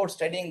went about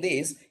studying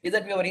this is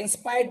that we were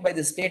inspired by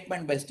the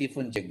statement by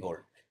Stephen Jay Gould.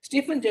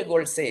 Stephen Jay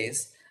Gould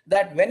says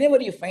that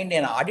whenever you find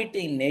an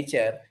oddity in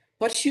nature,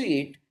 pursue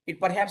it, it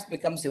perhaps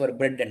becomes your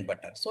bread and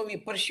butter. So we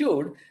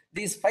pursued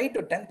these 5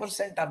 to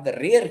 10% of the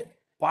rare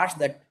parts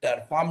that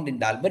are formed in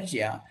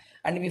Dalbergia,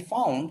 and we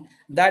found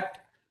that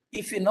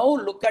if you now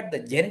look at the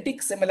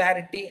genetic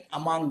similarity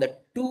among the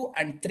 2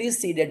 and 3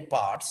 seeded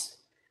parts,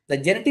 the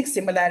genetic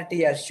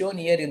similarity as shown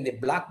here in the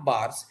black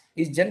bars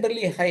is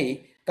generally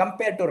high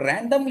compared to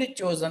randomly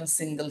chosen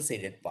single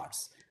seeded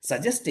parts,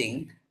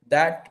 suggesting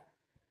that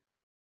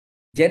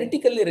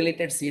genetically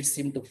related seeds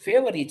seem to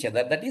favor each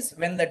other. That is,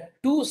 when the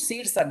 2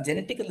 seeds are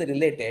genetically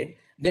related,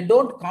 they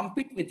don't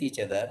compete with each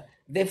other.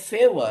 They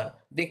favor,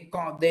 they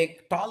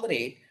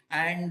tolerate,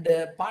 and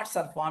parts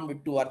are formed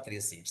with 2 or 3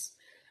 seeds.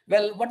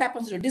 Well, what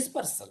happens to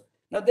dispersal?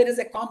 Now, there is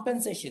a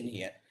compensation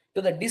here.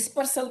 To the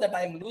dispersal that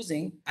I'm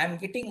losing, I'm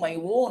getting my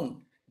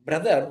own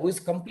brother who is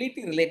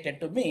completely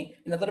related to me.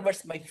 In other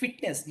words, my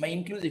fitness, my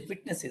inclusive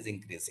fitness is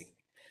increasing.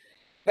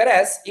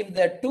 Whereas if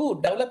the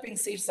 2 developing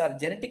seeds are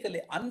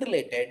genetically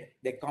unrelated,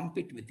 they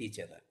compete with each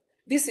other.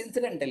 This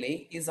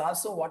incidentally is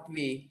also what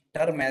we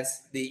term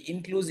as the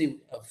inclusive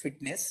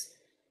fitness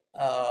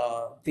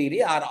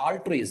theory or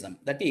altruism.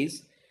 That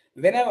is,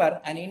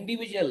 whenever an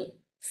individual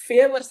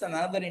favors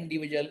another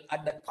individual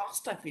at the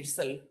cost of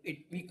itself,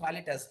 we call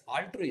it as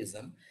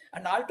altruism.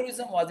 And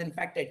altruism was in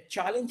fact a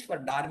challenge for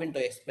Darwin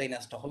to explain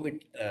as to how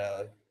it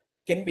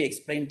can be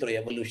explained through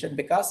evolution,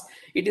 because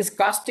it is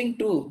costing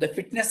to the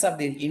fitness of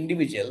the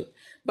individual.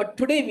 But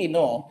today we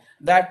know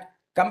that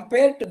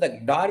compared to the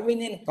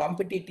Darwinian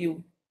competitive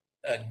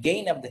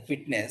gain of the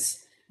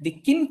fitness, the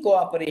kin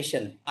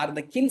cooperation or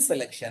the kin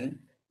selection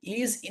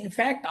is in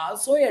fact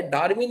also a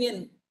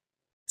Darwinian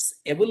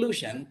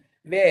evolution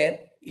where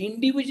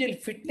individual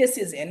fitness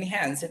is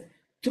enhanced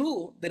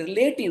through the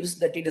relatives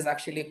that it is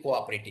actually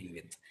cooperating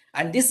with.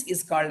 And this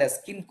is called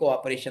as kin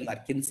cooperation or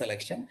kin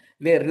selection,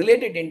 where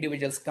related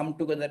individuals come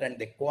together and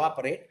they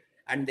cooperate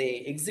and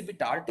they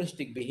exhibit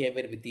altruistic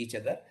behavior with each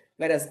other,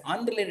 whereas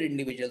unrelated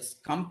individuals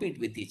compete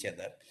with each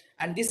other.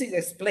 And this is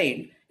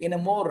explained in a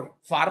more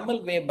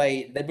formal way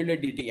by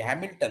W.D.T.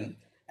 Hamilton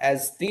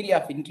as theory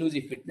of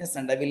inclusive fitness.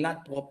 And I will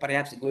not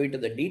perhaps go into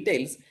the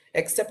details,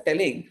 except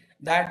telling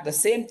that the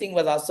same thing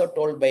was also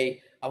told by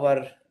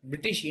our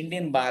British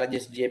Indian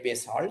biologist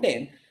J.B.S.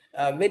 Haldane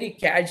very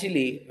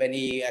casually when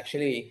he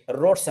actually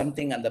wrote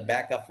something on the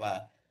back of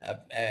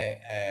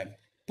a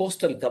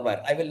postal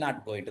cover. I will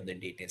not go into the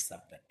details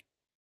of that.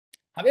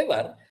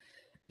 However,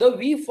 though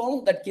we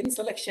found that kin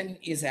selection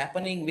is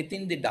happening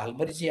within the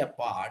Dalbergia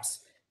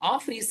parts,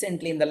 of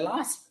recently in the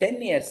last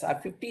 10 years or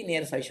 15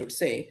 years, I should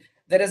say,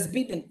 there has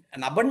been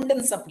an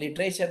abundance of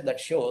literature that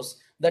shows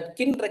that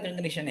kin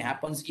recognition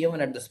happens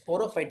even at the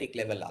sporophytic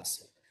level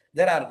also.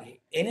 There are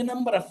any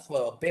number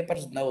of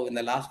papers now in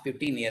the last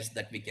 15 years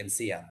that we can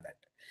see on that.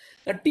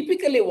 Now,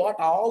 typically what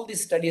all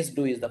these studies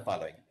do is the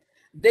following.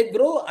 They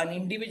grow an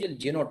individual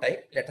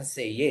genotype, let us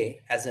say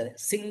A, as a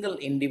single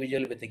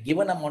individual with a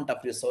given amount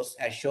of resource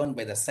as shown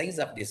by the size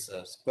of this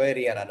square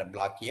here or a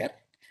block here.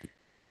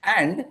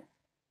 And,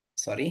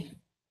 sorry,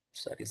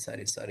 something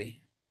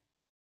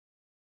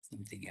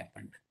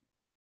happened.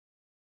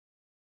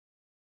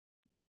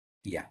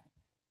 Yeah.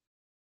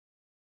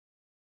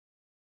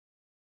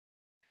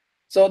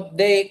 So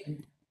they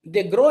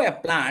grow a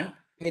plant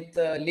with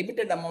a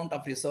limited amount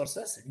of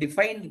resources,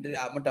 defined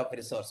amount of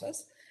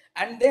resources,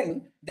 and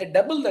then they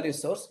double the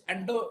resource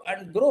and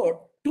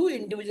grow 2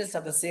 individuals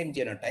of the same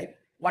genotype,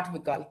 what we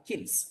call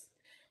kins.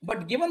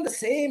 But given the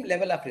same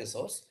level of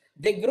resource,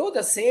 they grow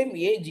the same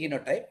A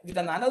genotype with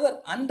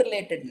another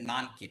unrelated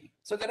non-kin.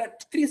 So there are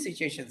 3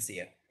 situations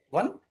here.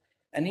 One,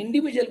 an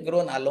individual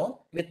grown alone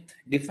with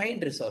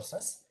defined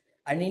resources,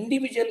 an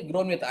individual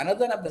grown with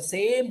another of the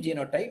same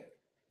genotype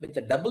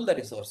with double the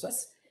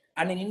resources,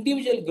 and an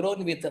individual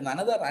grown with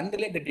another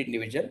unrelated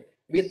individual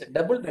with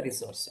double the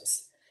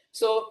resources.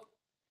 So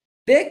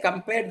they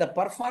compared the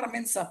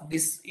performance of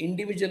this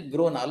individual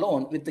grown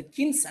alone with the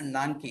kins and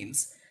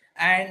non-kins,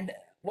 and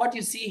what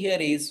you see here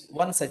is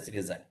one such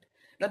result.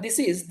 Now, this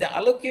is the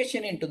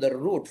allocation into the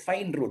root,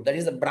 fine root, that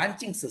is the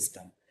branching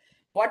system.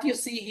 What you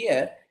see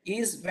here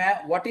is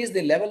what is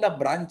the level of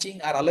branching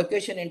or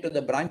allocation into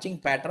the branching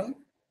pattern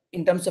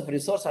in terms of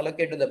resource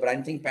allocated to the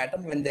branching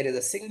pattern when there is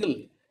a single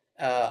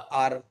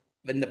or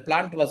when the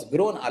plant was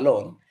grown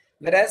alone.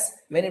 Whereas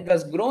when it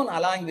was grown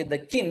along with the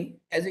kin,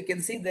 as you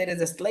can see, there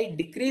is a slight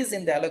decrease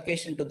in the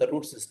allocation to the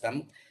root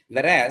system.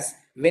 Whereas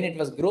when it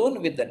was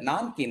grown with the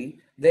non-kin,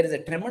 there is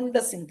a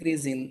tremendous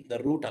increase in the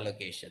root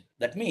allocation.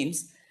 That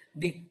means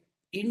the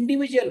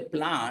individual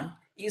plant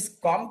is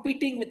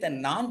competing with a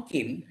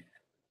non-kin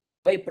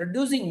by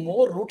producing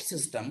more root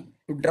system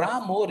to draw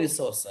more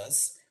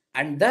resources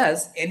and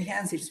thus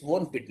enhance its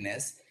own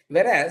fitness.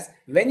 Whereas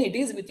when it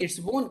is with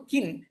its own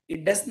kin,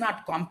 it does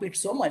not compete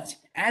so much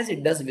as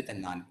it does with a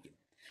non-kin.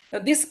 Now,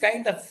 this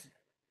kind of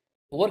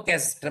work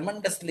has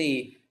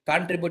tremendously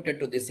contributed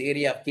to this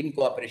area of kin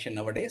cooperation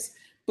nowadays.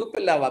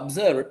 People have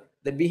observed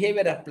the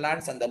behavior of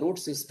plants and the root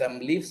system,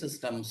 leaf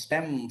system,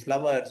 stem,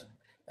 flowers,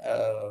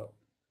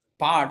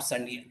 parts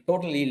and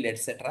total yield,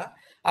 etc.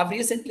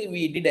 Recently,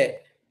 we did a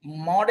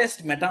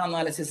modest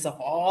meta-analysis of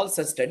all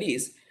such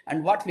studies,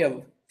 and what we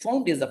have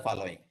found is the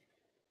following.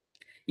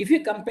 If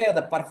you compare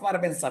the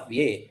performance of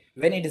A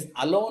when it is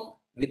alone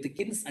with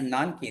kins and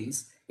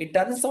non-kins, it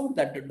turns out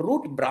that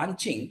root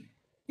branching,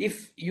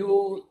 if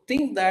you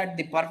think that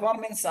the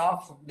performance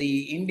of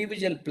the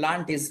individual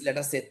plant is, let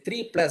us say,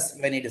 3+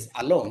 when it is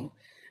alone,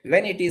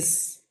 when it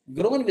is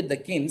grown with the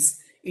kins,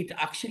 it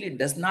actually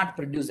does not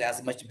produce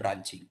as much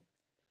branching.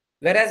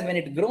 Whereas when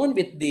it grown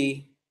with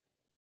the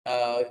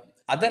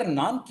other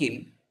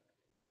non-kin,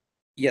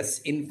 yes,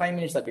 in 5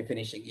 minutes I'll be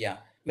finishing. Yeah,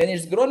 when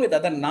it's grown with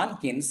other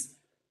non-kins,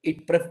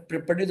 it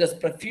produces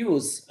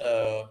profuse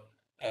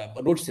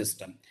root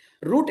system.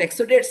 Root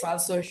exudates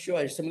also show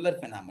a similar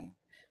phenomenon.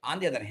 On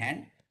the other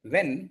hand,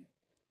 when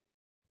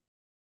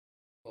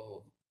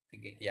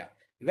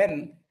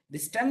when the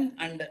stem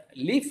and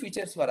leaf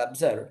features were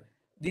observed,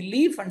 the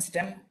leaf and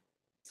stem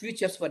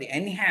features were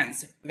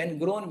enhanced when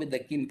grown with the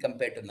kin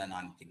compared to the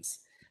non-kins.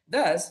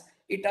 Thus,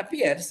 it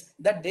appears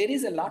that there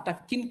is a lot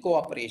of kin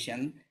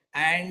cooperation,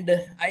 and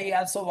I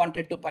also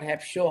wanted to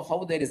perhaps show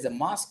how there is a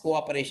mass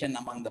cooperation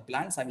among the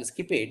plants. I will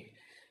skip it,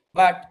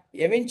 but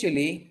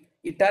eventually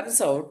it turns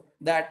out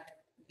that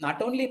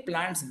not only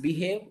plants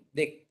behave,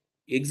 they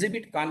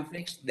exhibit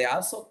conflicts, they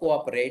also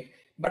cooperate.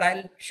 But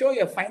I'll show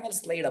you a final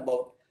slide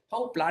about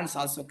how plants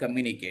also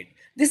communicate.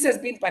 This has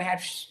been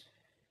perhaps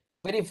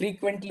very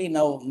frequently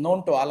now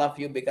known to all of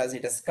you because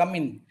it has come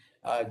in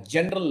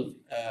general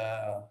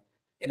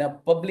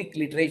public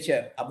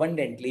literature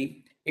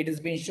abundantly. It has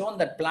been shown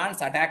that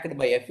plants attacked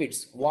by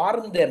aphids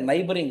warn their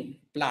neighboring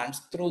plants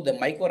through the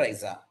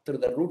mycorrhiza, through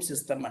the root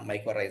system and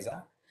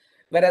mycorrhiza.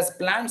 Whereas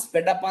plants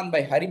fed upon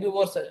by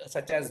herbivores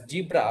such as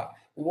zebra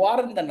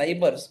warn the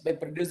neighbors by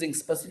producing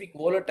specific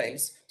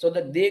volatiles so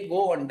that they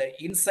go and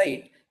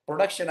incite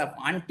production of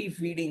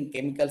anti-feeding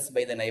chemicals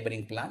by the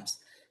neighboring plants.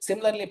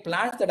 Similarly,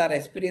 plants that are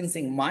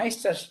experiencing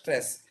moisture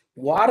stress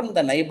warn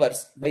the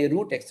neighbors by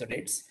root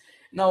exudates.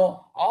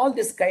 Now, all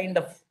this kind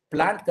of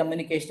plant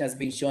communication has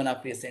been shown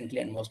up recently,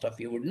 and most of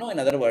you would know. In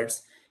other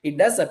words, it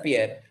does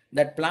appear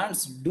that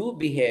plants do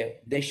behave,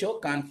 they show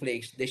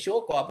conflicts, they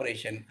show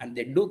cooperation, and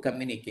they do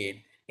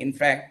communicate. In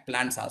fact,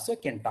 plants also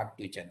can talk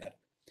to each other.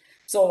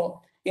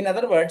 So, in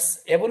other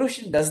words,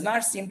 evolution does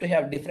not seem to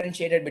have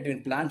differentiated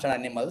between plants and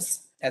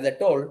animals. As I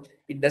told,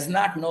 it does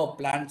not know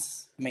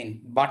plants,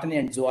 botany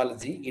and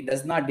zoology. It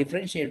does not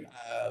differentiate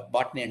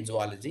botany and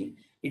zoology.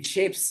 It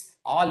shapes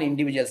all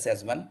individuals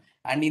as one.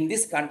 And in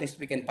this context,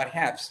 we can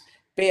perhaps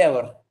pay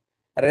our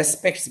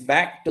respects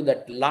back to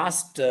that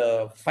last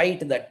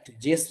fight that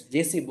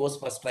J.C.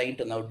 Bose was trying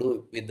to now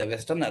do with the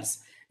Westerners.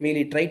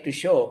 Really try to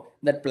show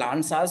that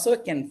plants also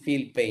can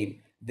feel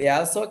pain. They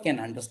also can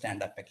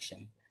understand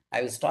affection.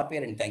 I will stop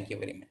here and thank you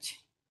very much.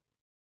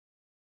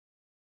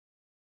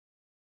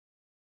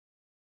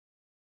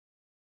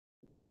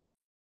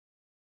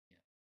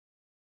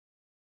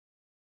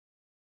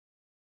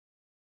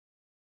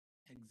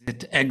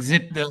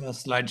 Exit the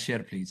slide share,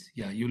 please.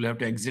 Yeah, you'll have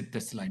to exit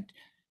the slide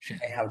share.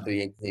 I have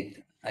to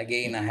exit.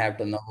 Again, I have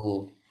to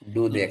now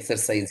do the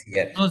exercise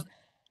here.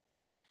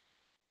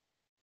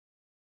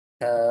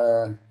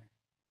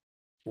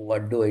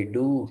 What do I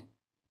do?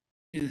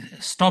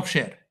 Stop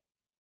share.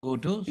 Go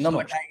to no,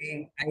 but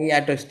I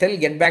had to still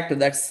get back to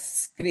that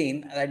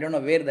screen. I don't know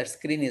where that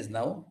screen is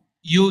now.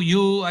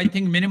 You I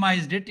think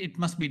minimized it. It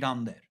must be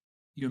down there.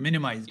 You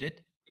minimized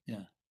it.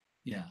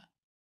 Yeah.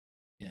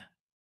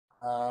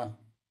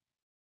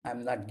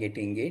 I'm not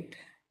getting it.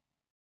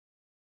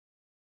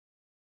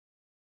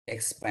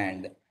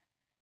 Expand.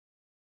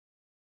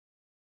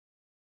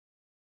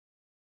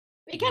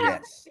 We can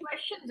have the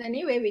questions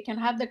anyway. We can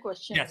have the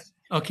questions. Yes.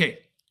 Okay.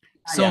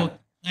 So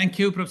thank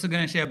you, Professor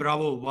Ganeshaiah.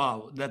 Bravo.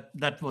 Wow.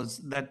 That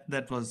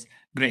was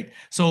great.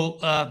 So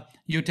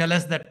you tell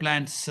us that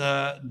plants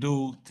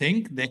do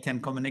think, they can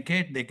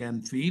communicate, they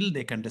can feel,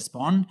 they can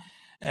respond,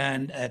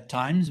 and at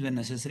times when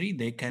necessary,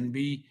 they can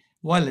be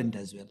violent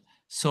as well.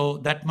 So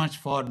that much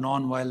for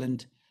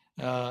non-violent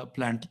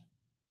plant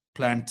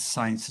plant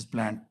sciences,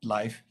 plant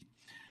life.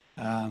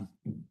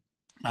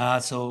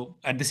 So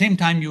at the same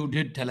time, you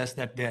did tell us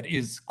that there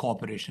is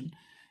cooperation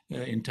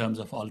in terms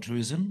of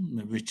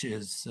altruism, which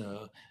is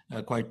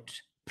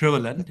quite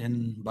prevalent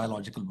in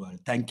biological world.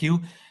 Thank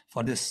you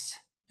for this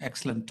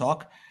excellent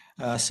talk.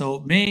 So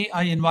may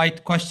I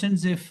invite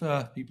questions if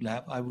people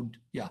have? I would,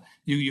 yeah,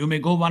 you may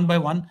go one by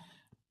one.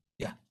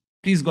 Yeah,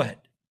 please go ahead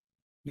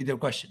with your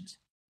questions.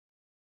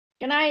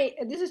 Can I,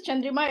 this is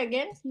Chandrima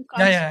again. You Yeah,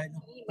 can't yeah, see me,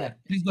 yeah. but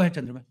Please go ahead,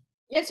 Chandrima.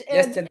 yes,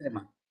 Yes,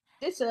 Chandrima.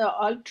 this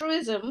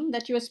altruism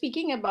that you were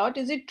speaking about,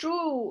 is it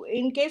true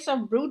in case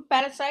of brood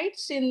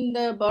parasites in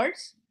the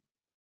birds?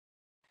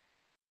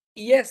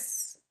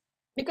 Yes.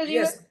 Because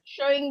you Yes. were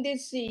showing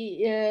these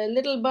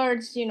little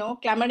birds,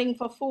 clamoring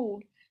for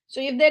food.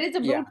 So if there is a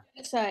brood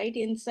parasite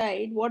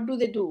inside, what do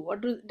they do?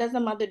 What does the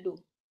mother do?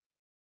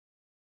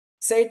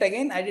 Say it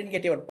again. I didn't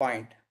get your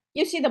point.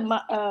 You see, the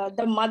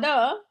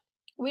mother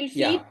will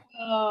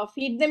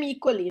feed them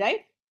equally,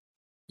 right?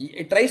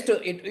 It tries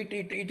to.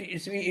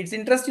 Its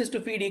interest is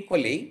to feed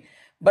equally,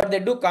 but they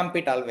do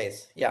compete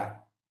always. Yeah.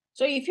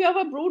 So if you have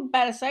a brood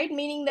parasite,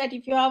 meaning that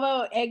if you have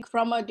an egg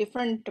from a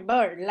different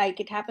bird, like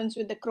it happens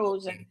with the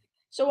crows, and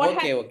so what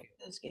happens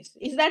in this case?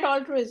 Is that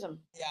altruism?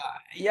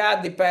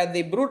 Yeah.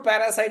 The brood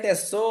parasite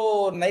is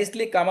so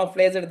nicely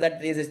camouflaged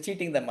that it is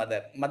cheating the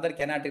mother. Mother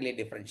cannot really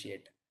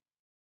differentiate.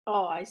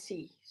 Oh, I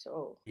see.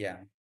 So yeah.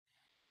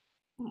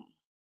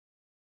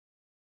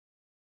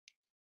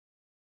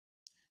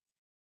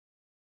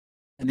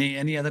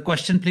 Any other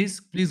question, please?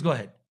 Please go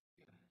ahead.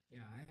 Yeah,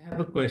 I have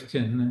a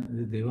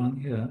question,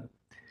 Devang here.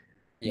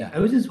 Yeah. I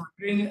was just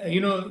wondering,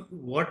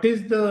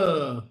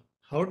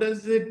 how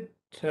does it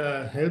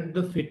help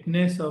the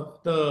fitness of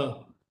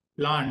the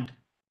plant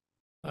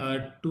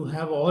to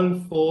have all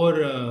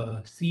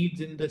four seeds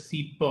in the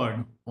seed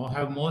pod, or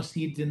have more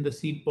seeds in the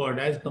seed pod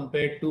as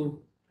compared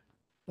to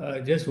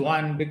just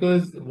one?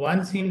 Because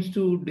one seems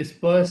to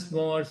disperse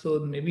more, so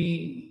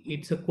maybe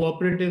it's a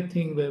cooperative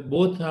thing where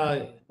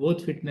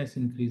both fitness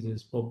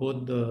increases for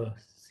both the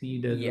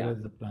seed as well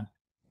as the plant.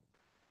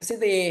 See,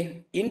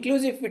 the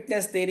inclusive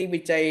fitness theory,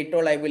 which I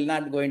told, I will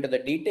not go into the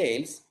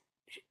details,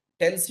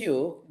 tells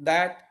you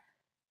that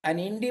an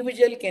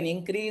individual can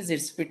increase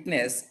its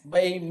fitness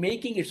by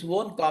making its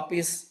own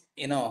copies,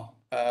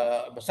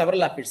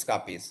 several of its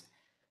copies.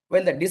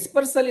 Well, the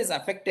dispersal is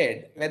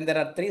affected when there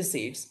are three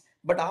seeds,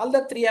 but all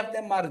the three of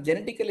them are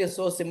genetically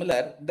so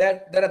similar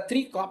that there are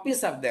three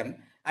copies of them.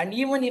 And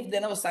even if they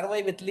now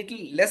survive with little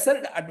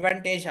lesser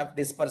advantage of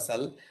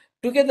dispersal,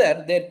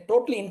 together their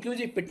total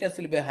inclusive fitness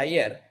will be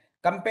higher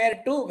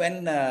compared to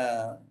when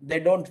they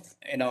don't,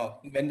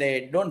 when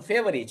they don't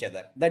favor each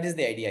other. That is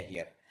the idea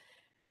here.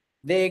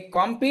 They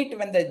compete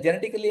when they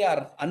genetically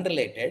are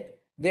unrelated.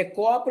 They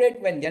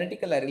cooperate when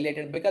genetically are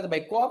related, because by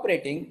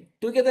cooperating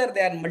together,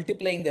 they are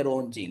multiplying their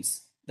own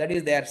genes. That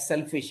is, they are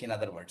selfish, in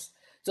other words.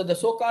 So the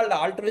so-called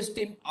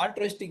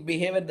altruistic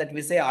behavior that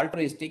we say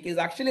altruistic is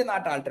actually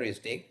not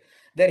altruistic.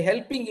 They're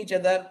helping each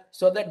other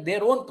so that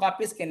their own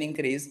copies can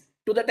increase.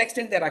 To that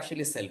extent, they're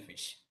actually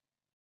selfish.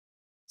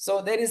 So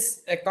there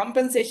is a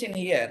compensation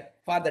here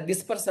for the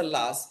dispersal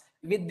loss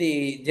with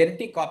the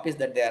genetic copies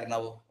that they are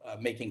now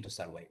making to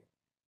survive.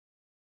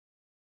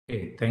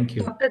 Okay, thank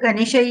you. Dr.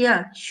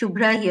 Ganeshaiah,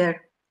 Shubhra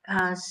here.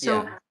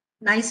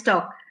 Nice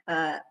talk.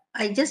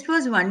 I just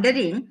was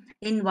wondering,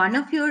 in one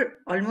of your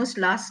almost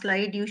last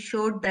slide, you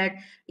showed that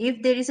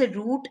if there is a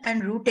root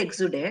and root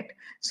exudate,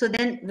 so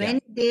then when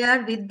they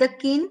are with the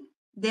kin,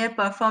 they are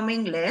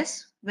performing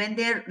less. When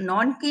they are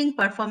non-kin,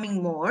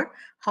 performing more.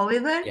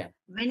 However,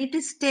 when it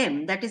is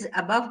stem, that is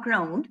above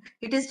ground,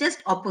 it is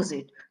just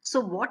opposite. So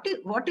what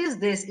is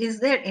this? Is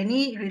there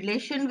any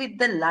relation with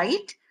the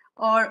light,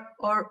 or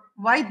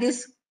why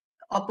this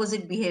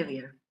opposite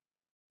behavior?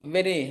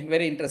 Very,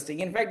 very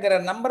interesting. In fact, there are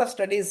a number of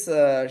studies,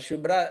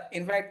 Shubhra.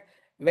 In fact,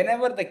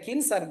 whenever the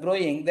kins are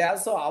growing, they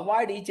also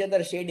avoid each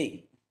other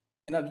shading.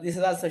 This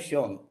is also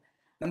shown.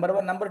 Number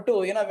one. Number two,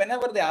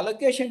 whenever the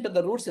allocation to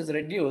the roots is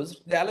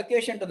reduced, the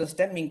allocation to the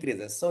stem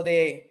increases. So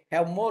they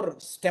have more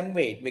stem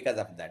weight because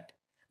of that.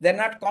 They're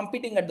not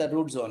competing at the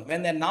root zone.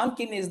 When the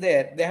non-kin is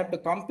there, they have to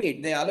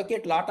compete. They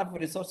allocate a lot of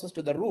resources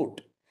to the root.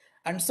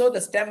 And so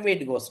the stem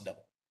weight goes down.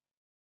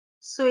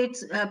 So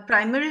it's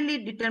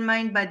primarily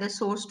determined by the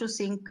source to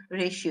sink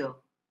ratio.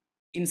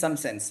 In some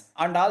sense,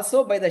 and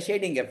also by the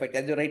shading effect,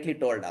 as you rightly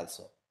told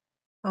also.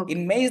 Okay.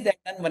 In maize, they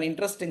have done one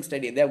interesting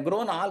study. They have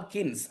grown all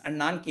kins and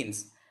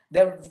non-kins. They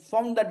have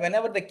found that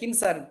whenever the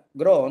kins are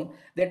grown,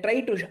 they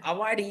try to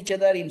avoid each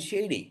other in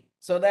shading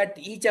so that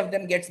each of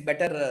them gets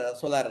better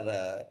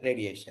solar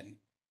radiation.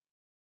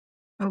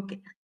 Okay.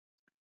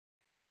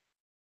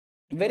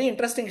 Very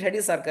interesting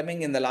studies are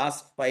coming in the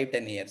last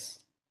 5-10 years.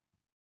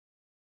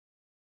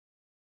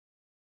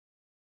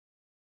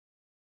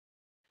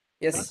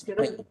 Yes.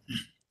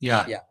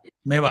 Yeah.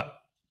 Meva.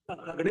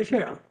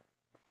 Ganeshaiah,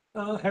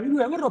 have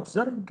you ever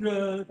observed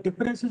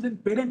differences in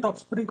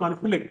parent-offspring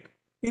conflict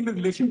in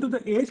relation to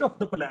the age of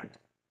the plant?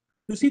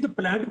 You see, the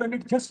plant, when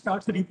it just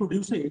starts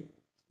reproducing,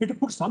 it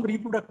puts some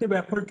reproductive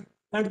effort,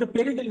 and the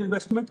parental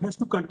investment has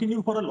to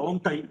continue for a long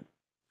time.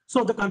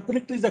 So the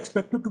conflict is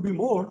expected to be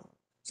more.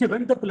 See,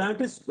 when the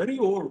plant is very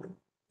old,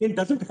 it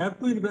doesn't have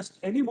to invest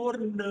any more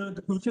in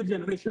the future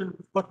generation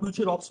or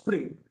future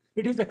offspring.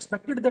 It is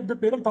expected that the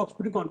parent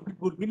offspring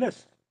conflict will be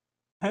less.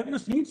 Have you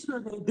seen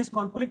this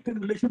conflict in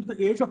relation to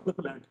the age of the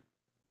plant?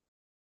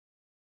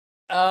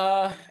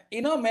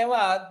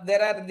 Meva,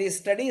 there are these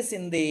studies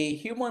in the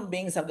human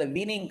beings of the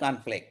weaning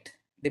conflict.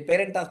 The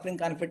parent offspring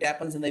conflict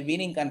happens in the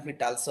weaning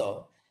conflict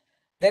also.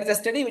 There is a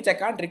study which I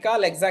can't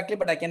recall exactly,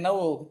 but I can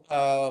now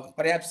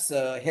perhaps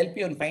help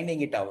you in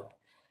finding it out.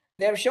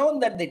 They have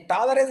shown that the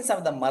tolerance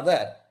of the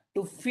mother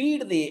to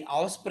feed the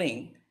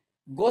offspring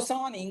goes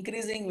on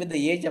increasing with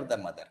the age of the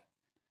mother.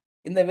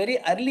 In the very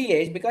early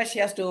age, because she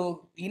has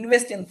to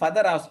invest in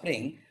further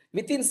offspring,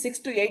 within 6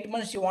 to 8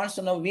 months, she wants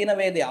to now wean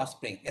away the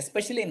offspring,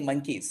 especially in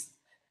monkeys.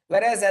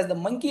 Whereas as the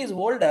monkey is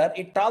older,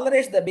 it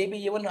tolerates the baby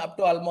even up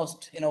to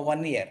almost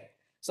 1 year.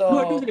 So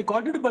no, it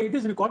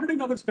is recorded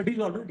in our studies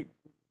already.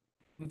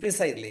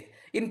 Precisely.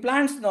 In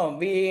plants, no,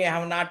 we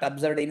have not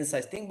observed any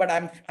such thing, but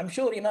I'm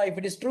sure, if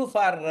it is true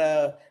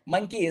for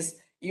monkeys,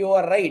 you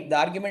are right. The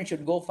argument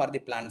should go for the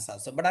plants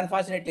also, but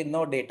unfortunately,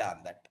 no data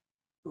on that.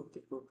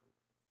 Okay.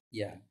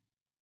 Yeah.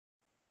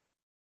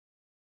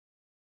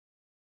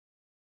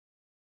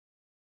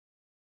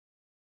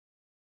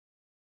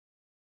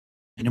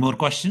 Any more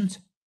questions?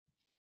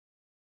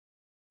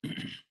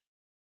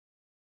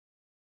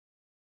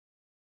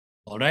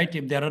 All right,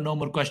 if there are no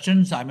more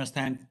questions, I must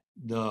thank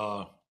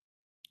the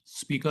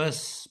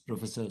speakers,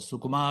 Professor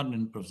Sukumar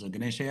and Professor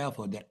Ganeshaiah,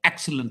 for their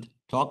excellent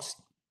talks,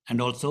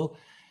 and also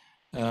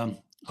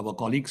our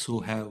colleagues who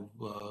have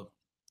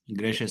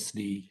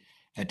graciously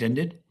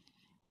attended.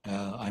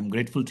 I'm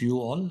grateful to you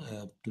all,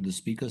 to the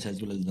speakers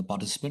as well as the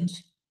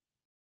participants.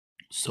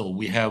 So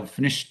we have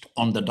finished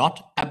on the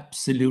dot,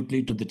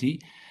 absolutely to the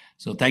T.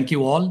 So thank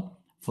you all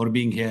for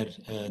being here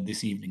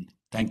this evening.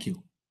 Thank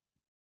you.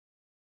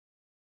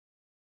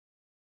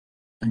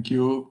 Thank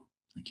you.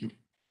 Thank you.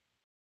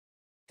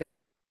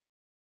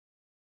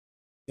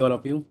 All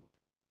of you.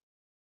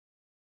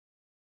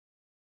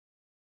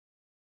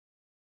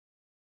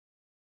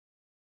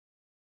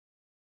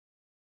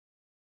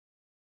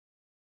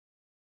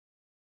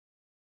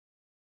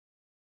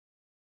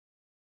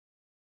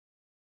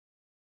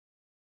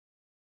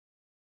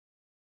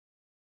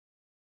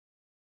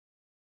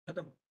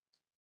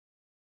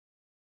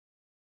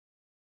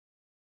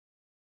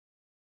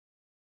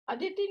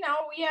 Aditi, now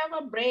we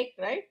have a break,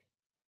 right?